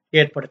எதிராக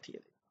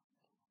ஏற்படுத்தியது.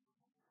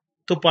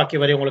 துப்பாக்கி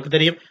வரி உங்களுக்கு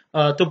தெரியும்.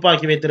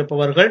 துப்பாக்கி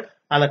வைத்திருப்பவர்கள்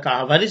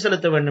அதற்காக வரி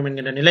செலுத்த வேண்டும்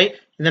என்கின்ற நிலை.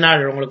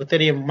 இதனால் உங்களுக்கு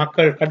தெரியும்,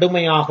 மக்கள்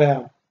கடுமையாக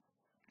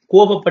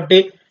கோபப்பட்டு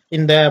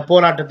இந்த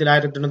போராட்டத்தில்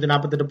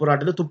 1848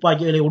 போராட்டத்தில்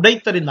துப்பாக்கிகளை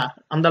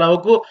உடைத்தறிந்தார்கள். அந்த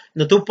அளவுக்கு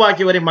இந்த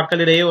துப்பாக்கி வரி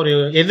மக்களிடையே ஒரு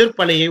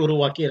எதிர்ப்பலையை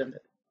உருவாக்கி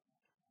இருந்தது.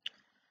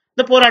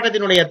 இந்த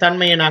போராட்டத்தினுடைய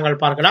தன்மையை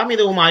நாங்கள் பார்க்கலாம்.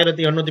 இதுவும்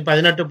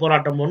 1818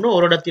 போராட்டம் ஒன்று,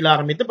 ஒரு இடத்தில்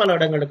ஆரம்பித்து பல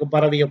இடங்களுக்கு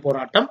பரவிய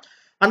போராட்டம்.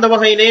 அந்த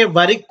வகையிலே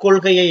வரி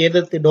கொள்கையை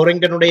எதிர்த்து,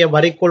 டொரிங்டனுடைய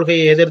வரி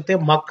கொள்கையை எதிர்த்து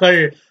மக்கள்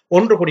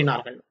ஒன்று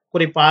கூடினார்கள்.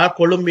 குறிப்பாக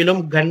கொழும்பிலும்,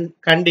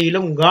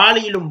 கண்டியிலும்,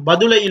 காலியிலும்,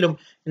 பதுளையிலும்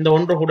இந்த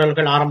ஒன்று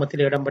கூடல்கள்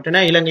ஆரம்பத்தில்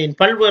இடம்பெற்றன. இலங்கையின்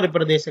பல்வேறு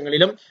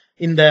பிரதேசங்களிலும்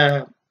இந்த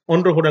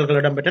ஒன்று கூடல்கள்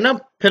இடம்பெற்றன.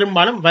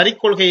 பெரும்பாலும் வரி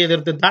கொள்கையை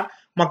எதிர்த்துத்தான்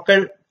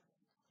மக்கள்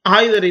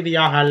ஆயுத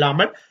ரீதியாக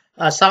அல்லாமல்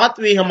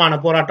சாத்வீகமான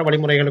போராட்ட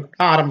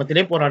வழிமுறைகளுக்கு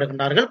ஆரம்பத்திலே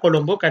போராடுகின்றார்கள்.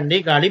 கொழும்பு, கண்டி,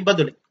 காலி,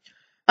 பதுளை.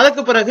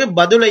 அதற்கு பிறகு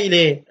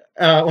பதுளையிலே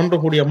ஒன்று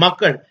கூடிய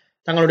மக்கள்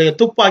தங்களுடைய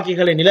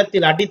துப்பாக்கிகளை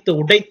நிலத்தில் அடித்து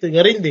உடைத்து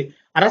எறிந்து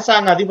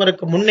அரசாங்க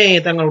அதிபருக்கு முன்னே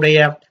தங்களுடைய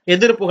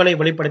எதிர்ப்புகளை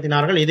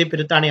வெளிப்படுத்தினார்கள். இது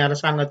பிரித்தானிய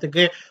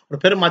அரசாங்கத்துக்கு ஒரு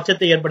பெரும்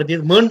அச்சத்தை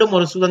ஏற்படுத்தியது. மீண்டும்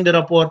ஒரு சுதந்திர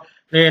போர்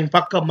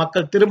பக்கம்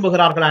மக்கள்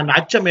திரும்புகிறார்கள் என்ற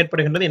அச்சம்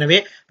ஏற்படுகின்றது. எனவே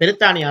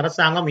பிரித்தானிய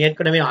அரசாங்கம்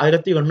ஏற்கனவே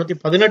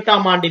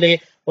 1818 ஆண்டிலே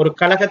ஒரு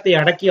கழகத்தை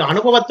அடக்கிய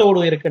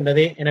அனுபவத்தோடு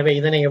இருக்கின்றது. எனவே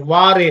இதனை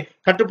எவ்வாறு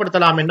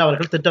கட்டுப்படுத்தலாம் என்று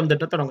அவர்கள் திட்டம்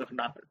திட்ட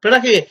தொடங்குகின்றார்கள்.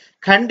 பிறகு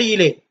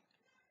கண்டியிலே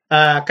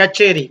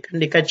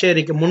கண்டி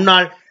கச்சேரிக்கு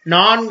முன்னால்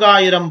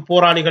 4000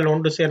 போராளிகள்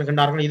ஒன்று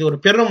சேர்கின்றார்கள். இது ஒரு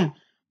பெரும்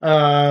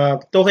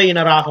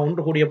தொகையினராக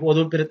ஒன்று கூடிய போது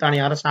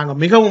பிரித்தானிய அரசாங்கம்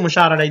மிகவும்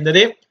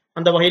உஷாரடைந்தது.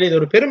 அந்த வகையில் இது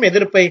ஒரு பெரும்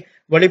எதிர்ப்பை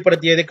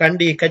வெளிப்படுத்தியது.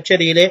 கண்டி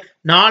கச்சேரியிலே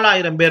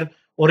 4000 பேர்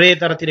ஒரே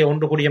தரத்திலே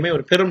ஒன்று கூடியமை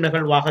ஒரு பெரும்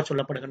நிகழ்வாக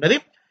சொல்லப்படுகின்றது.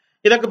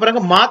 இதற்கு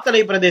பிறகு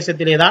மாத்தளை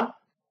பிரதேசத்திலேதான்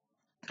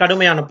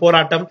கடுமையான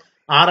போராட்டம்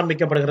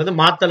ஆரம்பிக்கப்படுகிறது.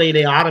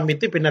 மாத்தளையிலே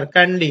ஆரம்பித்து பின்னர்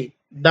கண்டி,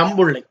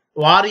 தம்புள்ளை,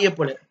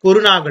 வாரியப்புலை,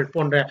 குருநாகல்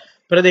போன்ற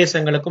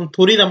பிரதேசங்களுக்கும்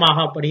துரிதமாக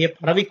அப்படியே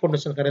பரவிக்கொண்டு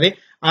செல்கிறது.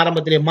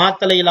 ஆரம்பத்திலே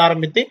மாத்தளையில்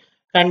ஆரம்பித்து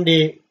கண்டி,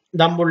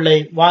 தம்புள்ளை,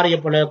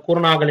 வாரியப்புலை,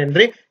 குருநாகல்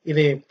என்று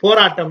இது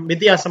போராட்டம்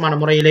வித்தியாசமான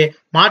முறையிலே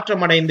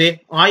மாற்றமடைந்து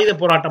ஆயுத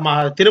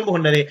போராட்டமாக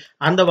திரும்புகின்றது.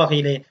 அந்த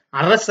வகையிலே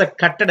அரச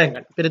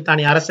கட்டடங்கள்,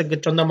 பிரித்தானிய அரசுக்கு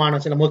சொந்தமான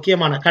சில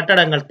முக்கியமான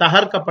கட்டடங்கள்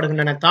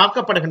தகர்க்கப்படுகின்றன,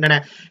 தாக்கப்படுகின்றன.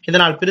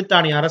 இதனால்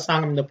பிரித்தானிய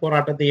அரசாங்கம் இந்த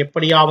போராட்டத்தை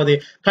எப்படியாவது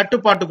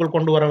கட்டுப்பாட்டுக்குள்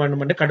கொண்டு வர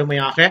வேண்டும் என்று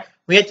கடுமையாக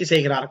முயற்சி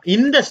செய்கிறார்.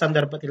 இந்த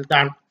சந்தர்ப்பத்தில்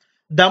தான்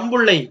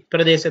தம்புள்ளை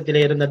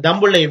பிரதேசத்திலே இருந்த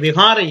தம்புள்ளை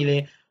விகாரையிலே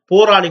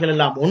போராளிகள்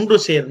எல்லாம் ஒன்று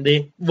சேர்ந்து,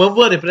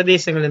 வெவ்வேறு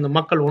பிரதேசங்களில் இருந்த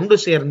மக்கள் ஒன்று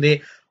சேர்ந்து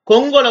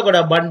கொங்கொலகொட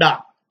பண்டா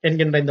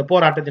என்கின்ற இந்த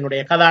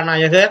போராட்டத்தினுடைய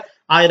கதாநாயகர்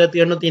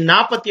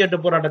 1848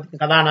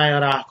 போராட்டத்தின்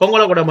கதாநாயகராக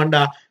கொங்கொலகொட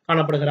பண்டா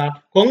காணப்படுகிறார்.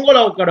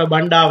 கொங்கொலகொட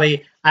பண்டாவை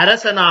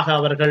அரசனாக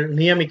அவர்கள்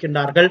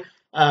நியமிக்கின்றார்கள்.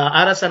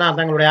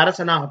 தங்களுடைய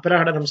அரசனாக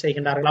பிரகடனம்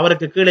செய்கின்றார்கள்.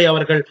 அவருக்கு கீழே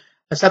அவர்கள்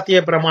சத்திய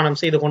பிரமாணம்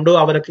செய்து கொண்டு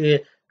அவருக்கு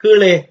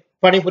கீழே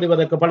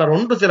பணிபுரிவதற்கு பலர்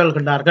ஒன்று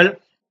திரள்கின்றார்கள்.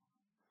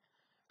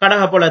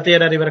 கடகபுல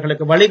தேரர்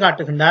இவர்களுக்கு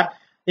வழிகாட்டுகின்றார்.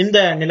 இந்த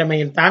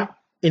நிலைமையில் தான்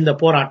இந்த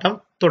போராட்டம்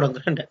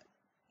தொடங்குகின்றது.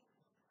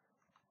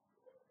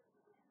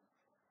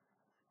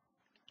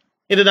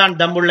 இதுதான்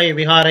தம்புள்ளை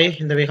விகாரை.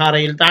 இந்த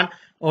விகாரையில் தான்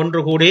ஒன்று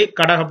கூடி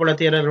கடகபுல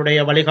தேரருடைய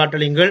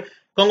வழிகாட்டலிங்கள்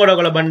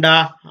கொங்கொலகொட பண்டா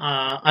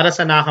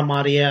அரசனாக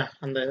மாறிய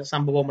அந்த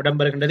சம்பவம்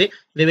இடம்பெறுகின்றது.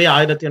 இதுவே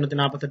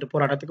 1848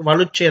 போராட்டத்துக்கு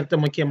வலுச்சேர்த்த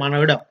முக்கியமான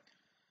இடம்.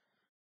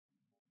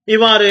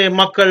 இவ்வாறு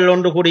மக்கள்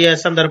ஒன்று கூடிய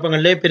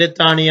சந்தர்ப்பங்களிலே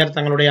பிரித்தானியர்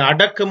தங்களுடைய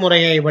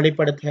அடக்குமுறையை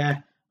வெளிப்படுத்த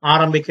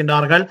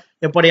ஆரம்பிக்கின்றார்கள்.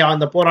 எப்படி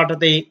அந்த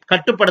போராட்டத்தை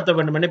கட்டுப்படுத்த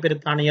வேண்டும் என்று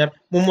பிரித்தானியர்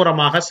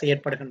மும்முரமாக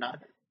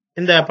செயற்படுகின்றார்கள்.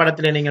 இந்த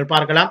படத்திலே நீங்கள்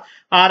பார்க்கலாம்.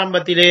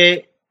 ஆரம்பத்திலே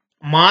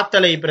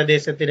மாத்தளை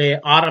பிரதேசத்திலே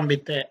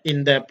ஆரம்பித்த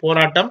இந்த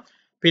போராட்டம்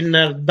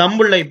பின்னர்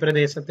தம்புள்ளை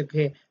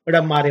பிரதேசத்துக்கு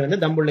இடம் மாறி வந்து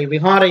தம்புள்ளை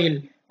விகாரையில்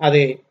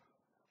அது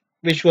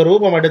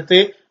விஸ்வரூபம் எடுத்து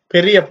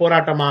பெரிய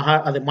போராட்டமாக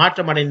அது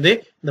மாற்றமடைந்து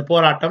இந்த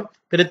போராட்டம்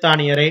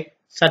பிரித்தானியரை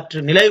சற்று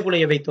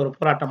நிலைகுலைய வைத்த ஒரு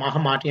போராட்டமாக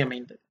மாற்றி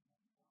அமைந்தது.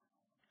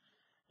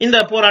 இந்த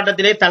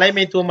போராட்டத்திலே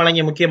தலைமைத்துவம்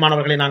வழங்கிய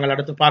முக்கியமானவர்களை நாங்கள்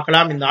அடுத்து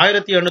பார்க்கலாம். இந்த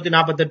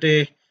 1848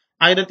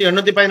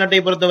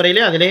 1818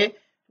 பொறுத்தவரையிலே அதிலே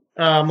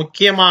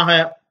முக்கியமாக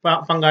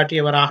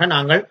பங்காற்றியவராக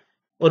நாங்கள்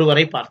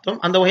ஒருவரை பார்த்தோம்.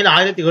 அந்த வகையில்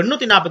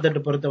 1848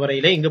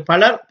 பொறுத்தவரையிலே இங்கு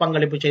பலர்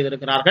பங்களிப்பு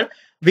செய்திருக்கிறார்கள்.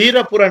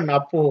 வீரபுரன்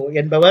அப்பு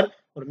என்பவர்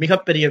ஒரு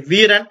மிகப்பெரிய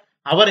வீரன்.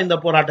 அவர் இந்த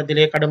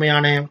போராட்டத்திலே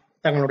கடுமையான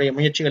தங்களுடைய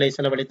முயற்சிகளை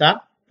செலவழித்தார்.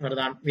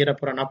 இவர்தான்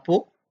வீரபுரன் அப்பு.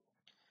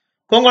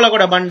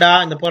 கொங்கொலகொட பண்டா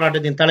இந்த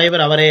போராட்டத்தின்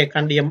தலைவர். அவரே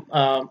கண்டியம்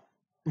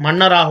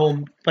மன்னராகவும்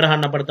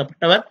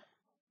பிரகடனப்படுத்தப்பட்டவர்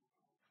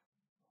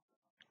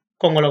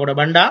கொங்கொலகொட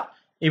பண்டா.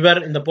 இவர்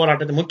இந்த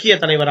போராட்டத்தின் முக்கிய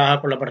தலைவராக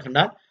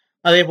கொள்ளப்படுகின்றார்.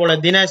 அதே போல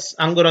தினேஷ்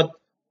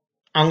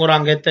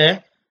அங்குராங்கெத்த,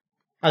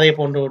 அதே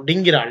போன்று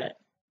டிங்கிரால,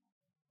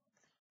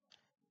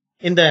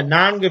 இந்த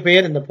 4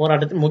 பேர் இந்த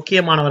போராட்டத்தில்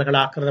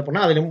முக்கியமானவர்களாக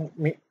கருதப்படும். அதிலும்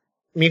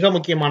மிக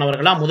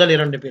முக்கியமானவர்களா முதல்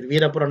 2 பேர்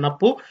வீரபுரன்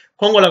அப்பு,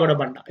 கொங்கொலகொட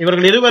பண்டா.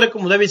 இவர்கள்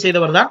இருவருக்கும் உதவி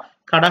செய்தவர் தான்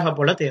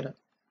கடகபுல தேரர்.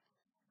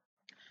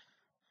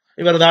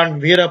 இவர்தான்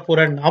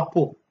வீரபுரன்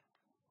அப்பு.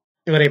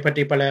 இவரை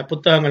பற்றி பல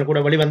புத்தகங்கள் கூட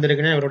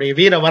வெளிவந்திருக்கின்றன. இவருடைய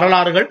வீர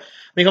வரலாறுகள்.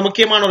 மிக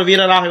முக்கியமான ஒரு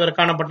வீரராக இவர்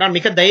காணப்பட்டார்.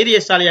 மிக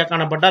தைரியசாலியாக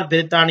காணப்பட்டார்.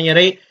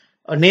 பிரித்தானியரை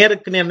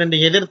நேருக்கு நேர் நின்று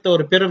எதிர்த்த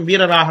ஒரு பெரும்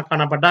வீரராக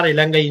காணப்பட்டார்.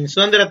 இலங்கையின்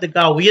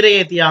சுதந்திரத்துக்காக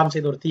உயிரையே தியாகம்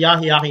செய்த ஒரு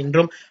தியாகியாக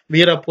இன்றும்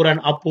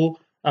வீரபுரன் அப்பு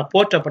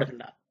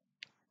போற்றப்படுகின்றார்.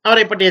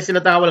 அவரை பற்றிய சில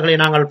தகவல்களை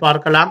நாங்கள்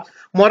பார்க்கலாம்.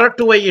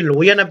 மொரட்டுவையில்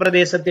உயன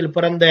பிரதேசத்தில்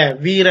பிறந்த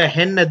வீர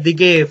ஹென்ன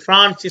திகே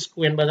பிரான்சிஸ்கு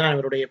என்பதுதான்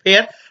இவருடைய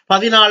பெயர்.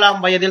 14ஆம்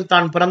வயதில்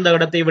தான் பிறந்த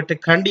இடத்தை விட்டு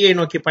கண்டியை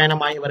நோக்கி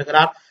பயணமாகி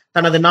வருகிறார்.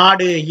 தனது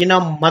நாடு,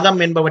 இனம், மதம்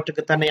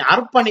என்பவற்றுக்கு தன்னை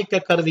அர்ப்பணிக்க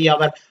கருதிய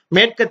அவர்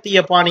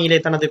மேற்கத்திய பாணியிலே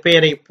தனது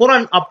பெயரை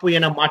புரன் அப்பு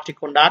என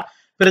மாற்றிக்கொண்டார்.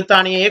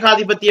 பிரித்தானிய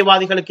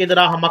ஏகாதிபத்தியவாதிகளுக்கு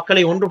எதிராக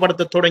மக்களை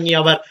ஒன்றுபடுத்த தொடங்கிய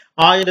அவர்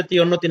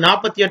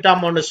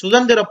 1848ஆம் ஆண்டு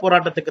சுதந்திர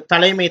போராட்டத்துக்கு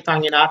தலைமை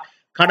தாங்கினார்.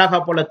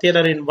 கடகபுல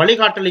தேரரின்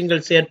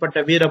வழிகாட்டலிங்கள் செயற்பட்ட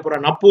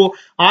வீரபுரன் அப்பு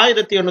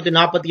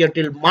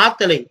 1848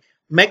 மாத்தளை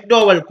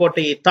மெக்டோவல்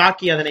கோட்டையை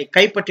தாக்கி அதனை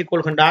கைப்பற்றிக்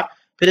கொள்கின்றார்.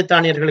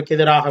 பிரித்தானியர்களுக்கு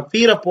எதிராக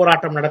வீர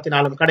போராட்டம்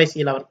நடத்தினாலும்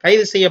கடைசியில் அவர்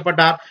கைது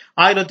செய்யப்பட்டார்.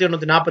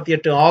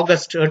 1848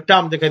 ஆகஸ்ட்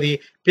 8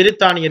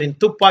 பிரித்தானியரின்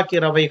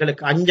துப்பாக்கி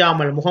ரவைகளுக்கு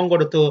அஞ்சாமல்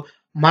முகங்கொடுத்து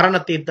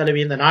மரணத்தை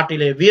தழுவி இந்த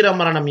நாட்டிலே வீர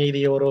மரணம்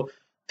எய்திய ஒரு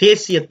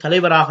தேசிய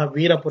தலைவராக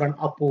வீரபுரன்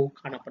அப்பு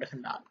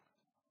காணப்படுகின்றார்.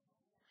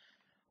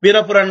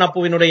 வீரபுரன்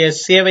அப்புவினுடைய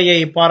சேவையை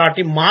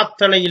பாராட்டி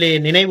மாத்தளையிலே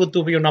நினைவு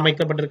தூபி ஒன்று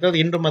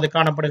அமைக்கப்பட்டிருக்கிறது. இன்றும் அது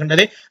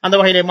காணப்படுகின்றது. அந்த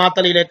வகையிலே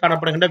மாத்தளையிலே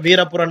காணப்படுகின்ற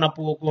வீரபுரன்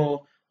அப்புவுக்கு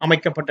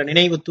அமைக்கப்பட்ட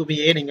நினைவு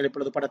தூபியை நீங்கள்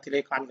இப்பொழுது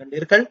படத்திலே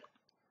காண்கின்றீர்கள்.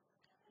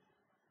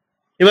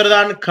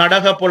 இவர்தான்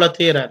கடகபுல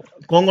தேரர்.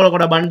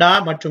 கொங்கலகொட பண்டா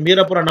மற்றும்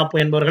வீரபுரன்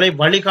அப்பு என்பவர்களை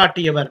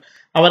வழிகாட்டியவர்,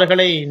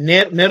 அவர்களை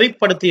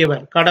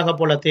நெறிப்படுத்தியவர்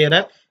கடகபுல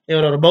தேரர்.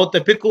 இவர் ஒரு பௌத்த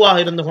பிக்குவாக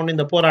இருந்து கொண்டு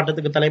இந்த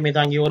போராட்டத்துக்கு தலைமை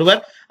தாங்கிய ஒருவர்.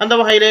 அந்த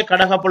வகையிலே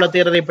கடகபுல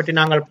தேரரை பற்றி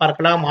நாங்கள்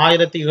பார்க்கலாம்.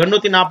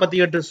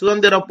 1848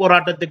 சுதந்திர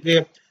போராட்டத்துக்கு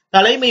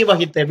தலைமை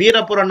வகித்த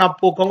வீரபுரன்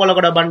அப்பு,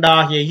 கொங்கலகொட பண்டா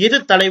ஆகிய இரு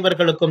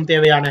தலைவர்களுக்கும்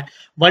தேவையான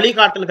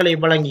வழிகாட்டல்களை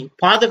வழங்கி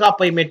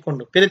பாதுகாப்பை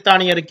மேற்கொண்டு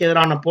பிரித்தானியருக்கு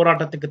எதிரான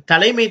போராட்டத்துக்கு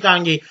தலைமை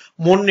தாங்கி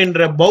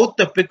முன்னின்ற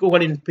பௌத்த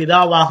பிக்குகளின்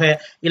பிதாவாக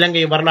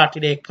இலங்கை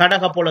வரலாற்றிலே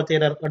கடகபுல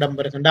தேரர்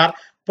இடம்பெறுகின்றார்.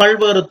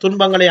 பல்வேறு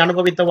துன்பங்களை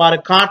அனுபவித்தவாறு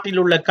காட்டில்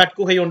உள்ள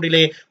கற்குகை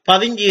ஒன்றிலே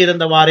பதுங்கி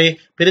இருந்தவாறு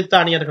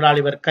பிரித்தானியர்களால்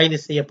இவர் கைது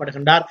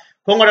செய்யப்படுகின்றார்.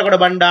 கொங்கலகொட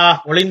பண்டா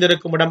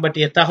ஒளிந்திருக்கும் இடம்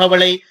பற்றிய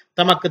தகவலை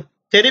தமக்கு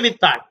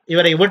தெரிவித்தால்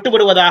இவரை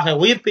விட்டுவிடுவதாக,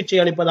 உயிர் பிச்சை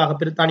அளிப்பதாக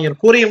பிரித்தானியர்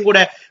கூறியும் கூட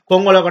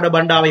கொங்கலகொட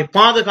பண்டாவை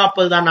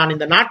பாதுகாப்பதுதான் நான்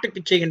இந்த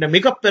நாட்டுக்கு செய்கின்ற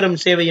மிக பெரும்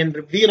சேவை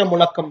என்று வீர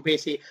முழக்கம்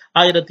பேசி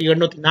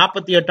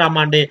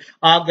 1848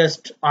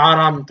 ஆகஸ்ட்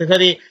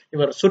 6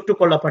 இவர் சுட்டுக்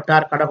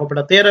கொல்லப்பட்டார்.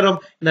 கடகபுல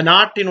தேரரும் இந்த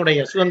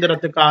நாட்டினுடைய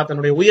சுதந்திரத்துக்காக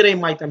தன்னுடைய உயிரை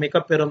மாய்த்த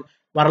மிக பெரும்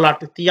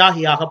வரலாற்று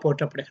தியாகியாக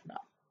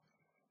போற்றப்படுகின்றார்.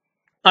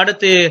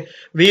 அடுத்து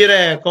வீர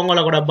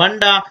கொங்கலகொட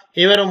பண்டா,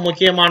 இவரும்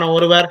முக்கியமான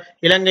ஒருவர்,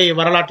 இலங்கை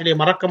வரலாற்றிலே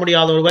மறக்க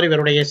முடியாத ஒருவர்.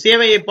 இவருடைய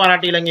சேவையை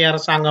பாராட்டி இலங்கை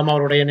அரசாங்கம்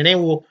அவருடைய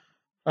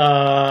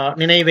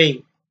நினைவை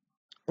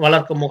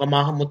வளர்க்கும்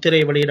முகமாக முத்திரை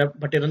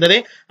வெளியிடப்பட்டிருந்தது.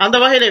 அந்த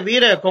வகையில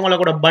வீர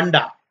கொங்கலகொட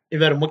பண்டா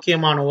இவர்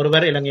முக்கியமான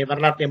ஒருவர், இலங்கை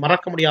வரலாற்றை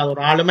மறக்க முடியாத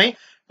ஒரு ஆளுமை.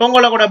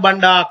 கொங்கலகொட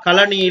பண்டா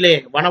கலனியிலே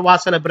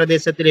வனவாசல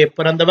பிரதேசத்திலே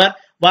பிறந்தவர்.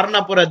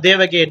 வர்ணபுர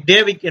தேவகே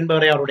டேவிட்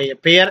என்பவரை அவருடைய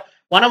பெயர்.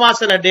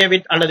 வனவாசல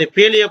டேவிட் அல்லது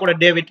பேலியகுட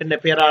டேவிட் என்ற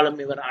பெயராலும்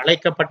இவர்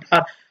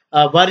அழைக்கப்பட்டார்.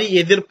 வரி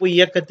எதிர்ப்பு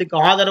இயக்கத்துக்கு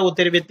ஆதரவு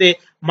தெரிவித்து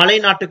மலை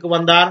நாட்டுக்கு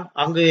வந்தார்.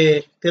 அங்கு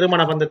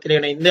திருமண பந்தத்தில்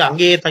இணைந்து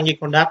அங்கேயே தங்கிக்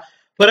கொண்டார்.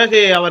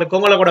 பிறகு அவர்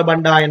கொங்கலகொட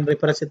பண்டா என்று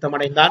பிரசித்தம்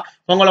அடைந்தார்.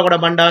 கொங்கலகொட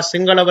பண்டா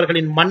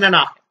சிங்களவர்களின்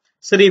மன்னனாக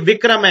ஸ்ரீ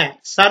விக்ரம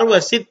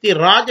சர்வ சித்தி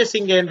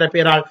ராஜசிங்க என்ற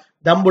பெயரால்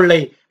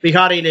தம்புள்ளை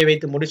விகாரையிலே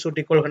வைத்து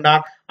முடிசூட்டிக்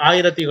கொள்கின்றார்.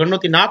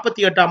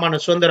 1848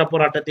 சுதந்திர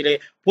போராட்டத்திலே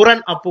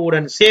புரன்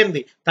அப்புவுடன் சேர்ந்து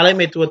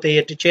தலைமைத்துவத்தை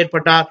ஏற்று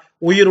செயற்பட்டார்.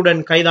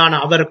 உயிருடன் கைதான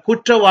அவர்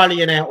குற்றவாளி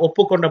என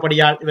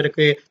ஒப்புக்கொண்டபடியால்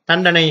இவருக்கு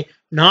தண்டனை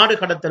நாடு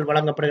கடத்தல்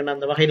வழங்கப்படுகின்ற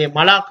அந்த வகையிலே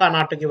மலாக்கா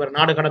நாட்டுக்கு இவர்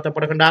நாடு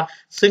கடத்தப்படுகின்றார்.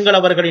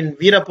 சிங்களவர்களின்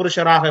வீர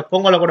புருஷராக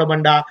கொங்கலகொட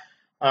பண்டா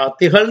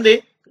திகழ்ந்து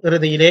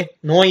இறுதியிலே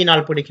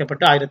நோயினால்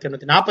பிடிக்கப்பட்டு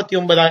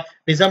 1849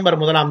 டிசம்பர்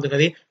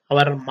 1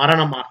 அவர்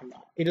மரணமாகின்றார்.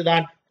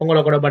 இதுதான்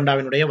கொங்கலகொட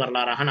பண்டாவினுடைய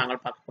வரலாறாக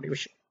நாங்கள் பார்க்கக்கூடிய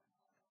விஷயம்.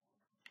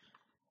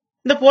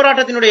 இந்த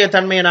போராட்டத்தினுடைய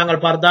தன்மையை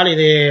நாங்கள் பார்த்தால்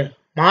இது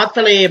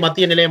மாத்தளையை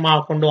மத்திய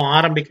நிலையமாக கொண்டு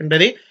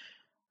ஆரம்பிக்கின்றது.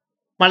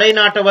 மலை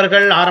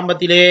நாட்டவர்கள்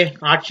ஆரம்பத்திலே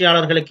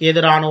ஆட்சியாளர்களுக்கு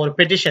எதிரான ஒரு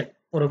பெட்டிஷன்,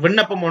 ஒரு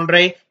விண்ணப்பம்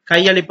ஒன்றை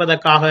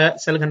கையளிப்பதற்காக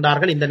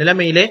செல்கின்றார்கள். இந்த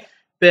நிலைமையிலே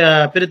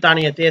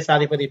பிரித்தானிய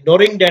தேசாதிபதி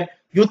டொரிங்டன்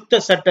யுத்த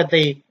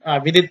சட்டத்தை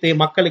விதித்து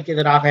மக்களுக்கு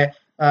எதிராக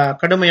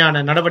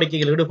கடுமையான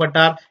நடவடிக்கையில்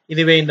ஈடுபட்டார்.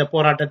 இதுவே இந்த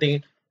போராட்டத்தின்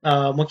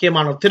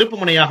முக்கியமான ஒரு திருப்பு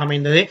முனையாக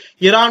அமைந்தது.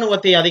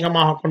 இராணுவத்தை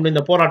அதிகமாக கொண்டு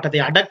இந்த போராட்டத்தை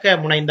அடக்க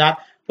முனைந்தார்.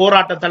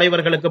 போராட்ட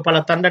தலைவர்களுக்கு பல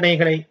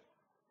தண்டனைகளை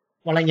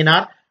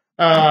வழங்கினார்.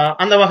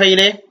 அந்த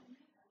வகையிலே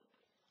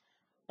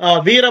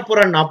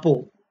வீரபுரன் அப்பு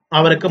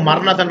அவருக்கு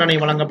மரண தண்டனை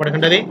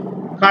வழங்கப்படுகின்றது.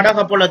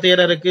 கடகபுல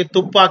தேரருக்கு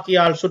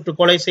துப்பாக்கியால் சுட்டு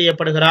கொலை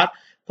செய்யப்படுகிறார்.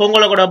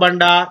 கொங்கலகொட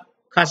பண்டா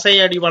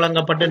கசையடி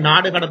வழங்கப்பட்டு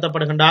நாடு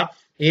கடத்தப்படுகின்றார்.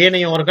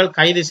 ஏனையோர்கள்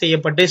கைது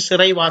செய்யப்பட்டு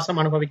சிறைவாசம்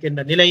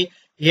அனுபவிக்கின்ற நிலை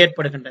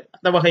ஏற்படுகின்றது.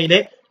 அந்த வகையிலே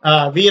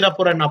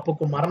வீரபுரன்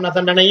அப்புக்கு மரண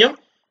தண்டனையும்,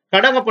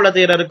 கடகபுல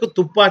தேரருக்கு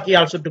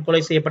துப்பாக்கியால் சுட்டு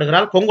கொலை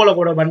செய்யப்படுகிறார்.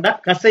 கொங்கலகொட பண்டா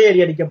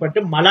கசையடி அடிக்கப்பட்டு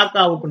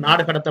மலாக்காவுக்கு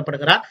நாடு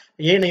கடத்தப்படுகிறார்.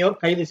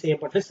 ஏனையோர் கைது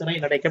செய்யப்பட்டு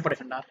சிறையில்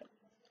அடைக்கப்படுகின்றார்கள்.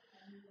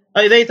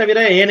 இதை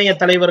தவிர ஏனைய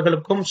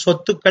தலைவர்களுக்கும்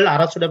சொத்துக்கள்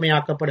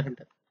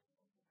அரசுடைமையாக்கப்படுகின்றது.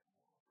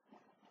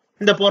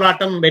 இந்த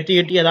போராட்டம்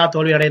வெற்றியீட்டியதா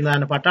தோல்வி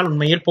அடைந்ததான்னு பார்த்தால்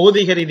உண்மையில்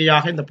பௌதிக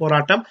ரீதியாக இந்த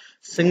போராட்டம்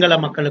சிங்கள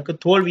மக்களுக்கு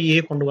தோல்வியே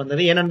கொண்டு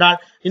வந்தது. ஏனென்றால்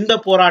இந்த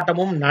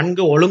போராட்டமும்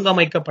நன்கு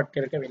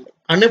ஒழுங்கமைக்கப்பட்டிருக்கவில்லை.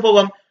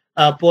 அனுபவம்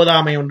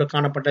போதாமை ஒன்று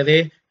காணப்பட்டது.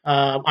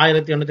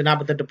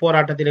 1848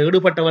 போராட்டத்தில்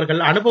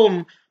ஈடுபட்டவர்கள் அனுபவம்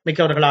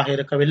மிக்கவர்களாக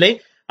இருக்கவில்லை.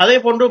 அதே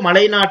போன்று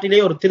மலை நாட்டிலே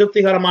ஒரு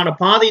திருப்திகரமான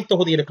பாதை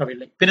தொகுதி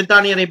இருக்கவில்லை.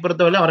 பிரித்தானியரை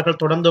பொறுத்தவரை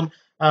அவர்கள் தொடர்ந்தும்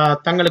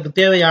தங்களுக்கு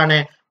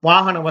தேவையான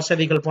வாகன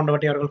வசதிகள்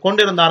போன்றவற்றை அவர்கள்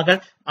கொண்டிருந்தார்கள்.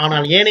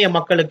 ஆனால் ஏனைய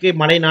மக்களுக்கு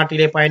மலை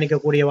நாட்டிலே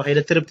பயணிக்கக்கூடிய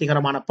வகையில்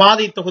திருப்திகரமான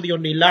பாதை தொகுதி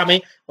ஒன்று இல்லாமை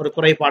ஒரு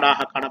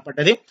குறைபாடாக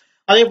காணப்பட்டது.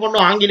 அதே போன்று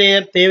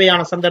ஆங்கிலேயர்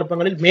தேவையான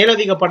சந்தர்ப்பங்களில்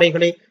மேலதிக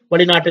படைகளை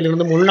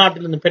வெளிநாட்டிலிருந்தும்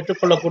உள்நாட்டிலிருந்து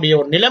பெற்றுக்கொள்ளக்கூடிய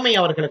ஒரு நிலைமை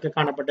அவர்களுக்கு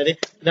காணப்பட்டது.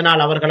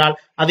 இதனால் அவர்களால்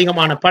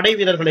அதிகமான படை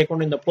வீரர்களை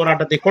கொண்டு இந்த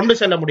போராட்டத்தை கொண்டு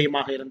செல்ல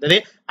முடியுமாக இருந்தது.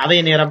 அதே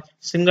நேரம்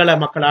சிங்கள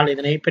மக்களால்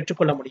இதனை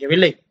பெற்றுக்கொள்ள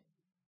முடியவில்லை.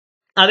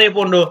 அதே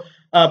போன்று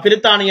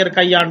பிரித்தானியர்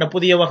கையாண்ட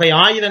புதிய வகை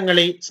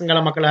ஆயுதங்களை சிங்கள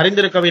மக்கள்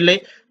அறிந்திருக்கவில்லை.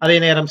 அதே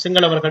நேரம்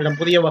சிங்களவர்களிடம்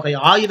புதிய வகை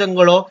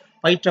ஆயுதங்களோ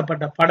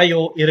பயிற்றப்பட்ட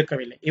படையோ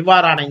இருக்கவில்லை.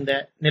 இவ்வாறான இந்த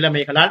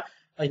நிலைமைகளால்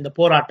இந்த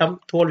போராட்டம்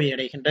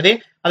தோல்வியடைகின்றது.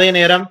 அதே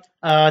நேரம்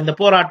இந்த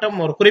போராட்டம்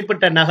ஒரு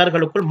குறிப்பிட்ட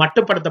நகர்களுக்குள்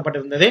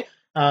மட்டுப்படுத்தப்பட்டிருந்தது.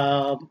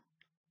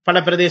 பல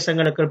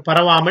பிரதேசங்களுக்கு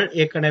பரவாமல்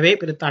ஏற்கனவே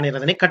பிரித்தானியர்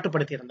அதனை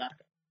கட்டுப்படுத்தி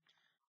இருந்தார்கள்.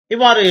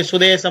 இவ்வாறு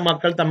சுதேச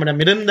மக்கள் தம்மிடம்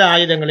இருந்த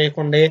ஆயுதங்களை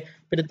கொண்டு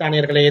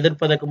பிரித்தானியர்களை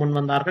எதிர்ப்பதற்கு முன்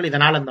வந்தார்கள்.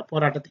 இதனால் அந்த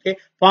போராட்டத்திலே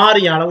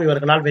பாரிய அளவு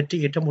இவர்களால் வெற்றி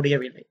ஈட்ட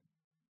முடியவில்லை.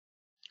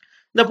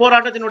 இந்த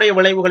போராட்டத்தினுடைய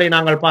விளைவுகளை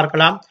நாங்கள்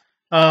பார்க்கலாம்.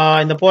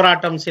 இந்த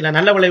போராட்டம் சில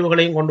நல்ல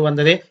விளைவுகளையும் கொண்டு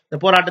வந்தது. இந்த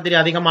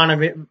போராட்டத்தில் அதிகமான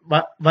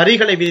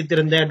வரிகளை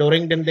விதித்திருந்த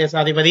டொரிங்டன்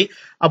தேசாதிபதி,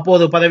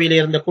 அப்போது பதவியில்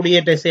இருந்த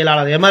குடியேற்ற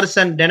செயலாளர்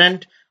எமர்சன்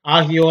டெனன்ட்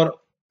ஆகியோர்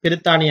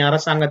பிரித்தானிய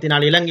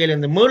அரசாங்கத்தினால்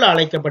இலங்கையிலிருந்து மீள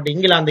அழைக்கப்பட்டு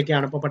இங்கிலாந்துக்கு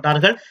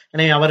அனுப்பப்பட்டார்கள்.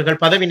 எனவே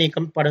அவர்கள் பதவி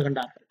நீக்கம்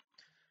படுகின்றார்கள்.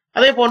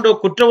 அதே போன்று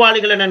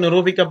குற்றவாளிகள் என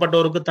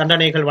நிரூபிக்கப்பட்டோருக்கு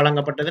தண்டனைகள்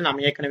வழங்கப்பட்டது. நாம்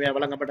ஏற்கனவே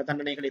வழங்கப்பட்ட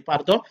தண்டனைகளை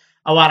பார்த்தோம்.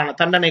 அவ்வாறான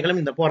தண்டனைகளும்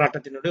இந்த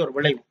போராட்டத்தினுடைய ஒரு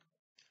விளைவு.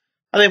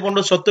 அதே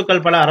போன்று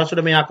சொத்துக்கள் பல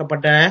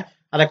அரசுடைமையாக்கப்பட்டன,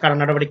 அதற்கான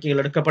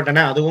நடவடிக்கைகள்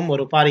எடுக்கப்பட்டன. அதுவும்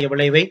ஒரு பாரிய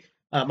விளைவை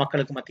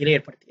மக்களுக்கு மத்தியிலே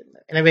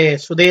ஏற்படுத்தியிருந்தது. எனவே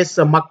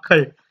சுதேச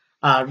மக்கள்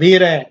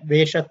வீர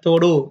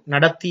வேஷத்தோடு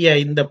நடத்திய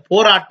இந்த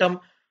போராட்டம்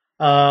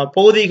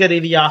பௌதீக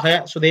ரீதியாக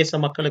சுதேச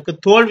மக்களுக்கு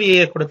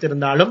தோல்வியை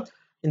கொடுத்திருந்தாலும்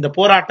இந்த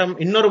போராட்டம்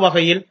இன்னொரு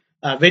வகையில்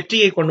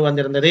வெற்றியை கொண்டு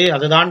வந்திருந்தது.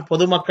 அதுதான்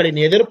பொதுமக்களின்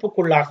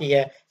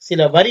எதிர்ப்புக்குள்ளாகிய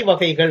சில வரி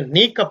வகைகள்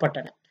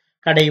நீக்கப்பட்டன.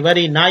 கடை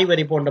வரி, நாய்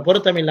வரி போன்ற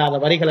பொருத்தமில்லாத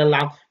வரிகள்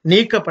எல்லாம்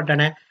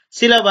நீக்கப்பட்டன.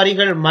 சில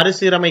வரிகள்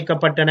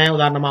மறுசீரமைக்கப்பட்டன.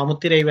 உதாரணமாக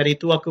முத்திரை வரி,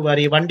 துவக்கு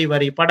வரி, வண்டி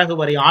வரி, படகு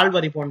வரி,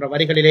 ஆள்வரி போன்ற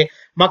வரிகளிலே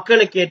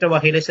மக்களுக்கு ஏற்ற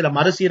வகையிலே சில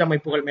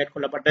மறுசீரமைப்புகள்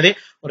மேற்கொள்ளப்பட்டது.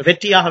 ஒரு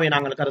வெற்றியாகவே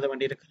நாங்கள் கருத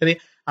வேண்டியிருக்கிறது.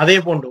 அதே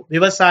போன்று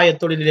விவசாய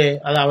தொழிலே,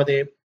 அதாவது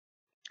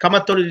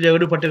கமத்தொழிலில்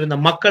ஈடுபட்டிருந்த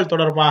மக்கள்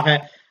தொடர்பாக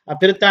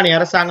பிரித்தானிய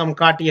அரசாங்கம்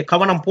காட்டிய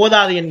கவனம்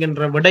போதாது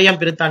என்கின்ற விடயம்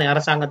பிரித்தானிய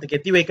அரசாங்கத்துக்கு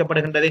எத்தி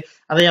வைக்கப்படுகின்றது.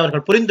 அதை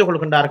அவர்கள் புரிந்து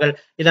கொள்கின்றார்கள்.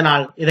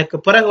 இதனால் இதற்கு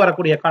பிறகு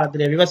வரக்கூடிய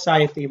காலத்திலே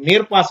விவசாயத்தையும்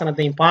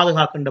நீர்ப்பாசனத்தையும்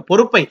பாதுகாக்கின்ற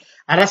பொறுப்பை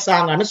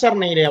அரசாங்க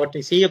அனுசரணையிலே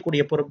அவற்றை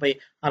செய்யக்கூடிய பொறுப்பை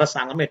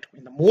அரசாங்கம் ஏற்றும்.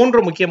 இந்த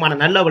 3 முக்கியமான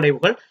நல்ல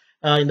விளைவுகள்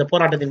இந்த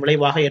போராட்டத்தின்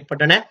விளைவாக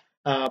ஏற்பட்டன.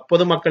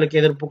 பொதுமக்களுக்கு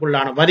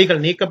எதிர்ப்புக்குள்ளான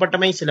வரிகள்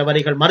நீக்கப்பட்டமை, சில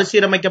வரிகள்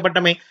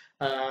மறுசீரமைக்கப்பட்டமை,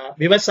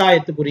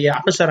 விவசாயத்துக்குரிய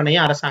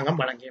அனுசரணையை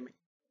அரசாங்கம் வழங்கியமை.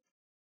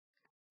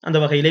 அந்த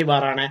வகையிலே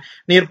இவ்வாறான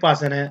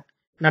நீர்ப்பாசன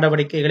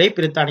நடவடிக்கைகளை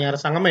பிரித்தானிய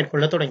அரசாங்கம்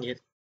மேற்கொள்ள தொடங்கியது.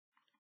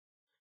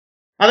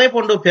 அதே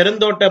போன்று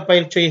பெருந்தோட்ட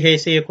பயிற்சியை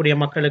செய்யக்கூடிய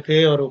மக்களுக்கு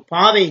ஒரு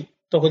பாதை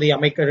தொகுதி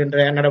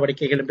அமைக்கின்ற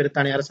நடவடிக்கைகளும்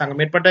பிரித்தானிய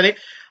அரசாங்கம் ஏற்பட்டது.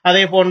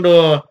 அதே போன்று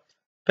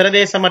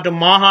பிரதேச மற்றும்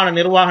மாகாண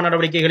நிர்வாக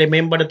நடவடிக்கைகளை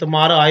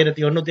மேம்படுத்துமாறு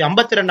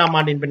 1852ஆம்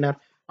ஆண்டின் பின்னர்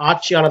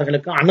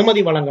ஆட்சியாளர்களுக்கு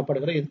அனுமதி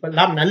வழங்கப்படுகிறது.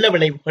 இதெல்லாம் நல்ல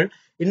விளைவுகள்.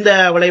 இந்த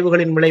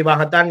விளைவுகளின்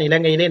விளைவாகத்தான்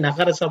இலங்கையிலே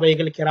நகர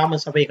சபைகள்,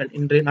 கிராம சபைகள்,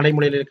 இன்று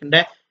நடைமுறையில்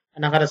இருக்கின்ற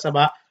நகர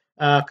சபா,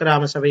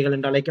 கிராம சபைகள்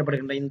என்று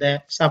அழைக்கப்படுகின்ற இந்த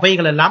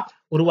சபைகள் எல்லாம்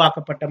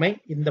உருவாக்கப்பட்டமை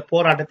இந்த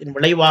போராட்டத்தின்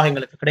விளைவாக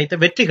எங்களுக்கு கிடைத்த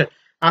வெற்றிகள்.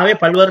 ஆகவே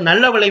பல்வேறு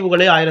நல்ல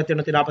விளைவுகளை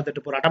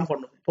 1848 போராட்டம்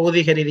கொண்டு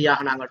பௌதிக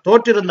ரீதியாக நாங்கள்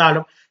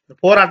தோற்றிருந்தாலும் இந்த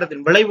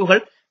போராட்டத்தின்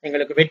விளைவுகள்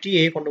எங்களுக்கு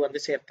வெற்றியை கொண்டு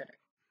வந்து சேர்த்தன.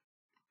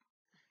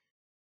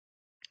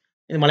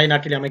 இது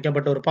மலைநாட்டில்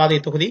அமைக்கப்பட்ட ஒரு பாதை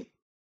தொகுதி.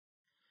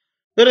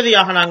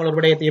 இறுதியாக நாங்கள் ஒரு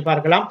விடயத்தை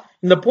பார்க்கலாம்.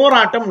 இந்த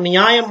போராட்டம்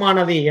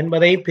நியாயமானது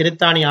என்பதை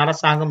பிரித்தானிய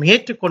அரசாங்கம்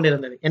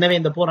ஏற்றுக்கொண்டிருந்தது. எனவே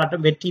இந்த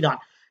போராட்டம்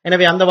வெற்றிதான்.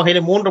 எனவே அந்த வகையில்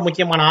 3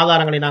 முக்கியமான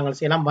ஆதாரங்களை நாங்கள்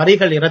செய்யலாம்.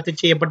 வரிகள் ரத்து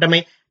செய்யப்பட்டமை,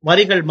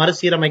 வரிகள்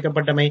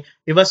மறுசீரமைக்கப்பட்டமை,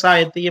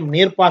 விவசாயத்தையும்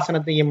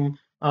நீர்ப்பாசனத்தையும்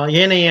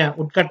ஏனைய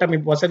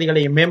உட்கட்டமைப்பு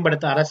வசதிகளையும்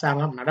மேம்படுத்த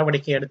அரசாங்கம்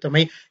நடவடிக்கை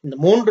எடுத்தமை. இந்த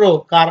 3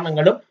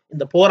 காரணங்களும்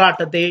இந்த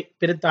போராட்டத்தை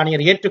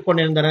பிரித்தானியர்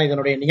ஏற்றுக்கொண்டிருந்தனர்,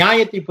 இதனுடைய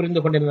நியாயத்தை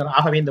புரிந்து கொண்டிருந்தனர்.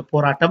 ஆகவே இந்த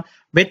போராட்டம்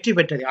வெற்றி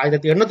பெற்றது.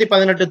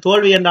 1818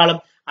 தோல்வி என்றாலும்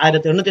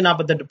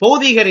 1848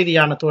 பௌதீக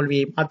ரீதியான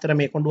தோல்வியை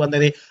மாத்திரமே கொண்டு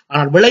வந்தது.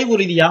 ஆனால் விளைவு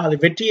ரீதியாக அது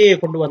வெற்றியை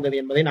கொண்டு வந்தது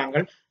என்பதை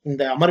நாங்கள்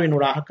இந்த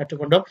அமர்வினூடாக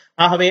கற்றுக்கொண்டோம்.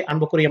 ஆகவே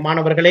அன்புக்குரிய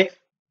மாணவர்களே,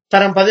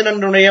 தரம்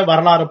 11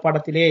 வரலாறு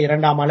பாடத்திலே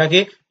 2ஆம்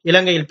அலகு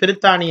இலங்கையில்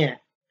பிரித்தானிய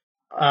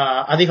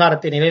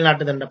அதிகாரத்தை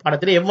நிலைநாட்டுதல் என்ற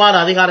பாடத்திலே எவ்வாறு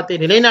அதிகாரத்தை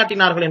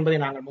நிலைநாட்டினார்கள் என்பதை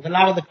நாங்கள்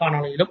முதலாவது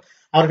காணொளியிலும்,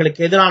 அவர்களுக்கு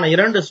எதிரான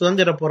 2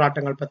 சுதந்திர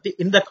போராட்டங்கள் பற்றி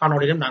இந்த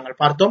காணொளியிலும் நாங்கள்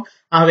பார்த்தோம்.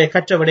 ஆகவே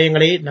கற்ற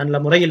விடயங்களை நல்ல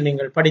முறையில்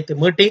நீங்கள் படித்து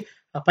மீட்டி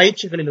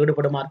பயிற்சிகளில்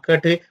ஈடுபடுமாறு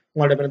கேட்டு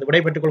உங்களிடமிருந்து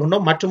விடைபெற்றுக்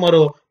கொள்கின்றோம். மற்றும் ஒரு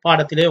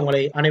பாடத்திலே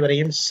உங்களை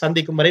அனைவரையும்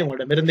சந்திக்கும் வரை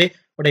உங்களிடமிருந்து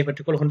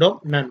விடைபெற்றுக் கொள்கின்றோம்.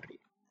 நன்றி.